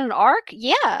progression and an arc?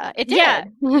 Yeah, it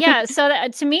did. Yeah. So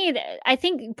to me, I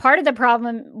think part of the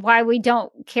problem why we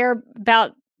don't care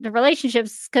about the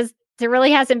relationships because there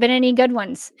really hasn't been any good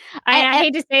ones. I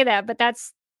hate to say that, but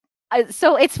that's.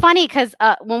 So it's funny because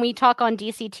when we talk on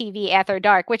DC TV After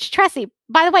Dark, which Tressie,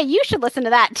 by the way, you should listen to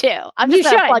that too. I'm just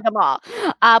going to plug them all.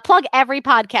 Plug every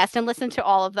podcast and listen to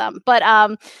all of them. But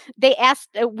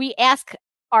we ask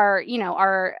our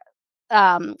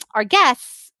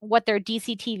guests what their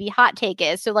DC TV hot take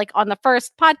is. So like on the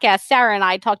first podcast, Sarah and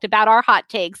I talked about our hot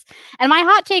takes. And my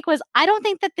hot take was, I don't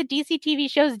think that the DC TV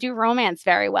shows do romance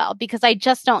very well because I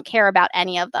just don't care about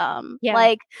any of them. Yeah.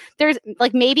 Like there's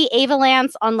like maybe Ava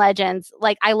Lance on Legends.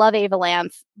 Like I love Ava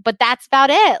Lance, but that's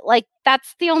about it. Like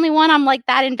that's the only one I'm like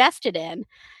that invested in.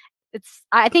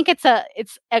 I think it's a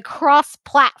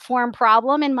cross-platform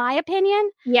problem in my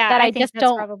opinion. Yeah, that I I think just that's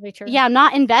don't. probably true. Yeah, I'm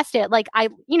not invested. Like I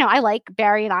like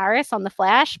Barry and Iris on The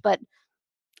Flash, but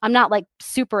I'm not like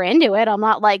super into it. I'm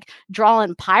not like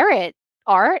drawing pirate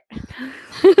art.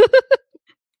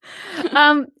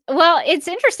 Well, it's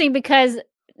interesting because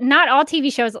not all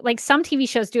TV shows, like some TV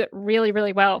shows, do it really,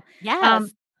 really well. Yes.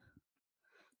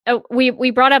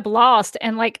 We brought up Lost,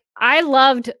 and like I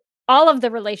loved all of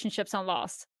the relationships on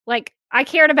Lost. Like I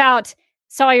cared about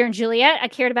Sawyer and Juliet. I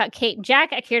cared about Kate and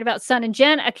Jack. I cared about Sun and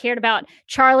Jen. I cared about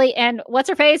Charlie and what's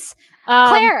her face?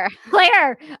 Claire.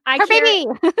 Baby.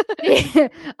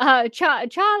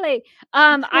 Charlie.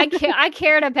 I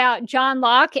cared about John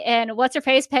Locke and what's her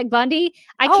face? Peg Bundy.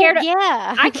 I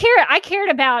cared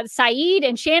about Saeed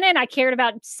and Shannon. I cared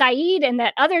about Saeed and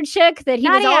that other chick that he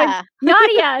was always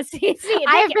Nadia. See,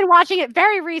 I have been watching it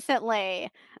very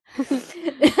recently.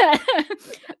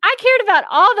 I cared about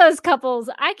all those couples.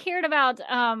 I cared about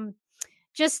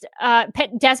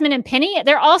Desmond and Penny.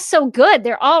 They're all so good.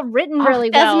 They're all written really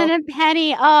well. Desmond and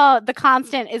Penny. Oh, The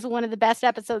Constant is one of the best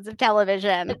episodes of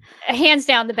television. Hands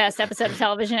down the best episode of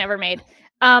television ever made.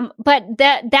 But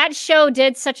that show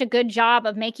did such a good job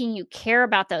of making you care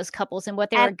about those couples and what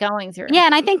they were going through. Yeah,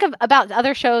 and I think about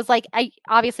other shows like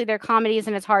obviously they're comedies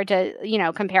and it's hard to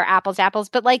compare apples to apples,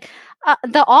 but like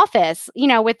The Office,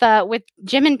 with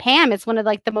Jim and Pam, it's one of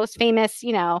like the most famous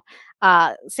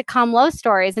sitcom love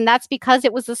stories, and that's because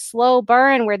it was a slow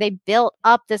burn where they built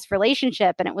up this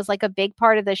relationship and it was like a big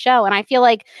part of the show. And I feel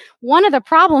like one of the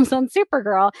problems on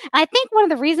Supergirl, and I think one of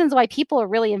the reasons why people are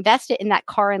really invested in that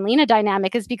Kara and Lena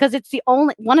dynamic is because it's the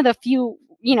only one of the few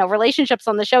relationships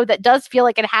on the show that does feel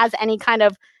like it has any kind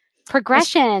of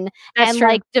progression and true.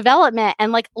 Like development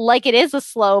and like it is a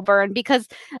slow burn because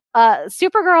on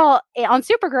Supergirl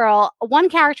one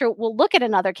character will look at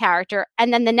another character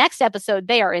and then the next episode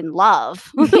they are in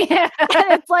love. Yeah.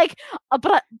 And it's like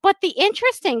but the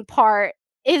interesting part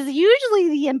is usually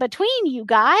the in between, you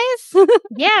guys.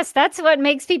 Yes, that's what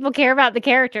makes people care about the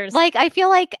characters. Like I feel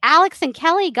like Alex and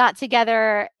Kelly got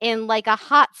together in like a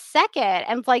hot second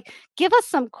and like give us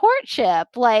some courtship.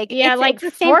 Like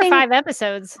it's 4 or 5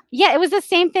 episodes. Yeah, it was the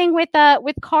same thing with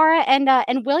Kara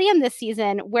and William this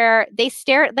season where they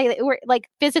were like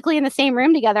physically in the same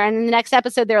room together, and in the next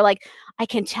episode they're like, I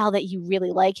can tell that you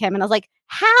really like him, and I was like,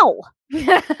 how?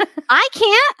 I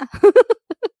can't.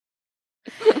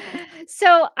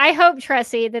 So I hope,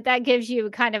 Tressie, that gives you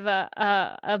kind of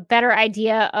a better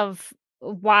idea of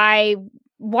why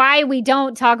we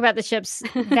don't talk about the ships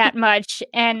that much,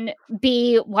 and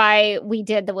B, why we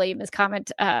did the William is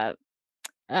Comet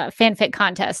fanfic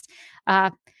contest.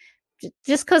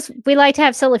 Just because we like to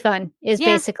have silly fun is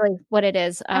basically what it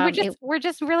is. And we're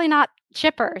just really not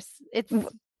shippers.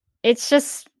 It's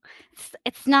just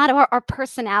it's not our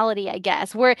personality, I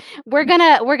guess. We're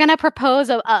gonna propose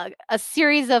a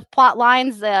series of plot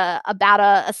lines about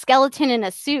a skeleton in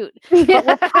a suit,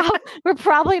 but we're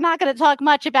probably not going to talk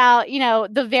much about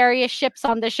the various ships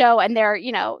on the show and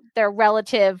their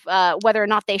relative whether or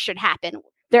not they should happen,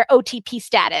 their OTP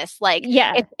status. Like,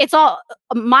 it's all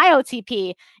my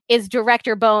OTP is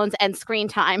director bones and screen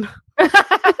time.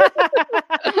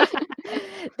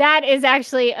 That is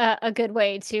actually a good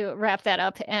way to wrap that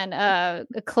up and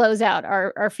close out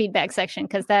our feedback section,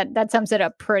 because that sums it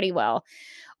up pretty well.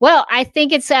 Well, I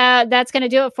think it's that's going to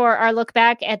do it for our look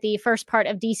back at the first part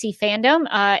of DC fandom.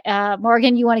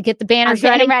 Morgan, you want to get the banners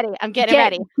ready? I'm getting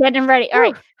ready. Getting ready. All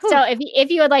right. So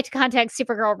if you would like to contact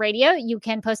Supergirl Radio, you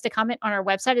can post a comment on our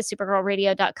website at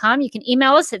supergirlradio.com. You can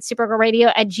email us at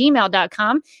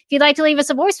supergirlradio@gmail.com. If you'd like to leave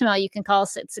us a voicemail, you can call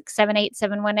us at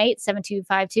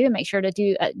 678-718-7252 and make sure to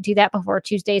do that before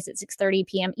Tuesdays at 6:30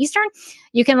 p.m. Eastern.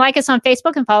 You can like us on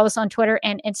Facebook and follow us on Twitter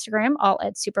and Instagram, all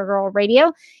at Supergirl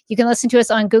Radio. You can listen to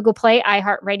us on Google Play,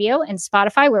 iHeartRadio, and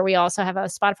Spotify, where we also have a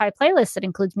Spotify playlist that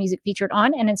includes music featured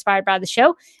on and inspired by the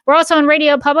show. We're also on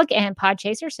Radio Public and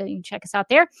Podchaser, so you can check us out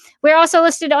there. We're also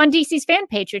listed on DC's fan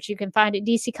page, which you can find at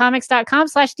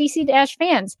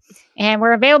dccomics.com/DC-fans. And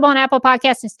we're available on Apple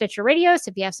Podcasts and Stitcher Radio,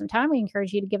 so if you have some time, we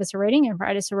encourage you to give us a rating and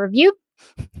write us a review.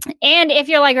 And if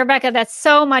you're like, Rebecca, that's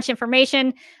so much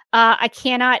information, I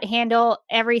cannot handle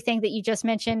everything that you just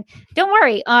mentioned. Don't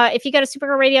worry. If you go to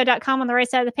supergirlradio.com on the right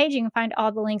side of the page, you can find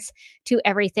all the links to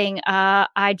everything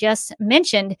I just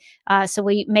mentioned. So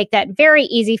we make that very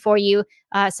easy for you.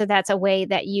 So that's a way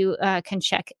that you can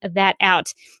check that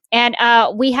out. And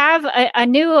we have a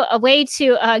new way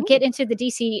to get into the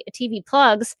DC TV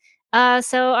plugs.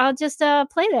 So I'll just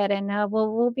play that and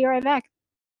we'll be right back.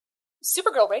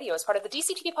 Supergirl Radio is part of the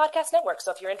DC TV Podcast Network,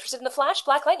 so if you're interested in The Flash,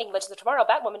 Black Lightning, Legends of Tomorrow,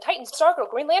 Batwoman, Titans, Stargirl,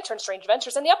 Green Lantern, Strange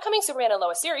Adventures, and the upcoming Superman and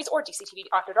Lois series, or DC TV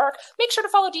After Dark, make sure to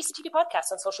follow DC TV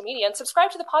Podcasts on social media and subscribe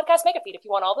to the podcast mega feed if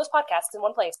you want all those podcasts in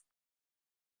one place.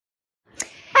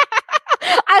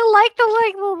 I like the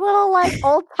little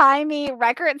old timey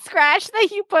record scratch that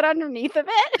you put underneath of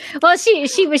it. Well, she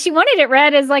wanted it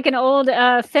read as like an old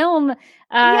film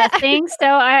thing, so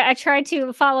I tried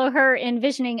to follow her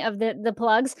envisioning of the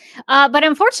plugs. But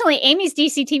unfortunately, Amy's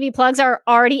DC TV plugs are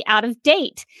already out of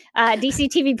date. DC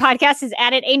TV Podcast has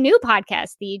added a new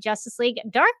podcast. The Justice League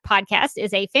Dark podcast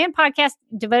is a fan podcast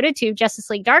devoted to Justice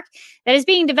League Dark that is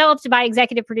being developed by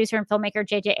executive producer and filmmaker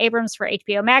J.J. Abrams for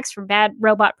HBO Max from Bad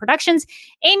Robot Productions,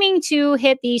 aiming to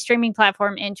hit the streaming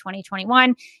platform in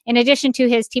 2021. In addition to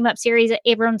his team-up series,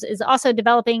 Abrams is also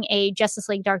developing a Justice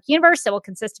League Dark universe that will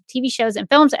consist of TV shows and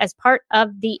films as part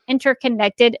of the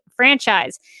interconnected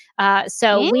franchise.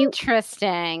 So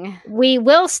interesting. We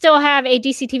will still have a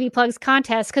DC TV plugs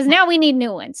contest because now we need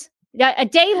new ones. A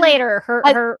day later,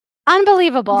 her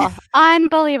unbelievable.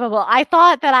 Unbelievable. I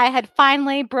thought that I had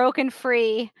finally broken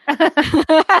free.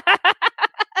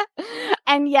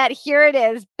 And yet here it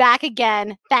is, back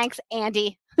again. Thanks,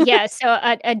 Andy. Yeah, so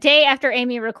a day after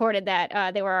Amy recorded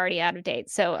that, they were already out of date.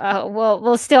 So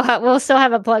we'll still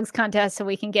have a plugs contest, so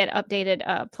we can get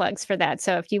updated plugs for that.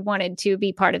 So if you wanted to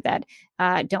be part of that,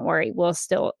 don't worry, we'll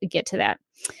still get to that.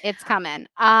 It's coming.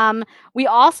 We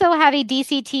also have a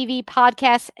DC TV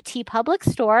Podcast TeePublic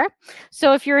store.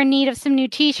 So if you're in need of some new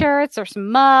t-shirts or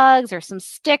some mugs or some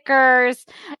stickers,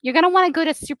 you're going to want to go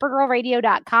to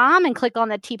supergirlradio.com and click on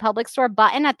the TeePublic store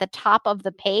button at the top of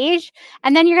the page.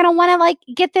 And then you're going to want to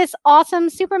get this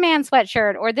awesome Superman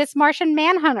sweatshirt or this Martian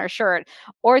Manhunter shirt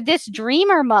or this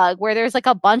Dreamer mug where there's like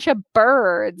a bunch of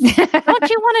birds. Don't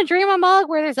you want a Dreamer mug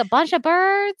where there's a bunch of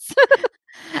birds?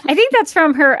 I think that's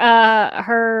from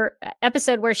her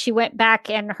episode where she went back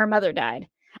and her mother died.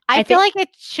 I feel like it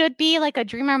should be like a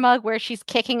Dreamer mug where she's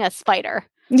kicking a spider.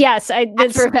 Yes,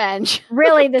 that's revenge.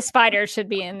 Really, the spider should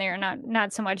be in there,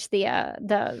 not so much the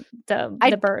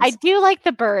birds. I do like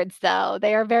the birds though;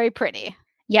 they are very pretty.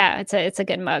 Yeah, it's a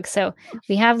good mug. So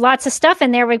we have lots of stuff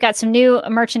in there. We've got some new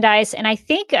merchandise, and I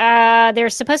think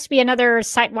there's supposed to be another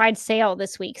site-wide sale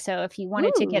this week. So if you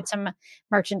wanted to get some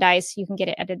merchandise, you can get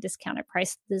it at a discounted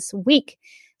price this week.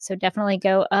 So definitely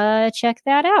go check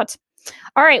that out.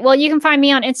 All right. Well, you can find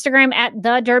me on Instagram at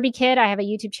The Derby Kid. I have a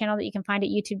YouTube channel that you can find at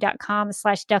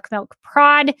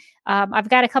youtube.com/duckmilkprod. I've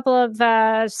got a couple of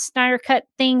Snyder Cut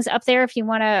things up there if you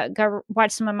want to go watch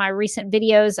some of my recent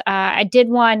videos. I did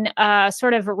one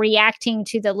sort of reacting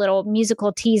to the little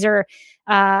musical teaser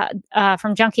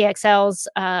from Junkie XL's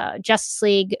Justice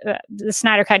League, the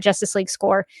Snyder Cut Justice League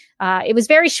score. It was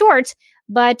very short,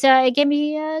 but it gave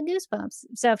me goosebumps.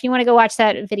 So if you want to go watch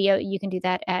that video, you can do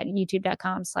that at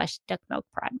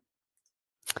youtube.com/duckmilkprod.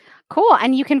 Cool.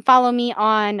 And you can follow me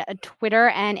on Twitter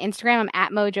and Instagram. I'm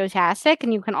at Mojotastic.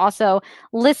 And you can also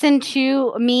listen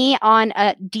to me on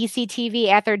DCTV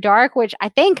After Dark, which I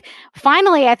think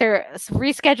finally, after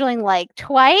rescheduling like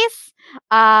twice,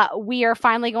 we are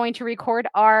finally going to record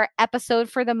our episode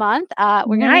for the month. We're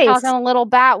going to be talking a little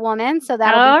Batwoman, so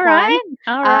that'll be fun.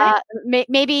 All right.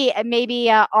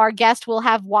 Maybe our guest will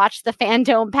have watched the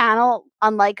Fandom panel,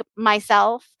 unlike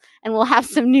myself, and we'll have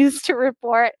some news to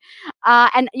report.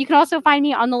 And you can also find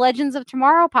me on the Legends of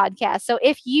Tomorrow podcast. So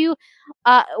if you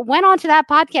went onto that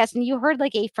podcast and you heard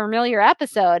like a familiar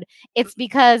episode, it's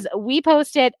because we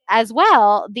posted as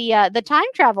well the time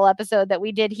travel episode that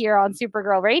we did here on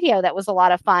Supergirl Radio. That was a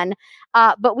lot of fun.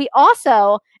 But we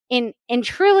also, in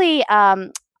truly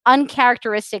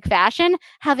uncharacteristic fashion,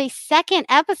 have a second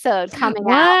episode coming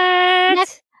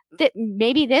out.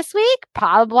 Maybe this week,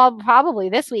 probably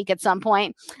this week at some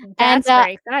point. That's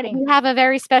very exciting. We have a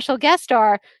very special guest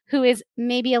star who is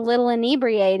maybe a little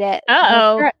inebriated.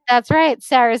 That's right.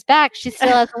 Sarah's back. She still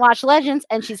hasn't watched Legends,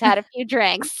 and she's had a few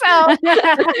drinks. So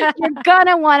you're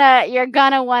gonna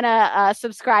wanna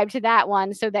subscribe to that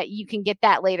one so that you can get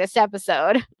that latest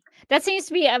episode. That seems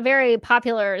to be a very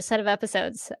popular set of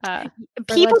episodes.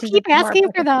 People keep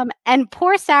asking for them, and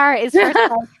poor Sarah is first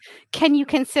like, can you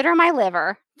consider my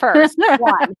liver? First,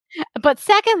 one. But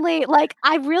secondly, like,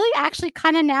 I really actually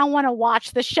kind of now want to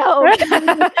watch the show.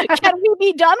 Can we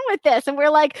be done with this? And we're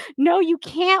like, no, you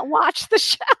can't watch the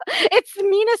show. It's the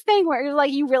meanest thing where you're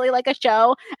like, you really like a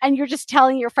show and you're just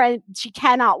telling your friend she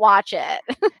cannot watch it.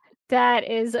 That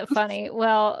is funny.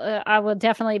 Well, I will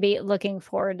definitely be looking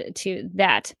forward to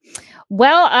that.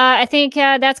 Well, I think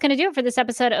that's going to do it for this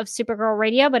episode of Supergirl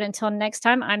Radio. But until next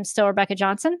time, I'm still Rebecca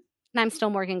Johnson. And I'm still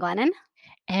Morgan Glennon.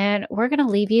 And we're going to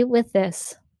leave you with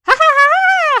this.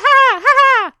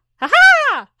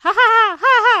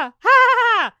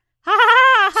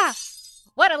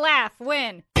 What a laugh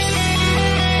when...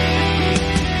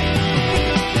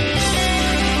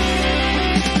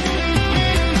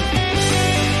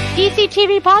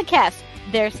 DCTV podcast.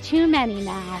 There's too many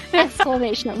now!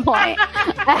 Exclamation point.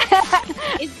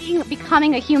 Is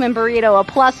becoming a human burrito a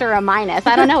plus or a minus?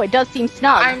 I don't know. It does seem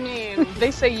snug. I mean, they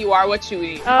say you are what you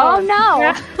eat. Oh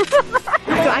no.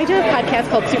 So I do a podcast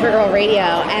called Supergirl Radio,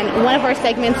 and one of our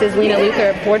segments is Lena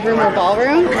Luthor, Boardroom or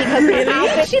Ballroom,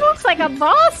 because she looks like a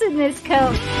boss in this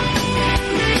coat.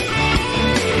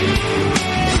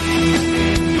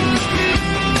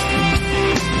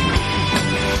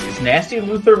 Is Nasty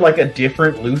Luthor like a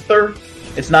different Luthor?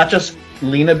 It's not just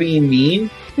Lena being mean?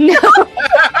 No.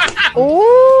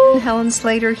 Ooh. Helen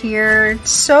Slater here.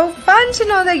 It's so fun to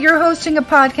know that you're hosting a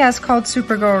podcast called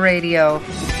Supergirl Radio.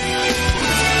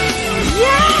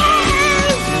 Yeah!